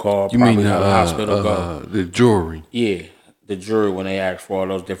protocol, you probably mean how the hospital go. The jury. Yeah, the jury, when they ask for all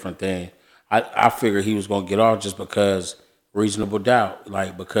those different things. I figured he was going to get off just because reasonable doubt,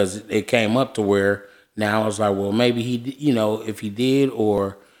 like, because it came up to where now it's like, well, maybe he, you know, if he did,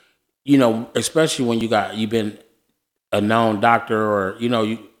 or, you know, especially when you've been a known doctor, or, you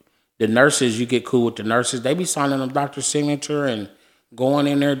know, the nurses, you get cool with the nurses, they be signing a doctor's signature and going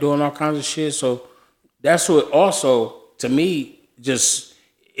in there doing all kinds of shit. So that's what also, to me, just,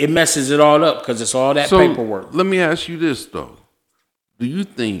 it messes it all up because it's all that paperwork. Let me ask you this, though. Do you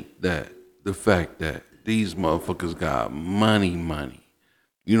think that the fact that these motherfuckers got money,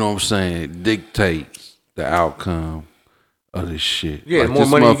 you know what I'm saying, dictates the outcome of this shit? Yeah, like, the more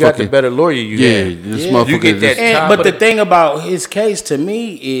money you got, the better lawyer you have. This motherfucker you get that. But the thing about his case to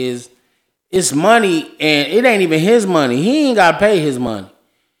me is it's money, and it ain't even his money. He ain't got to pay his money.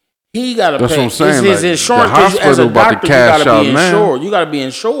 He got to pay. That's what I'm saying. It's his insurance. The hospital as a about doctor, to cash you got to be out insured. now. You got to be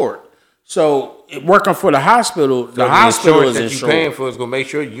insured. So working for the hospital, the hospital is insured. That you paying for is gonna make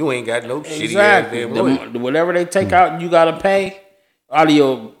sure you ain't got no shitty Exactly. Whatever they take out, you got to pay out of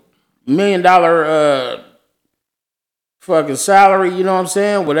your $1 million fucking salary. You know what I'm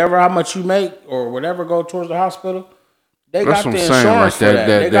saying? Whatever, how much you make or whatever go towards the hospital, they got the insurance for that.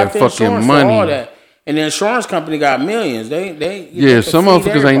 They got the insurance for all that. And the insurance company got millions. Some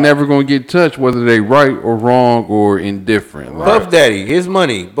motherfuckers ain't never gonna get touched, whether they right or wrong or indifferent. Puff Daddy, his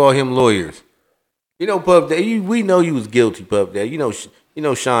money bought him lawyers. You know, Puff Daddy, we know you was guilty, Puff Daddy. You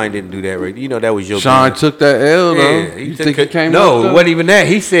know, Shine didn't do that, right? You know that was your. Shine took that L, though. Yeah, you think it came? No, it wasn't even that.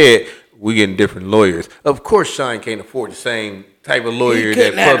 He said we getting different lawyers. Of course, Shine can't afford the same type of lawyer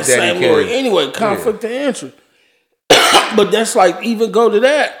that Puff Daddy can. Anyway, conflict of interest. But that's like, even go to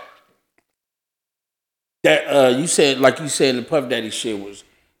that. That you said, like you said, the Puff Daddy shit was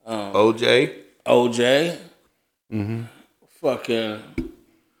OJ. Mm-hmm. Fucking.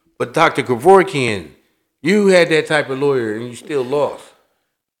 But Dr. Kevorkian, you had that type of lawyer and you still lost.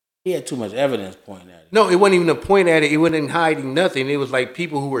 He had too much evidence pointing at it. No, it wasn't even a point at it. It wasn't hiding nothing. It was like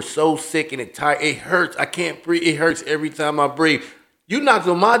people who were so sick and it tired. It hurts. I can't breathe. It hurts every time I breathe. You knocked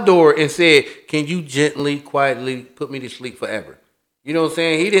on my door and said, "Can you gently, quietly put me to sleep forever?" You know what I'm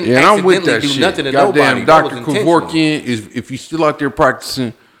saying? He didn't accidentally do nothing to nobody. Dr. Kevorkian is, if he's still out there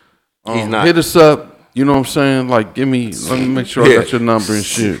practicing, he's not. Hit us up. You know what I'm saying? Like, let me make sure I got your number and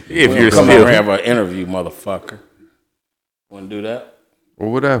shit. If you're come over and have an interview, motherfucker. Want to do that?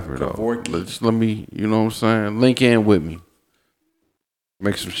 Or whatever, though. Let me, you know what I'm saying? Link in with me.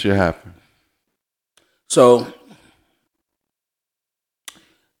 Make some shit happen. So,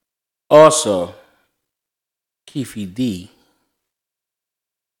 also, Keefy D,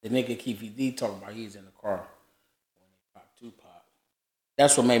 the nigga Keefy D talking about he's in the car when they pop Tupac.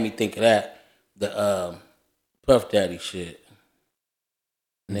 That's what made me think of that. The Puff Daddy shit.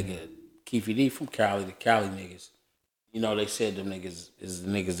 Nigga, Keefy D from Cali, the Cali niggas. You know, they said them niggas is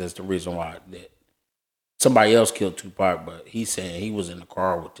the niggas that's the reason why that somebody else killed Tupac, but he's saying he was in the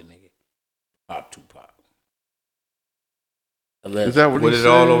car with the nigga pop Tupac. Allegedly. Is that what With it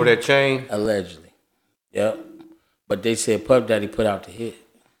all over that chain? Allegedly. Yep. But they said Puff Daddy put out the hit.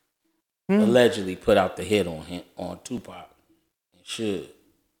 Allegedly put out the hit on Tupac. And should.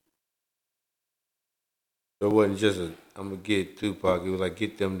 So it wasn't just I'm going to get Tupac. It was like,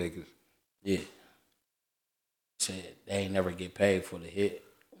 get them niggas. Yeah. Said they ain't never get paid for the hit.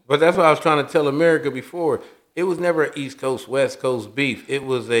 But that's what I was trying to tell America before. It was never an East Coast, West Coast beef. It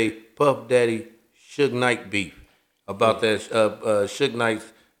was a Puff Daddy, Suge Knight beef. About that Suge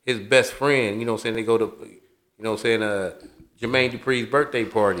Knight's, his best friend, you know what I'm saying? They go to, you know what I'm saying, Jermaine Dupri's birthday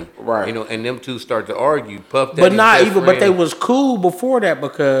party. Right. You know, and them two start to argue. Puff Daddy's but not even, friend, but they was cool before that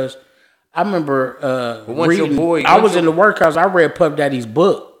because I remember reading, I was in the workhouse, I read Puff Daddy's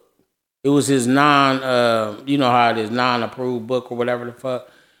book. It was his you know how it is, non-approved book or whatever the fuck.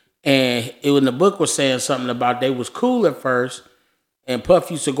 And it was, the book was saying something about they was cool at first, and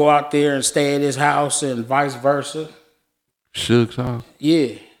Puff used to go out there and stay at his house and vice versa. Suge's house?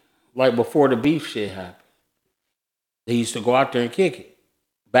 Yeah. Like before the beef shit happened. They used to go out there and kick it.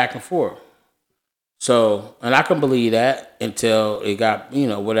 Back and forth. So, and I can believe that until it got, you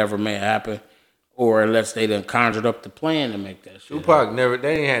know, whatever may happen. Or unless they done conjured up the plan to make that shit. Tupac happen.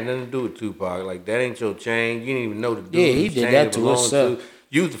 They ain't had nothing to do with Tupac. Like, that ain't your chain. You didn't even know the dude. Yeah, he did that to himself.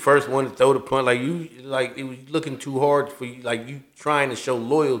 You was the first one to throw the punch. Like, it was looking too hard for you. Like, you trying to show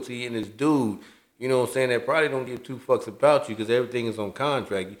loyalty in this dude. You know what I'm saying? That probably don't give two fucks about you because everything is on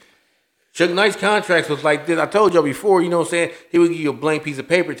contract. Suge Knight's contracts was like this. I told y'all before, you know what I'm saying? He would give you a blank piece of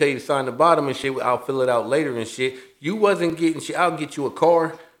paper, tell you to sign the bottom and shit. I'll fill it out later and shit. You wasn't getting shit. I'll get you a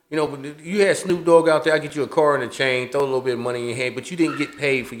car. You know, but you had Snoop Dogg out there. I'll get you a car and a chain, throw a little bit of money in your hand, but you didn't get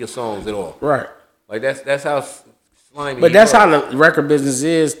paid for your songs at all. Right. Like, that's how slimy. But that's how the record business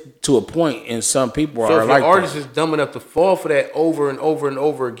is to a point, and some people so are like that. So if an artist is dumb enough to fall for that over and over and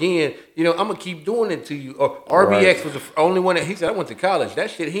over again, you know, I'm going to keep doing it to you. Or RBX was the only one that, he said, I went to college.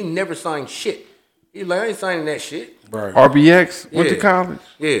 That shit, he never signed shit. He's like, I ain't signing that shit. Right. RBX went to college?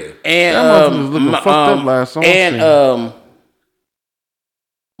 Yeah. And that was looking fucked up last song. And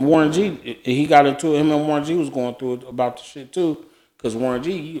Warren G, he got into it. Him and Warren G was going through it about the shit too. Because Warren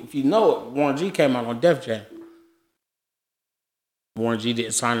G, if you know it, Warren G came out on Def Jam. Warren G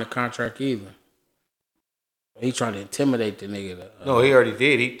didn't sign the contract either. He tried to intimidate the nigga. No, he already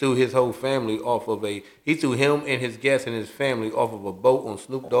did. He threw his whole family off of he threw him and his guests and his family off of a boat on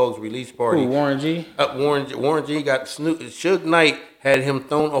Snoop Dogg's release party. Who, Warren G? Warren G got Suge Knight had him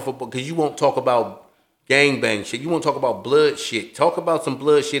thrown off a boat because you won't talk about gangbang shit. You won't talk about blood shit. Talk about some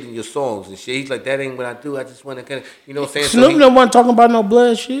blood shit in your songs and shit. He's like, that ain't what I do. I just want to kind of, you know what I'm saying? Snoop wasn't talking about no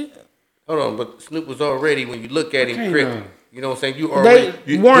blood shit. Hold on, but Snoop was already, when you look at him, Crip. You know what I'm saying? You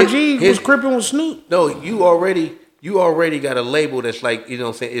already Warren G was cripping with Snoop. No, you already got a label that's like, you know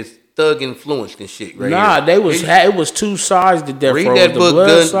what I'm saying, it's thug influenced and shit, right? Nah, it was two sides to Death Row. Read that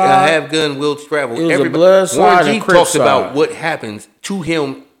book, Have Gun Will Travel. It was a blood side. Warren G talks about what happens to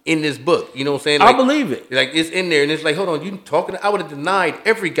him in this book. You know what I'm saying? Like, I believe it. Like, it's in there, and it's like, hold on, you talking? I would have denied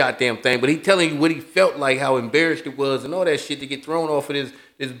every goddamn thing, but he telling you what he felt like, how embarrassed it was, and all that shit to get thrown off of his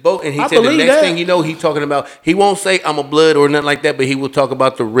boat. And he said the next thing you know, he talking about, he won't say I'm a blood or nothing like that, but he will talk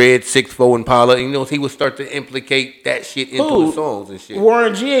about the red 6'4" Impala. And, you know, he will start to implicate that shit into the songs and shit.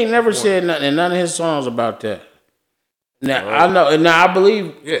 Warren G ain't never said nothing in none of his songs about that. Now I know. Now I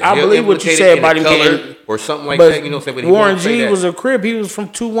believe. I believe what you said about him getting or something like that. You know what I'm saying? Warren G was a crib. He was from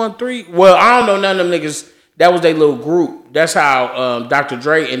 213. Well, I don't know none of them niggas That was their little group. That's how Dr.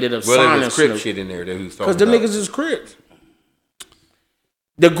 Dre ended up signing. There was Crip shit in there that he was talking about. Because the niggas is Crips.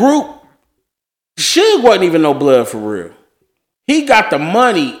 The group, Suge wasn't even no blood for real. He got the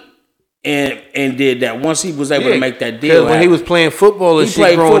money and did that once he was able to make that deal. When he was playing football and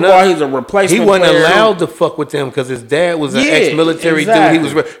shit growing up, he's a replacement. He wasn't allowed to fuck with them because his dad was an ex-military dude. He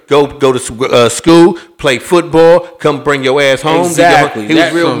was go to school, play football, come bring your ass home. Exactly. He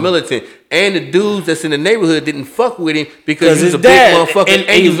was real militant. And the dudes that's in the neighborhood didn't fuck with him because he was a big motherfucker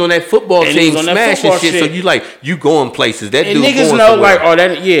and he was on that football team smashing shit. So you going places. That dude niggas going know somewhere.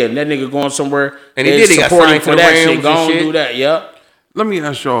 that nigga going somewhere. And he got signed for that shit. Go and do that. Yep. Let me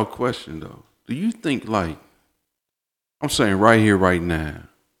ask y'all a question though. Do you think I'm saying right here, right now,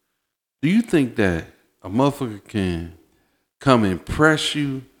 do you think that a motherfucker can come and press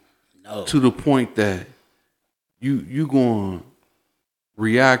you to the point that you going to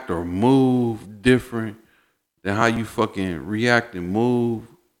react or move different than how you fucking react and move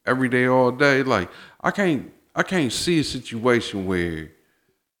every day, all day? Like, I can't see a situation where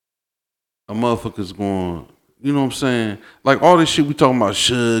a motherfucker's going, you know what I'm saying? Like all this shit we talking about,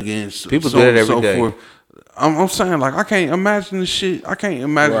 Suge and people do it every day. Forth. I'm saying, like, I can't imagine the shit. I can't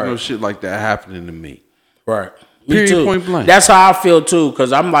imagine no shit like that happening to me. Right. Period, me too. point blank. That's how I feel too.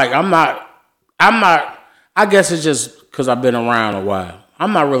 Because I'm not. I guess it's just because I've been around a while.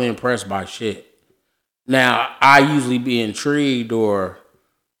 I'm not really impressed by shit. Now I usually be intrigued or,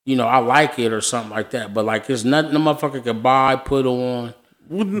 I like it or something like that. But like, it's nothing the motherfucker can buy, put on.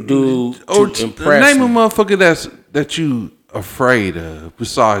 Do to impress name me. a motherfucker that you afraid of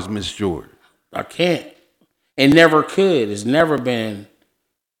besides Miss Jordan. I can't. And never could. It's never been.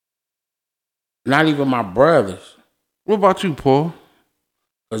 Not even my brothers. What about you, Paul?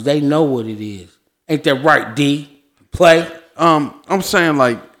 Because they know what it is. Ain't that right, D? Play. I'm saying,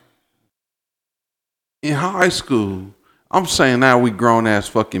 like, in high school, I'm saying now we grown ass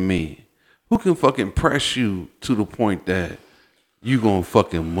fucking men. Who can fucking press you to the point that you gonna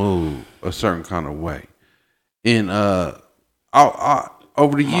fucking move a certain kind of way? And I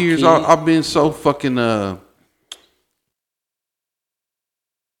over the years, I've been so fucking the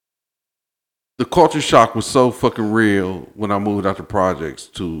culture shock was so fucking real when I moved out the projects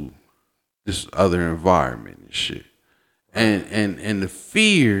to this other environment and shit. And the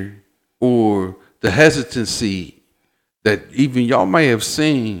fear or the hesitancy that even y'all may have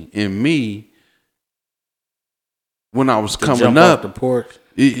seen in me when I was coming up. Off the porch.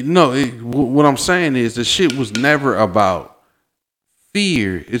 What I'm saying is the shit was never about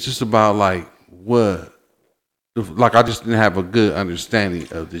fear. It's just about like what, like I just didn't have a good understanding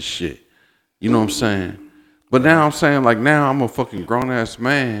of this shit. You know what I'm saying? But now I'm saying, like, now I'm a fucking grown ass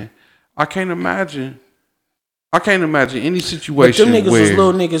man. I can't imagine any situation but them niggas where was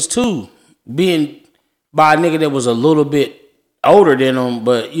little niggas too, being by a nigga that was a little bit older than them,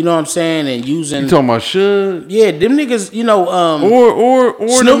 but you know what I'm saying, and using. You talking about Suge? Yeah, them niggas, or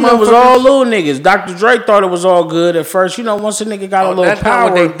Snoop was all little niggas. Dr. Dre thought it was all good at first. Once a nigga got a little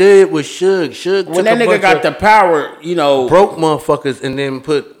power. What they did with Suge. Suge when that nigga got the power, broke motherfuckers and then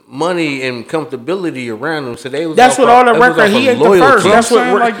put money and comfortability around them. So they was. That's what all the record. He ain't the first. That's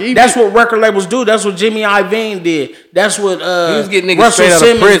what record labels do. That's what Jimmy Iovine did. That's what he was getting niggas Russell straight out of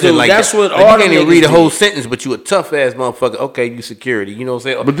Simmons prison. do. Like that's what like all you can't the even read a niggas whole do. sentence, but you a tough ass motherfucker. Okay, you security. You know what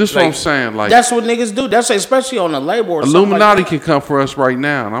I'm saying? But this is what I'm saying. Like, that's what niggas do. That's especially on the label. Or Illuminati like can come for us right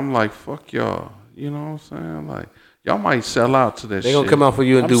now, and I'm like, fuck y'all. You know what I'm saying? Like, y'all might sell out to that shit. They gonna come out for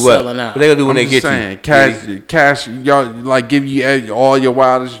you and I'm do what? selling out. What they gonna do when I'm they get saying, you? Cash, y'all like give you all your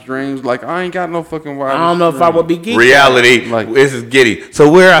wildest dreams. Like, I ain't got no fucking wildest I don't know if I would be geeked. Reality. Like, this is Giddy. So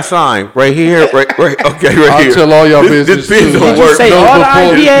where I sign? Right here. Right. Okay. Right I'll here. tell all y'all business. This too. don't Did you work. say all the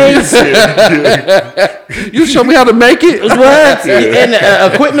IPAs? You show me how to make it. What? And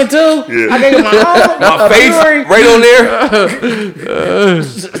the equipment too? Yeah. I gave My face right on there.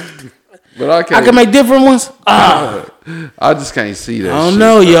 But I can make different ones. I just can't see that. I don't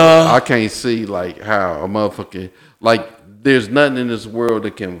know, y'all. I can't see like how a motherfucker, like, there's nothing in this world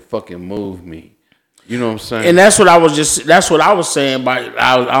that can fucking move me. You know what I'm saying? And that's what I was saying.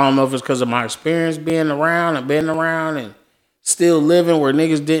 I don't know if it's because of my experience being around and still living where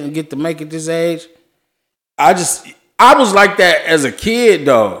niggas didn't get to make it this age. I was like that as a kid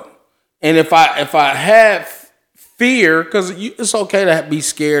though. And if I had fear, because it's okay to be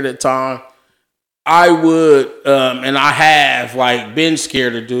scared at times, I would, and I have like been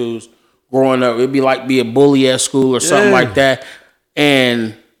scared of dudes growing up. It'd be like be a bully at school or something like that.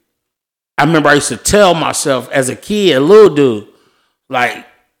 And I remember I used to tell myself as a kid, a little dude, like,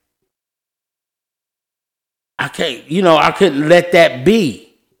 I couldn't let that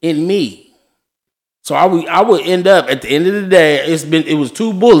be in me. So I would end up at the end of the day. It was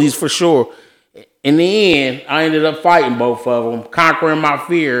 2 bullies for sure. In the end, I ended up fighting both of them, conquering my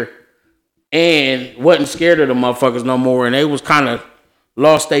fear, and wasn't scared of the motherfuckers no more. And they was kind of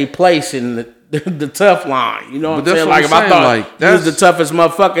lost their place in the tough line. You know what I'm saying? Like if I thought he was the toughest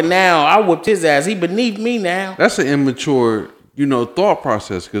motherfucker now, I whooped his ass. He beneath me now. That's an immature, thought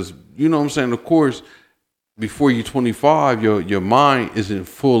process. Because you know what I'm saying. Of course, before you're 25, your mind isn't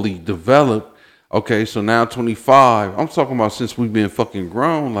fully developed. Okay, so now 25. I'm talking about since we've been fucking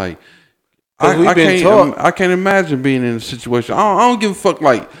grown. Like I can't imagine being in a situation. I don't give a fuck.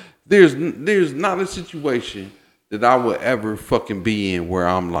 Like there's not a situation that I would ever fucking be in where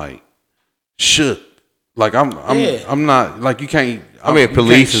I'm like shook. Like I'm not like you can't. I mean,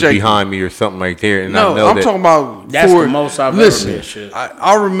 police is behind me or something like that. And no, I know I'm talking about. That's the most I've ever been. Shit.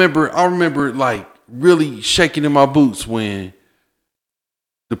 I remember like really shaking in my boots when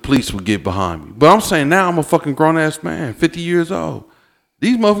the police would get behind me. But I'm saying now I'm a fucking grown ass man, 50 years old.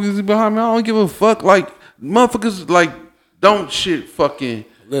 These motherfuckers is behind me. I don't give a fuck. Like motherfuckers like don't shit fucking.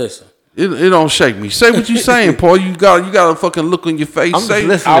 Listen. It don't shake me. Say what you saying, Paul. You got a fucking look on your face. I'm say,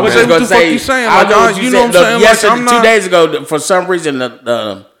 listening. I was just gonna say. You saying? I Like, know what you know what I'm saying? Yesterday, like, I'm not, 2 days ago, for some reason,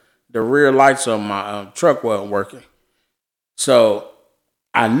 the rear lights on my truck wasn't working. So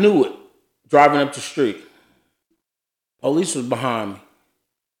I knew it driving up the street. Police was behind me.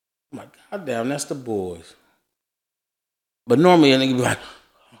 I'm like, God damn, that's the boys. But normally a nigga be like,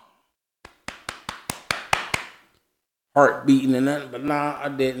 heart beating and nothing. But nah, I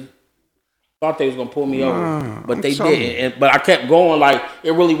didn't. Thought they was gonna pull me over, but they didn't. But I kept going. Like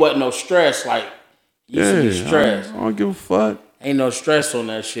it really wasn't no stress. Like you used to be stressed. I don't give a fuck. Ain't no stress on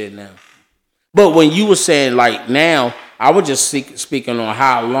that shit now. But when you were saying like now, I was just speaking on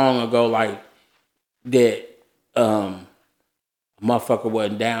how long ago like that motherfucker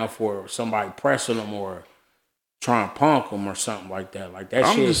wasn't down for somebody pressing them or trying to punk them or something like that. Like that.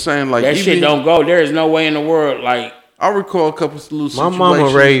 I'm shit, just saying like that shit don't go. There is no way in the world like. I recall a couple of situations. My mama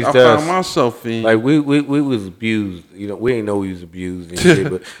raised us. I found myself in. Like we was abused. We ain't know we was abused and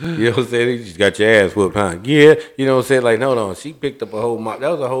shit, but you know what I'm saying? You just got your ass whooped, huh? Yeah. You know what I'm saying? Like, no. She picked up a whole mop. That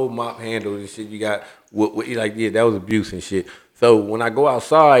was a whole mop handle and shit. You got like, yeah, that was abuse and shit. So when I go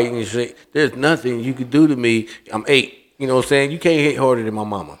outside and shit, there's nothing you could do to me. I'm 8. You know what I'm saying? You can't hit harder than my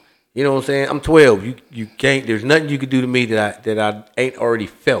mama. You know what I'm saying? I'm 12. You can't. There's nothing you could do to me that I ain't already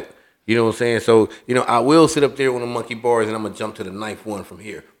felt. You know what I'm saying? So, I will sit up there on the monkey bars and I'm going to jump to the ninth one from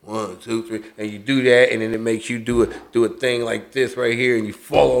here. 1, 2, 3. And you do that and then it makes you do a thing like this right here and you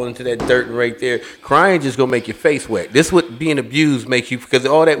fall into that dirt and right there. Crying just going to make your face wet. This is what being abused makes you, because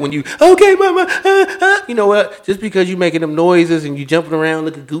all that when you, okay, mama, you know what? Just because you making them noises and you jumping around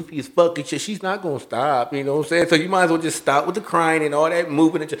looking goofy as fuck and shit, she's not going to stop. You know what I'm saying? So you might as well just stop with the crying and all that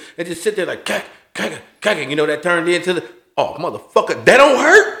moving and just sit there like, cacking. That turned into the, oh, motherfucker, that don't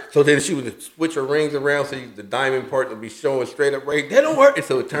hurt. So then she would switch her rings around so the diamond part would be showing straight up right. That don't hurt. And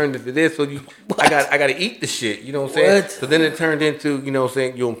so it turned into this. So I got to eat the shit. You know what I'm saying? So then it turned into, you know what I'm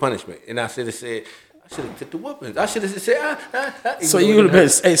saying, you're on punishment. And I should have took the whoopings. I should have said, So you would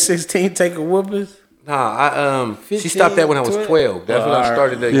have been 16 taking whoopings? Nah, she stopped that when I was 12. That's when I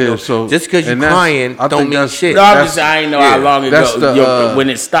started that. Yeah, so just because you're crying don't mean shit. No, I ain't know how long ago. When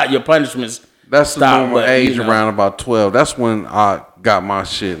it stopped, your punishments. That's the normal age around about 12. That's when I got my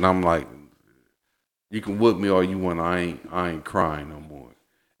shit, and I'm like, you can whoop me all you want. I ain't crying no more.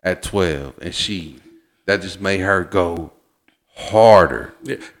 At 12, and that just made her go harder.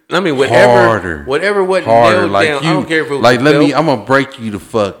 Yeah. I mean, whatever what nailed like down. You, I don't care if it was like I'm gonna break you the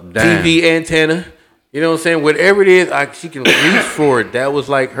fuck down. TV antenna. You know what I'm saying? Whatever it is, she can reach for it. That was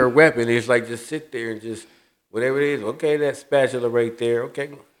like her weapon. It's like just sit there and just whatever it is. Okay, that spatula right there. Okay.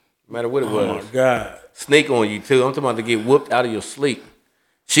 No matter what it was. Oh my God. Snake on you too. I'm talking about to get whooped out of your sleep.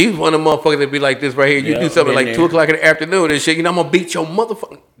 She's one of the motherfuckers that be like this right here. You do something like 2 o'clock in the afternoon and shit. I'm gonna beat your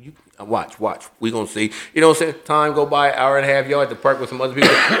motherfucker. Watch. We gonna see. You know what I'm saying? Time go by, hour and a half. Y'all at the park with some other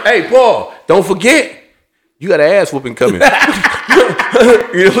people. Hey, Paul, don't forget. You got an ass whooping coming. You know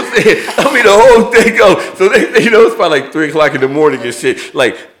what I'm saying? I mean, the whole thing goes. So they, it's probably like 3 o'clock in the morning and shit.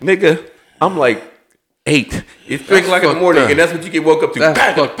 Like, nigga, I'm like 8. It's 3 o'clock in the morning, and that's what you get woke up to.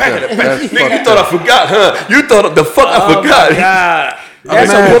 Pack it. Nigga, you thought I forgot, huh? You thought the fuck I forgot. God.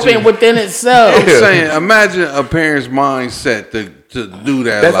 That's a whooping within itself. I'm saying, imagine a parent's mindset to do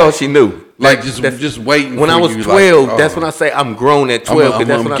that. That's all she knew. Like just waiting. When I was 12, that's when I say I'm grown at 12. Because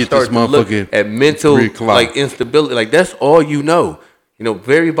that's when I started to look at mental like instability. Like that's all you know.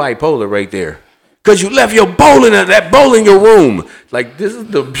 Very bipolar right there. Because you left your bowl in that bowl in your room. Like, this is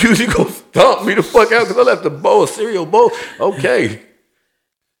the abuse. You gonna stomp me the fuck out because I left a cereal bowl. Okay.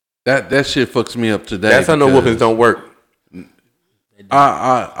 That shit fucks me up today. That's how no whoopings don't work.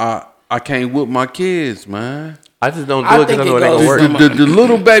 I can't whoop my kids, man. I just don't do it because I know it ain't gonna work. The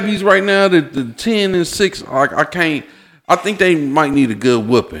little babies right now, the 10 and 6, I can't. I think they might need a good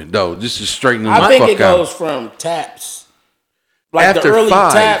whooping though, just to straighten them the fuck out. I think it goes from taps, like after the early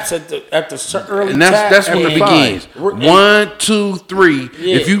 5. taps at the early. And that's when it begins. 1, 2, 3.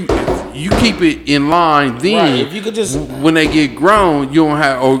 Yeah. If you keep it in line, then right. If you could just when they get grown, you don't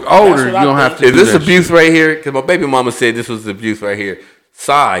have or older, you don't have to. Is this abuse right here? Because my baby mama said this was abuse right here.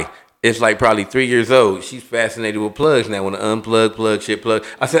 Sai is like probably 3 years old. She's fascinated with plugs now. When to unplug, plug, shit, plug.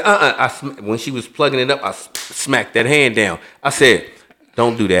 I said, when she was plugging it up, I smacked that hand down. I said,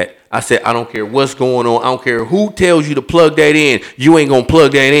 don't do that. I said, I don't care what's going on. I don't care who tells you to plug that in. You ain't gonna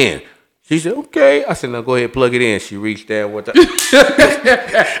plug that in. She said, okay. I said, now go ahead, plug it in. She reached down with the... Then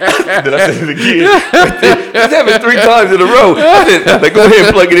I said it again. This happened 3 times in a row. I said, now go ahead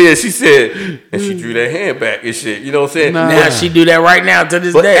and plug it in. She said, and she drew that hand back and shit. You know what I'm saying? Nah. Now she do that right now to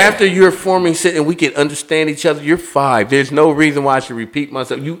this day. But after you're forming shit and we can understand each other, you're 5. There's no reason why I should repeat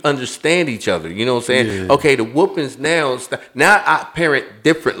myself. You understand each other. You know what I'm saying? Yeah. Okay, the whoopings now I parent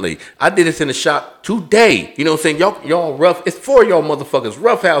differently. I did this in the shop today. You know what I'm saying? Y'all rough. It's for y'all motherfuckers.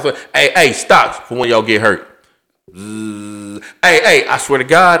 Rough house. Hey, stop for when y'all get hurt. Hey, I swear to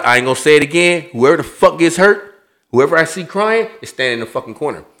God, I ain't gonna say it again. Whoever the fuck gets hurt, whoever I see crying, is standing in the fucking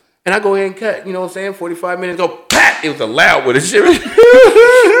corner. And I go ahead and cut, you know what I'm saying? 45 minutes, go, pat! It was a loud with a shit.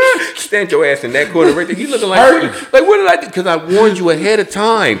 Stand your ass in that corner right there. You looking like what did I do? Because I warned you ahead of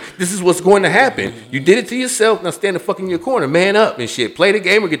time. This is what's going to happen. You did it to yourself, now stand the fuck in your corner. Man up and shit. Play the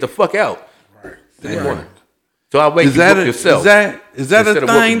game or get the fuck out. Right. So I'll wait you yourself. Is that a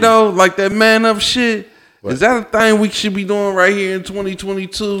thing though? Like that man up shit? What? Is that a thing we should be doing right here in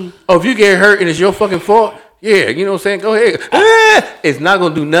 2022? Oh, if you get hurt and it's your fucking fault, yeah, you know what I'm saying? Go ahead. It's not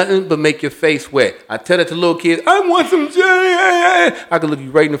going to do nothing but make your face wet. I tell that to little kids, I want some juice. I can look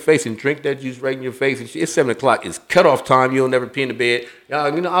you right in the face and drink that juice right in your face. And shit. It's 7 o'clock. It's cutoff time. You'll never pee in the bed.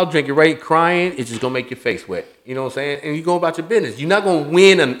 I'll drink it right crying. It's just going to make your face wet. You know what I'm saying? And you go about your business. You're not going to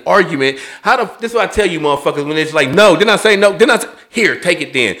win an argument. This is what I tell you motherfuckers when it's like, no, didn't I say no? Here, take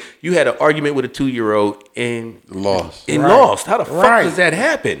it then. You had an argument with a 2-year-old and lost. Lost. How the fuck does that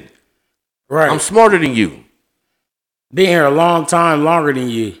happen? Right. I'm smarter than you. Been here a long time, longer than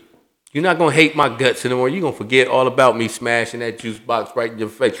you. You're not going to hate my guts anymore. You're going to forget all about me smashing that juice box right in your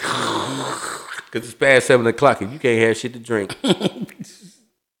face. Because it's past 7 o'clock and you can't have shit to drink.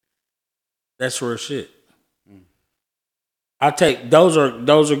 That's real shit. I take those are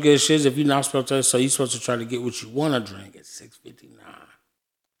good shits if you're not supposed to. So you're supposed to try to get what you want to drink at 6:59.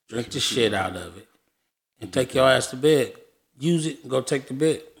 Drink the shit out of it and take your ass to bed. Use it and go take the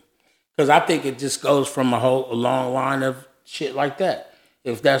bed. Because I think it just goes from a long line of shit like that.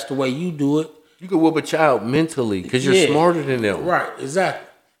 If that's the way you do it, you can whoop a child mentally because you're smarter than them. Right, exactly.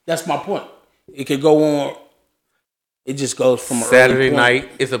 That's my point. It could go on. It just goes from a Saturday night.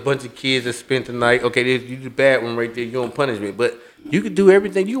 It's a bunch of kids that spent the night. Okay, you the bad one right there. You on punishment, but you can do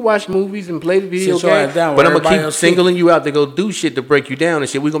everything. You watch movies and play the video games. But I'm gonna keep singling you out to go do shit to break you down and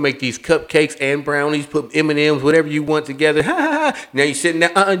shit. We're gonna make these cupcakes and brownies, put M&Ms, whatever you want together. Now you sitting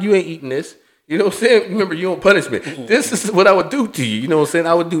there. You ain't eating this. You know what I'm saying? Remember, you on punishment. This is what I would do to you. You know what I'm saying?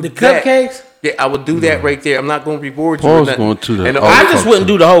 I would do the cupcakes. Yeah, I would do that right there. I'm not going to reward you. I just wouldn't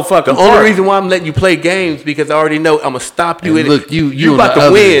do the whole fucking. The only reason why I'm letting you play games because I already know I'm gonna stop you. Look, you about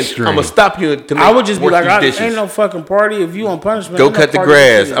to win. I'm gonna stop you to make. I would just be like, ain't no fucking party if you on punishment. Go cut the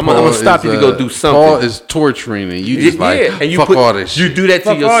grass. I'm gonna stop you to go do something. Paul is torturing and you just and you fuck all this shit. You do that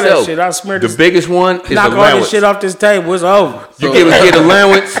to yourself. All that shit. I swear. The biggest one is knock all this shit off this table. It's over. You give a kid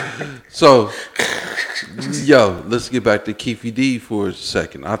allowance. So, let's get back to Keefy D for a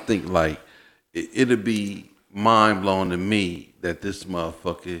second. I think it'd be mind blowing to me that this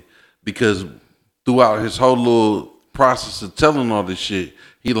motherfucker, because throughout his whole little process of telling all this shit,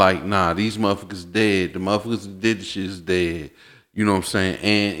 he like, nah, these motherfuckers dead. The motherfuckers that did the shit is dead. You know what I'm saying?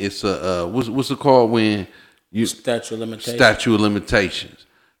 And it's a what's it called when you statute of limitations. Statute of limitations.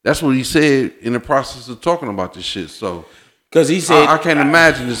 That's what he said in the process of talking about this shit. So. Because he said, I can't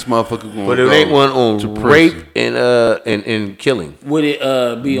imagine this motherfucker going. But it ain't one on rape and killing. Would it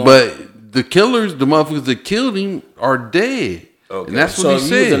be on? But the killers, the motherfuckers that killed him, are dead. Okay. And that's what he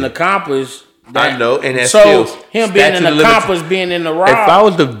said. He was an accomplice. I know, and that's so him being an accomplice, being in the ride. If I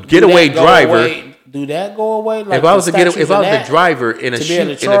was the getaway driver, do that go away? Like if I was the driver in a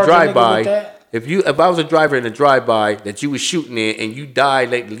drive-by, if I was a driver in a drive-by that you was shooting in and you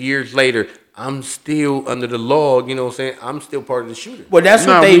died years later. I'm still under the law, you know what I'm saying? I'm still part of the shooter. Well, that's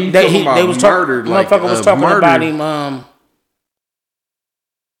what they was talking. Motherfucker was talking about him.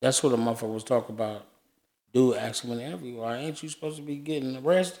 That's what a motherfucker was talking about. Dude asked him in the interview, why ain't you supposed to be getting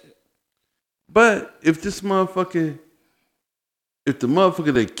arrested? But if the motherfucker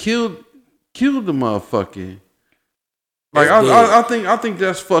that killed the motherfucker, like I think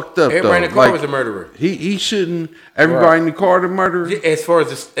that's fucked up. Everybody in the car was a murderer. He shouldn't. Everybody in the car the murderer. As far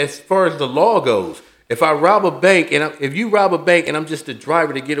as the law goes, if I rob a bank if you rob a bank and I'm just the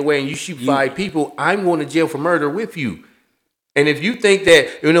driver to get away and you shoot 5 people, I'm going to jail for murder with you. And if you think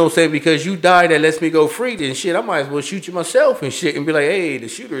that, say because you died that lets me go free, then shit, I might as well shoot you myself and shit and be like, hey, the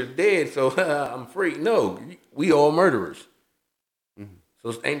shooter is dead, so I'm free. No, we all murderers. Mm-hmm.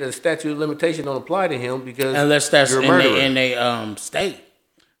 So ain't the statute of limitation don't apply to him because unless that's you're in a state.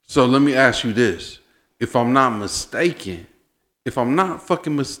 So let me ask you this: if I'm not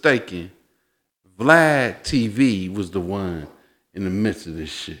fucking mistaken, Vlad TV was the one in the midst of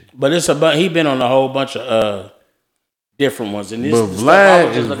this shit. But he been on a whole bunch of different ones. And this but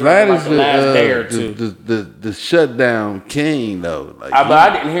Vlad is the shutdown king though. Like but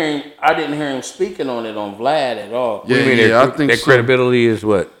I didn't hear him speaking on it on Vlad at all. Yeah, I think that credibility is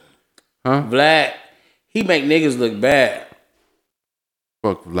what? Huh? Vlad, he make niggas look bad.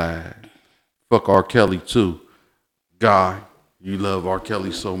 Fuck Vlad. Fuck R. Kelly too. Guy, you love R.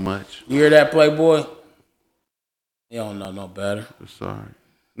 Kelly so much. You hear that, Playboy? You don't know no better. Sorry.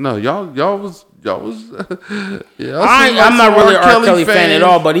 No, y'all was. I'm not really an R. Kelly fan at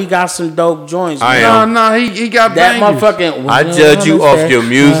all, but he got some dope joints. No, he got that bangers. motherfucking. I judge you off your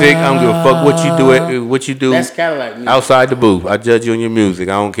music. I don't give a fuck what you do. That's kind of like music. Outside the booth. I judge you on your music.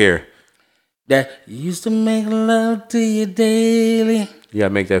 I don't care. That you used to make love to you daily. You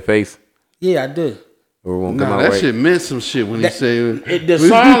gotta make that face. Yeah, I do. Or it won't come out that right. shit meant some shit when he said the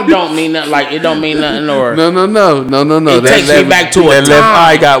song don't mean nothing. Like it don't mean nothing. Or no. It takes me back to a that time. left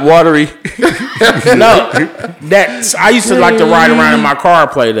eye got watery. I used to like to ride around in my car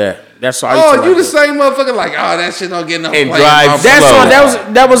and play that. That's why. I used to you the same motherfucker. Like, that shit don't get no and play. Drive slow.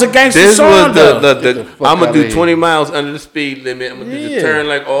 That was a gangster this song. Was I'm gonna do 20 miles under the speed limit. I'm gonna do the turn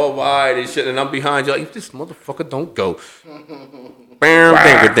like all wide and shit, and I'm behind you. Like, this motherfucker don't go. Hey.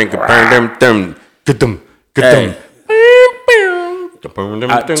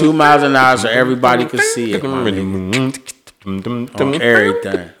 2 miles an hour so everybody could see it. On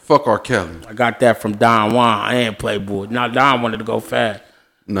everything. Fuck R. Kelly. I got that from Don Juan and Playboy. Now Don wanted to go fast.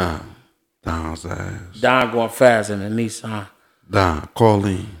 Nah. Don's ass. Don going fast in the Nissan. Don, call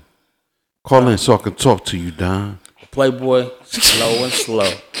in. Call in so I can talk to you, Don. Playboy, slow and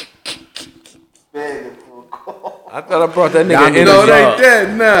slow. I thought I brought that nigga energy. No, it ain't that.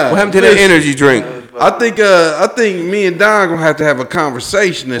 Nah. What happened to that energy drink? I think me and Don gonna have to have a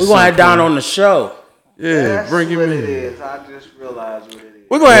conversation. We're gonna have Don on the show. Yeah, bring him in. It is. I just realized what it is.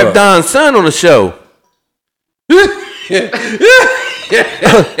 We're gonna have Don's son on the show. This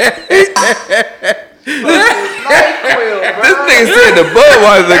nigga said the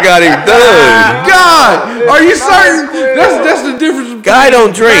Budweiser got him done. God, are you certain? That's the difference. Guy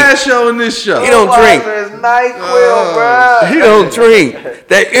don't drink. Last show and this show. He don't drink. NyQuil, bro. He don't drink.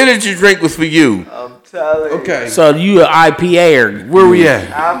 That energy drink was for you. I'm telling you. Okay. So you an IPA Where we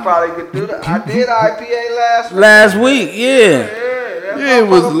at? I probably could do that. I did IPA last week? Yeah. Yeah, it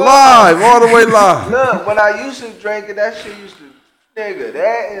was live, all the way live. Look, when I used to drink it, that shit used to, nigga,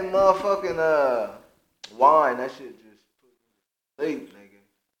 that and motherfucking wine, that shit just put me to sleep, nigga.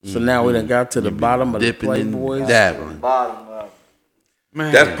 So now we done got to the bottom of the Playboys. Bottom up.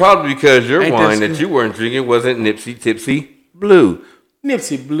 Man. That's probably because your wine that you weren't drinking wasn't Nipsey Tipsy Blue.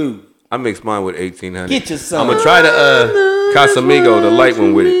 Nipsey Blue. I mixed mine with 1800. Get your son. I'm gonna try the Casamigo, the light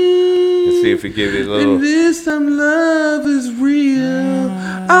one with it, and see if it gives it a little. And this time love is real.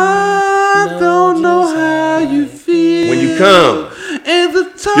 I don't know how you feel. When you come,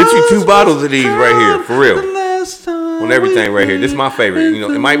 get you 2 bottles of these right here, for real. On everything right here. This is my favorite. You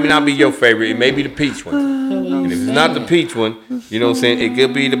know, it might not be your favorite. It may be the peach one. And if it's not the peach one, you know what I'm saying? It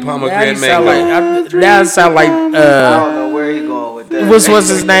could be the pomegranate mango. That sound like I don't know where he going with that. what's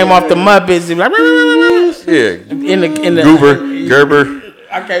his name off the Muppets? He like, yeah. In the Gerber.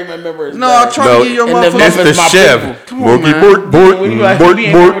 I can't remember his name. No, I'm trying to get your motherfucker. It's the chef. Come on, man.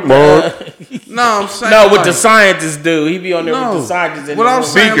 No, I'm saying. No, with the scientist dude. He be on there with the scientist. What I'm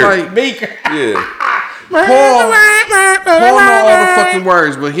saying, like, Beaker. Yeah. Paul know all the fucking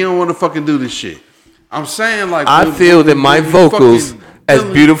words, but he don't want to fucking do this shit. I'm saying, like, I feel that my vocals, as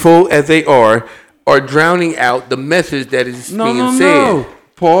beautiful as they are drowning out the message that is being said. No,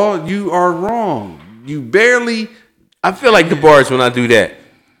 Paul, you are wrong. You barely. I feel like the bars when I do that,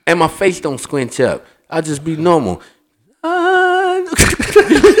 and my face don't squinch up. I just be normal.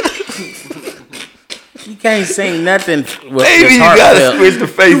 You can't sing nothing with Baby, you gotta switch the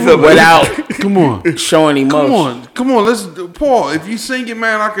face up without Come on. showing emotion. Come on. Let's Paul. If you sing it,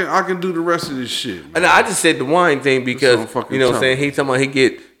 man, I can do the rest of this shit. Man. And I just said the wine thing because fucking you know what I'm tough. saying. He talking about he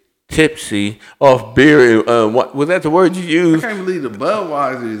get tipsy off beer. And what was that the word you I used? can't believe the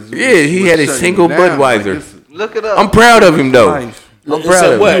Budweiser is. Yeah, he had a single Budweiser. Look it up. I'm proud of him though. Life. I'm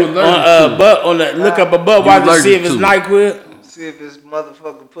proud of What? him. On the look up above, why to see if it's NyQuil? See if this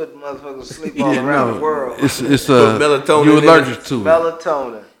motherfucker put motherfuckers sleep all around the world. It's melatonin you in allergic to it.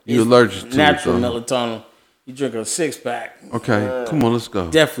 Melatonin. You allergic to Natural it. melatonin. You drink a 6-pack, Okay, come on, let's go.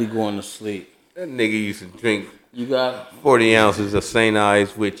 definitely going to sleep. That nigga used to drink You got 40 ounces of St.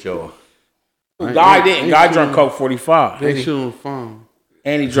 Ives with y'all. Guy didn't. Guy drunk Coke 45, Ain't shit on the phone.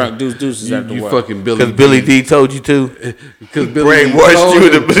 and he drunk deuces after You work. fucking Billy. Because Billy D told you to. Because Billy brainwashed told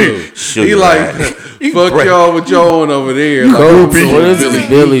you him to be- to. Sugar He like, rat. fuck brain- y'all with your own over there. Like, Coke, I'm doing what is Billy this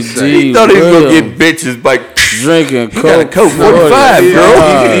Billy say. D? He thought he was gonna Will. get bitches by Drinking He got a Coke Coke 45,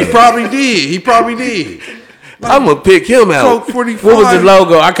 bro. He probably did. He probably did. I'm gonna pick him out. Coke 45. What was the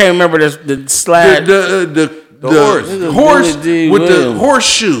logo? I can't remember the slide. The horse. horse Billy D. with the Williams.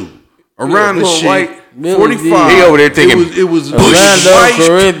 horseshoe around the little shit. white Billy 45. D. He over there thinking, it was Orlando white.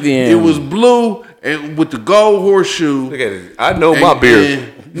 Corinthians. It was blue and with the gold horseshoe. Look at it. I know my beer.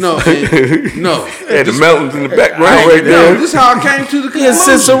 No. Had the mountains in the background right No, there. this is how I came to the Yeah,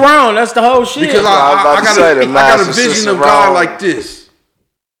 conclusion. Cicerone. That's the whole shit. Because I was about I to got say a the vision Master of God Cicerone. like this.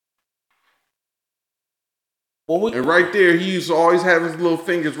 Well, And right there, he used to always have his little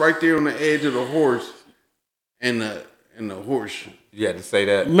fingers right there on the edge of the horse and the horseshoe. You had to say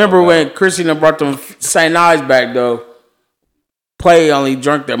that. remember when Christina brought them St. Ives back though? Play only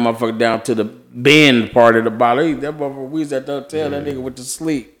drunk that motherfucker down to the bend part of the bottle. Hey, that motherfucker, we was at the hotel. That nigga went to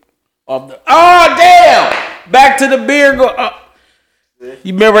sleep. Off the damn! Back to the beer.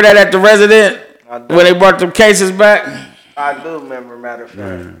 You remember that at the Resident I do. when they brought them cases back? I do remember, matter of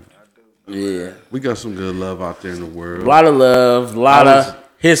fact. Yeah, We got some good love out there in the world. a lot of love, a lot of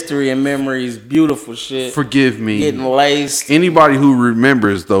history and memories. Beautiful shit. Forgive me. Getting laced. Anybody who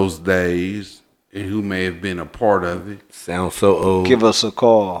remembers those days and who may have been a part of it. Sounds so old. Give us a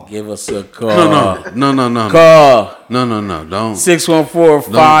call. Give us a call. No. Call Don't.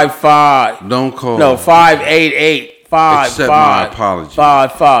 614-55. Don't call. No, 588-55. Accept my apology.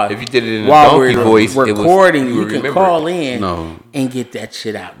 55. If you did it in a While donkey we're voice, it was- recording, you you would can remember call it. in No. and get that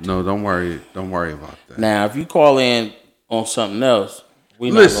shit out. No, don't worry. Don't worry about that. Now, if you call in on something else,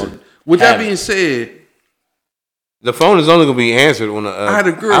 we Listen, with that being said, The phone is only gonna be answered on a. I had a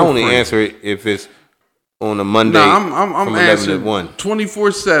I only girlfriend. answer it if it's on a Monday. no, I'm from 11 to answering 1.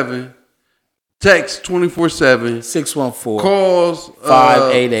 24/7. Text 24/7. 614. Calls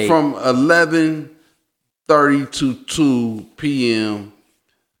 588. from 11:30 to 2 p.m.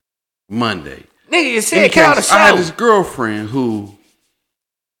 Monday. Nigga, you In said count the case I had this show. girlfriend who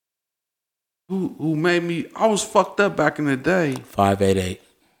made me. I was fucked up back in the day. 588.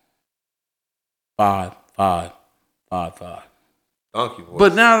 5555. Donkey voice.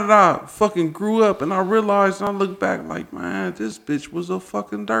 But now that I fucking grew up and I realized and I look back like, man, this bitch was a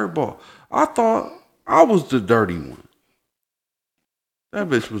fucking dirtball. I thought I was the dirty one. That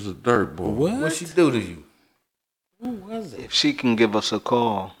bitch was a dirtball. What she do to you? Who was it? If she can give us a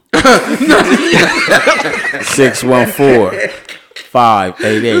call.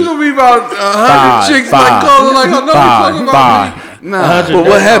 614-588. There's gonna be about 100 chicks like calling like, I know you're talking about me. Nah. But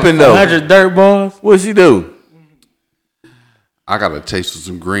what happened though? 100 dirt balls. What she do? I got a taste of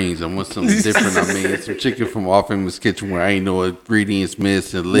some greens. I want something different. I mean, some chicken from All Famous Kitchen where I ain't no ingredients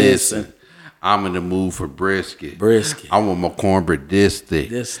missing. Listen, I'm in the mood for brisket. I want my cornbread this thick.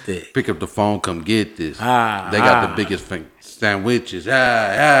 Pick up the phone, come get this. They got the biggest sandwiches.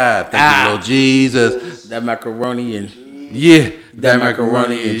 Thank you, Lord Jesus. That macaroni and Yeah, that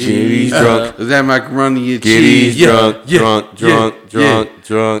macaroni and cheese. drunk. That macaroni and Giddy's cheese. drunk.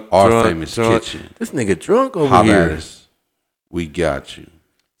 Our drunk, Famous drunk. Kitchen. This nigga drunk over Holla at here. us. We got you.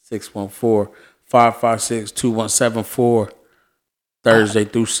 614-556-2174. Thursday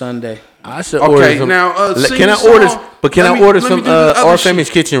through Sunday. I should Okay, order some. now, sing can I the order? song. But can Let I me- order let me some do the other Our shit. Famous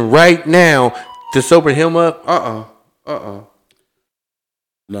Kitchen right now to sober him up?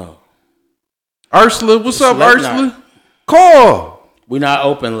 No. Ursula, what's up, late Ursula? night. Call. We not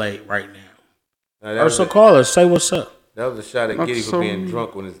open late right now. Now, that, was Ursula, call us. Say what's up. that was a shot at Not Giddy for so- being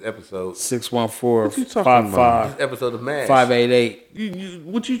drunk on this episode. What you talking about? This episode of MASH.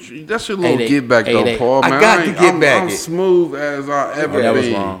 588. That's your little 88, get back though, 88. Paul. I Man, got to ain't- get back I'm it. smooth as I ever that was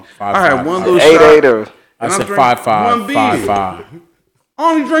been. wrong. I had one little 8-8er. shot. I and said drank 55. one beer. 55.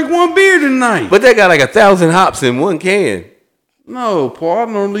 I only drank one beer tonight. But they got like 1,000 hops in one can. No, Paul. I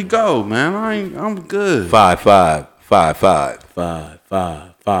normally go, man. I'm good. 5, 5, 5, 5. 5,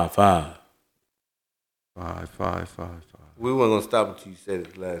 5, 5, 5. 5, 5, 5, 5. We weren't gonna stop until you said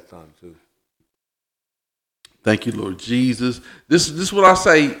it last time too. Thank you, Lord Jesus. This is what I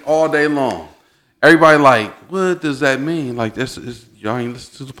say all day long. Everybody like, what does that mean? Like y'all ain't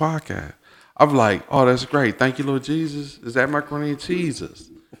listen to the podcast. I'm like, oh, that's great. Thank you, Lord Jesus. Is that macaroni and cheese?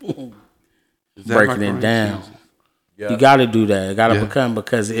 Breaking it down. Yeah. You got to do that. It got to become,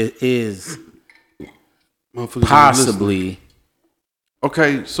 because it is possibly.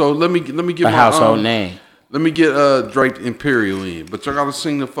 Okay, so let me get a household name. Let me get Drake Imperial in, but y'all gotta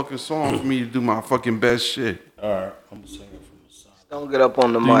sing the fucking song for me to do my fucking best shit. All right, I'm singing from the song. Don't get up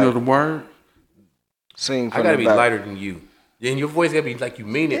on the mic. Do you know the word? Sing. I gotta be lighter than you. And your voice gotta be like you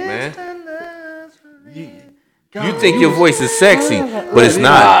mean it, man. You think your voice is sexy, but it's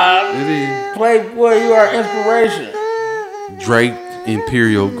not. It is. Playboy, you are inspiration. Drake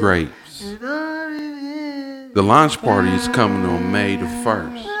Imperial Grapes. The launch party is coming on May the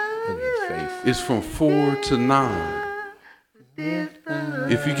 1st. It's from 4 to 9.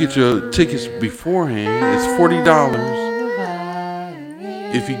 If you get your tickets beforehand, it's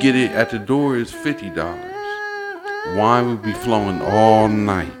 $40. If you get it at the door, it's $50. Wine will be flowing all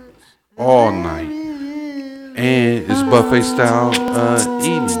night. All night. And it's buffet style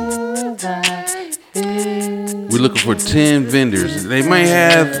eating. We're looking for 10 vendors. They might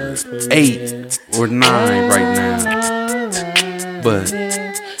have 8 or 9 right now. But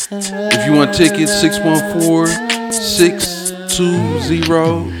if you want tickets,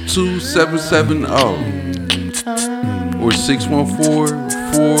 614-620-2770 or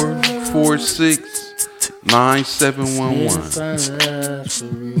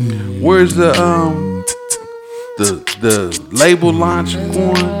 614-446-9711. Where's the label launch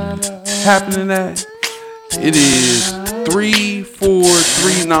going happening at? It is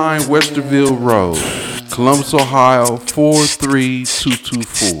 3439 Westerville Road, Columbus, Ohio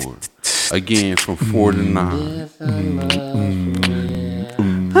 43224. Again, from 4 to 9.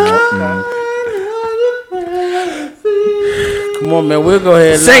 Come on, man. We'll go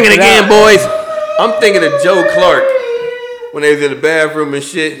ahead and sing it again, boys. I'm thinking of Joe Clark when they was in the bathroom and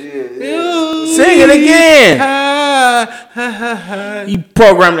shit. Sing it again. You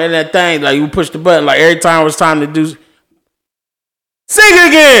programmed in that thing, like you push the button, like every time it was time to do. Sing it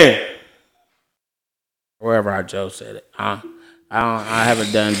again. Wherever our Joe said it. I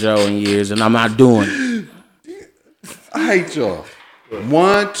haven't done Joe in years, and I'm not doing it. I hate y'all.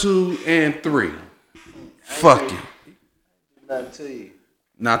 1, 2, and 3. Fuck it. Nothing to you.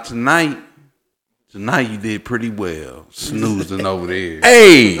 Not tonight. Tonight you did pretty well. Snoozing over there.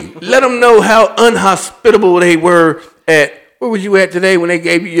 Hey, let them know how unhospitable they were at. Where was you at today when they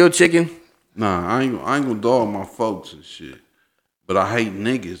gave you your chicken? Nah, I ain't gonna dog my folks and shit. But I hate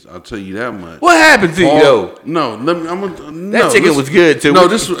niggas. I'll tell you that much. What happened to you though? No, that chicken was good too. No,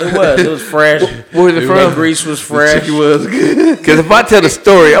 it was fresh. Where was it from? The grease was fresh. The chicken was good. Because if I tell the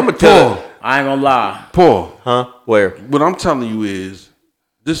story, I'm gonna tell. I ain't gonna lie. Paul. Huh? Where? What I'm telling you is,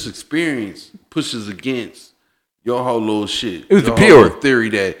 this experience pushes against your whole little shit. It was the whole pure theory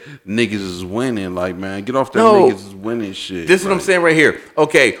that niggas is winning. Like, man, get off that niggas is winning shit. This is what I'm saying right here.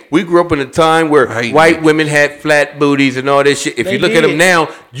 Okay, we grew up in a time where white women had flat booties and all this shit. If you look at them now,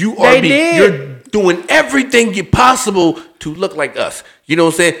 you're doing everything possible to look like us. You know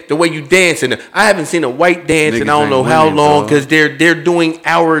what I'm saying? The way you dance, and I haven't seen a white dance in I don't know how long, because they're doing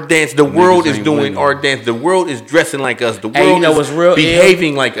our dance. The world is doing our dance. The world is dressing like us. The world is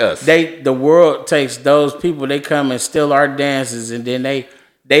behaving like us. The world takes those people. They come and steal our dances, and then they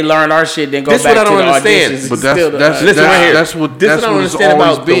learn our shit. Then go back to the auditions. But that's right here. That's what it's always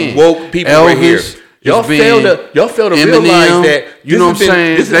about been. The woke people Elvis, right here. Y'all fail to realize that. You know what I'm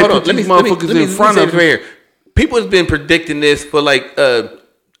saying? They put these motherfuckers in front of here. People has been predicting this for like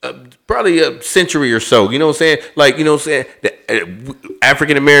probably a century or so. You know what I'm saying? Like, you know what I'm saying?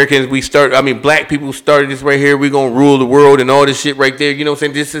 African Americans, black people started this right here. We're going to rule the world and all this shit right there. You know what I'm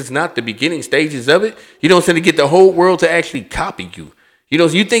saying? This is not the beginning stages of it. You know what I'm saying? To get the whole world to actually copy you. You know,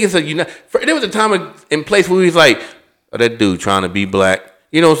 so you think it's there was a time and place where we was like, oh, that dude trying to be black.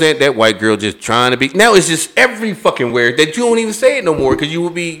 You know what I'm saying? That white girl just trying to be. Now it's just every fucking where that you don't even say it no more because you will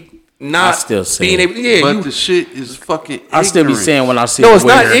be not still being able. Yeah, but the shit is fucking ignorant. I still be saying when I see no, it's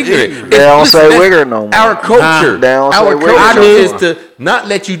not ignorant. They don't say wigger no more. Our culture, our culture is to not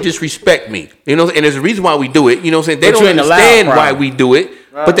let you disrespect me. You know, and there's a reason why we do it. You know what I'm saying? They don't understand why we do it.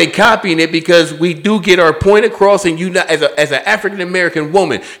 but they copying it because we do get our point across, and you not as an African American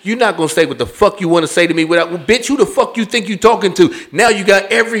woman, you're not gonna say what the fuck you want to say to me without, well, bitch, who the fuck you think you talking to? Now you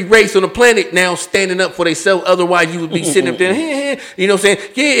got every race on the planet now standing up for themselves. Otherwise, you would be sitting up there, you know what I'm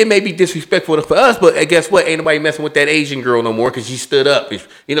saying? Yeah, it may be disrespectful for us, but guess what? Ain't nobody messing with that Asian girl no more because she stood up.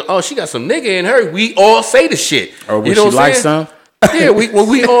 You know, oh, she got some nigga in her. We all say the shit. Or you know she like some? Yeah,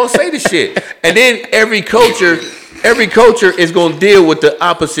 we all say the shit, and then every culture is gonna deal with the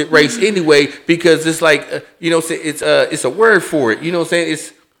opposite race anyway because it's like you know, it's a word for it. You know what I'm saying?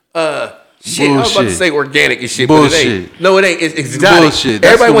 It's shit. I was about to say organic and shit, Bullshit. but it ain't. No, it ain't. It's exotic. Bullshit.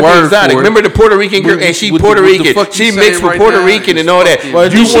 That's Everybody the wants the word exotic. for it. Remember the Puerto Rican girl, and she Puerto Rican. She mixed with Puerto Rican and all that. Well,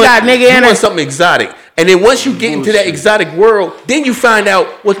 she got nigga in you her. want something exotic. And then once you get into that exotic world, then you find out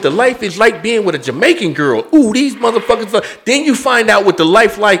what the life is like being with a Jamaican girl. Ooh, these motherfuckers. Then you find out what the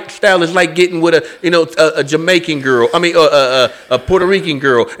lifestyle is like getting with a Jamaican girl. I mean, a Puerto Rican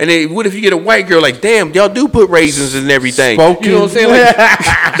girl. And then what if you get a white girl? Like, damn, y'all do put raisins and everything. Spoken. You know what I'm saying? Like,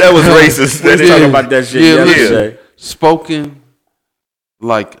 that was racist. We was talking about that shit yesterday. Spoken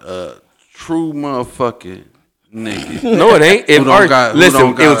like a true motherfucking nigga. No, it ain't. Listen,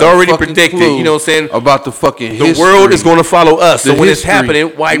 it was already predicted. You know what I'm saying? About the fucking history. The world is going to follow us. So when it's happening,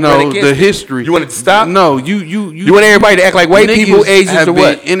 white run against the history. You want it to stop? No, you want everybody to act like white people, Asians, or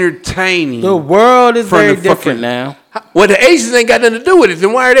what? Entertaining. The world is very different now. Well, the Asians ain't got nothing to do with it.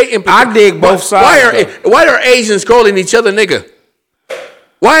 Then why are they? I dig both sides. Why are Asians calling each other nigga?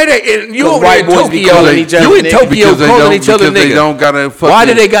 Why are they? You over white in boys be Tokyo? calling each other You in nigga. Tokyo calling each other They nigga? don't gotta fucking. Why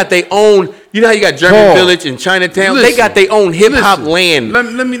do they got their own? You know how you got German Village in Chinatown? Listen, they got their own hip hop land. Let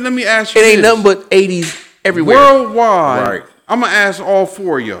me ask you. It ain't this. nothing but 80s everywhere. Worldwide, Right. I'm gonna ask all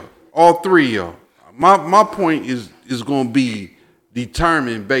four of y'all, all three of y'all. My point is gonna be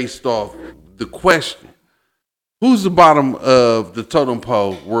determined based off the question: who's the bottom of the totem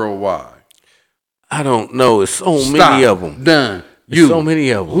pole worldwide? I don't know. It's so many of them. Done. There's so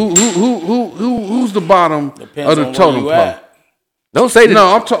many of them. Who's the bottom Depends of the on totem where you pole? at. Don't say that. No,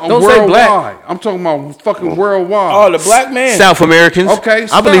 I'm talking don't worldwide. say black. I'm talking about fucking worldwide. Oh, the black man. South Americans. Okay,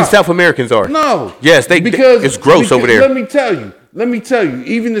 I believe stop. South Americans are. No. Yes, it's gross over there. Let me tell you,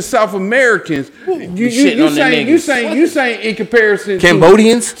 even the South Americans, you saying in comparison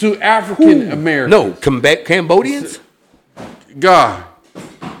Cambodians to African Americans. No, Cambodians. God,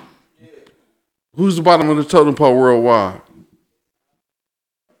 who's the bottom of the totem pole worldwide?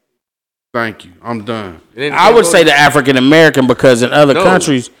 Thank you. I'm done. I would say the African American because in other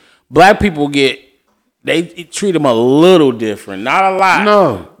countries, black people they treat them a little different, not a lot.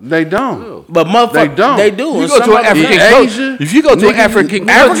 No, they don't. But motherfuckers, they do. You go to an African Asia, if you go to an African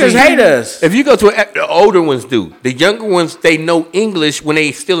Africans hate us. If you go to the older ones do. The younger ones, they know English when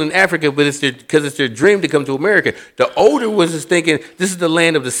they still in Africa, but it's their dream to come to America. The older ones is thinking this is the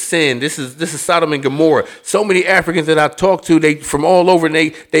land of the sin. This is Sodom and Gomorrah. So many Africans that I talk to, they from all over, and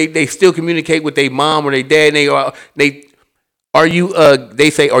they still communicate with their mom or their dad. And they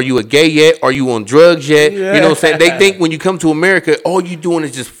say, are you a gay yet? Are you on drugs yet? Yeah. You know what I'm saying? They think when you come to America, all you doing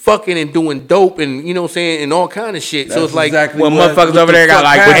is just fucking and doing dope and, you know what I'm saying, and all kind of shit. So it's like, exactly when what motherfuckers over there got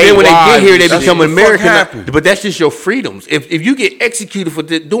like, but then when they get here, they That's become what the fuck American. happened. But that's just your freedoms. If you get executed for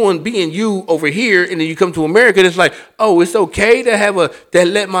being you over here, and then you come to America, it's like, oh, it's okay to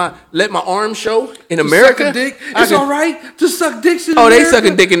let my arm show in America. Suck a dick. It's all right to suck dicks in Oh, America. they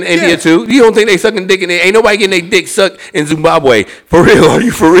sucking dick in India too. You don't think they sucking dick in? Ain't nobody getting their dick sucked in Zimbabwe. For real? Are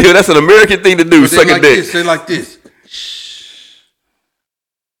you for real? That's an American thing to do. But Sucking dick. They like this.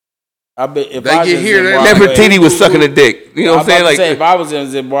 I bet if They I was get in here, they Zimbabwe, Nefertiti was sucking a dick. You know what I'm saying? Like, if I was in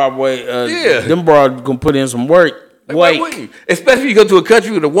Zimbabwe, Yeah. them broads gonna put in some work. why wouldn't you? Especially if you go to a country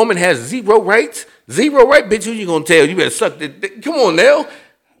where the woman has zero rights. Zero right, bitch. Who you gonna tell? You better suck the dick. Come on, now.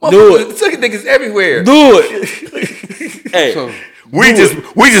 Do it. Sucking dick is everywhere. Do it. Hey, So, We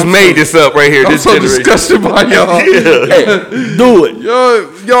just made this up right here. I'm This so generation. disgusted by y'all. hey, do it.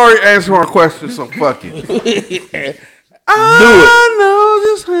 Y'all already answered my question, so fuck it. I know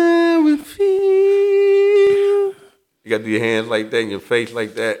just how it feels. You got to do your hands like that and your face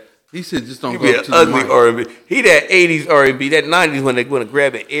like that. He said, just don't You go be up an to the ugly mic. R&B. He that 80s R&B, that 90s when they want to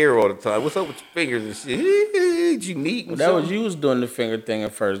grab an air all the time. What's up with your fingers and shit? It's unique. And That was something. you was doing the finger thing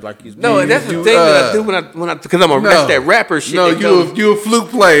at first, like you. No, that's the you, thing that I do when I because that's that rapper shit. No, they tell me. you a flute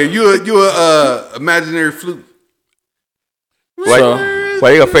player. You a imaginary flute. Why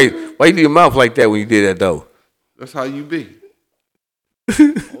you got face? Why you do your mouth like that when you did that though? That's how you be.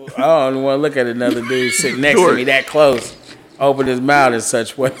 I don't want to look at another dude sitting next to me that close, open his mouth in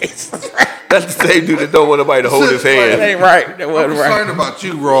such ways. That's the same dude that don't want nobody to hold his hand. That ain't right. That wasn't I'm right. concerned about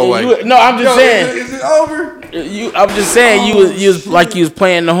you, Raw Way. No, I'm just saying. Is it over? I'm just saying you was like you was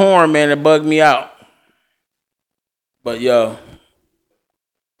playing the horn, man. It bugged me out. But yo,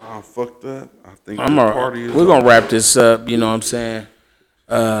 Oh, fuck that. I think we're gonna wrap this up. You know what I'm saying?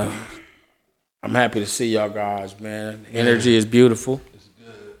 I'm happy to see y'all guys, man. Energy is beautiful. It's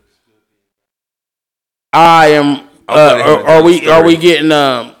good. I am. Are we getting?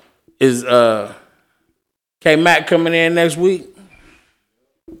 Is K Mac coming in next week?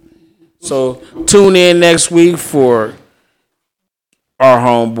 So tune in next week for our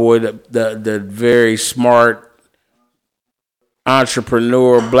homeboy, the very smart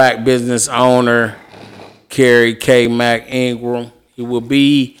entrepreneur, black business owner, Kerry K Mac Ingram. He will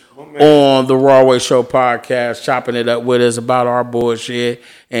be on the Raw Way Show podcast, chopping it up with us about our bullshit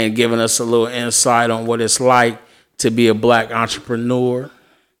and giving us a little insight on what it's like to be a black entrepreneur.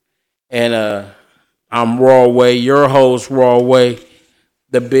 And I'm Raw Way, your host, Raw Way,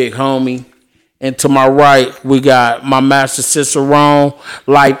 the big homie. And to my right, we got my master Cicerone,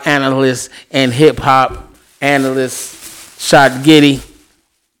 life analyst and hip hop analyst, Shot Giddy.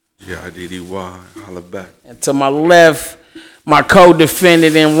 Yeah, DUI. Holla back. And to my left, my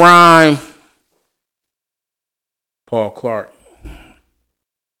co-defendant in rhyme, Paul Clark.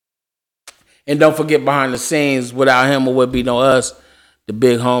 And don't forget, behind the scenes, without him, it would be no us, the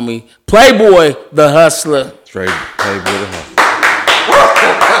big homie, Playboy, the hustler. Straight Playboy, the hustler.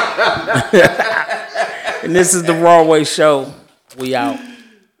 And this is the Raw Way Show. We out.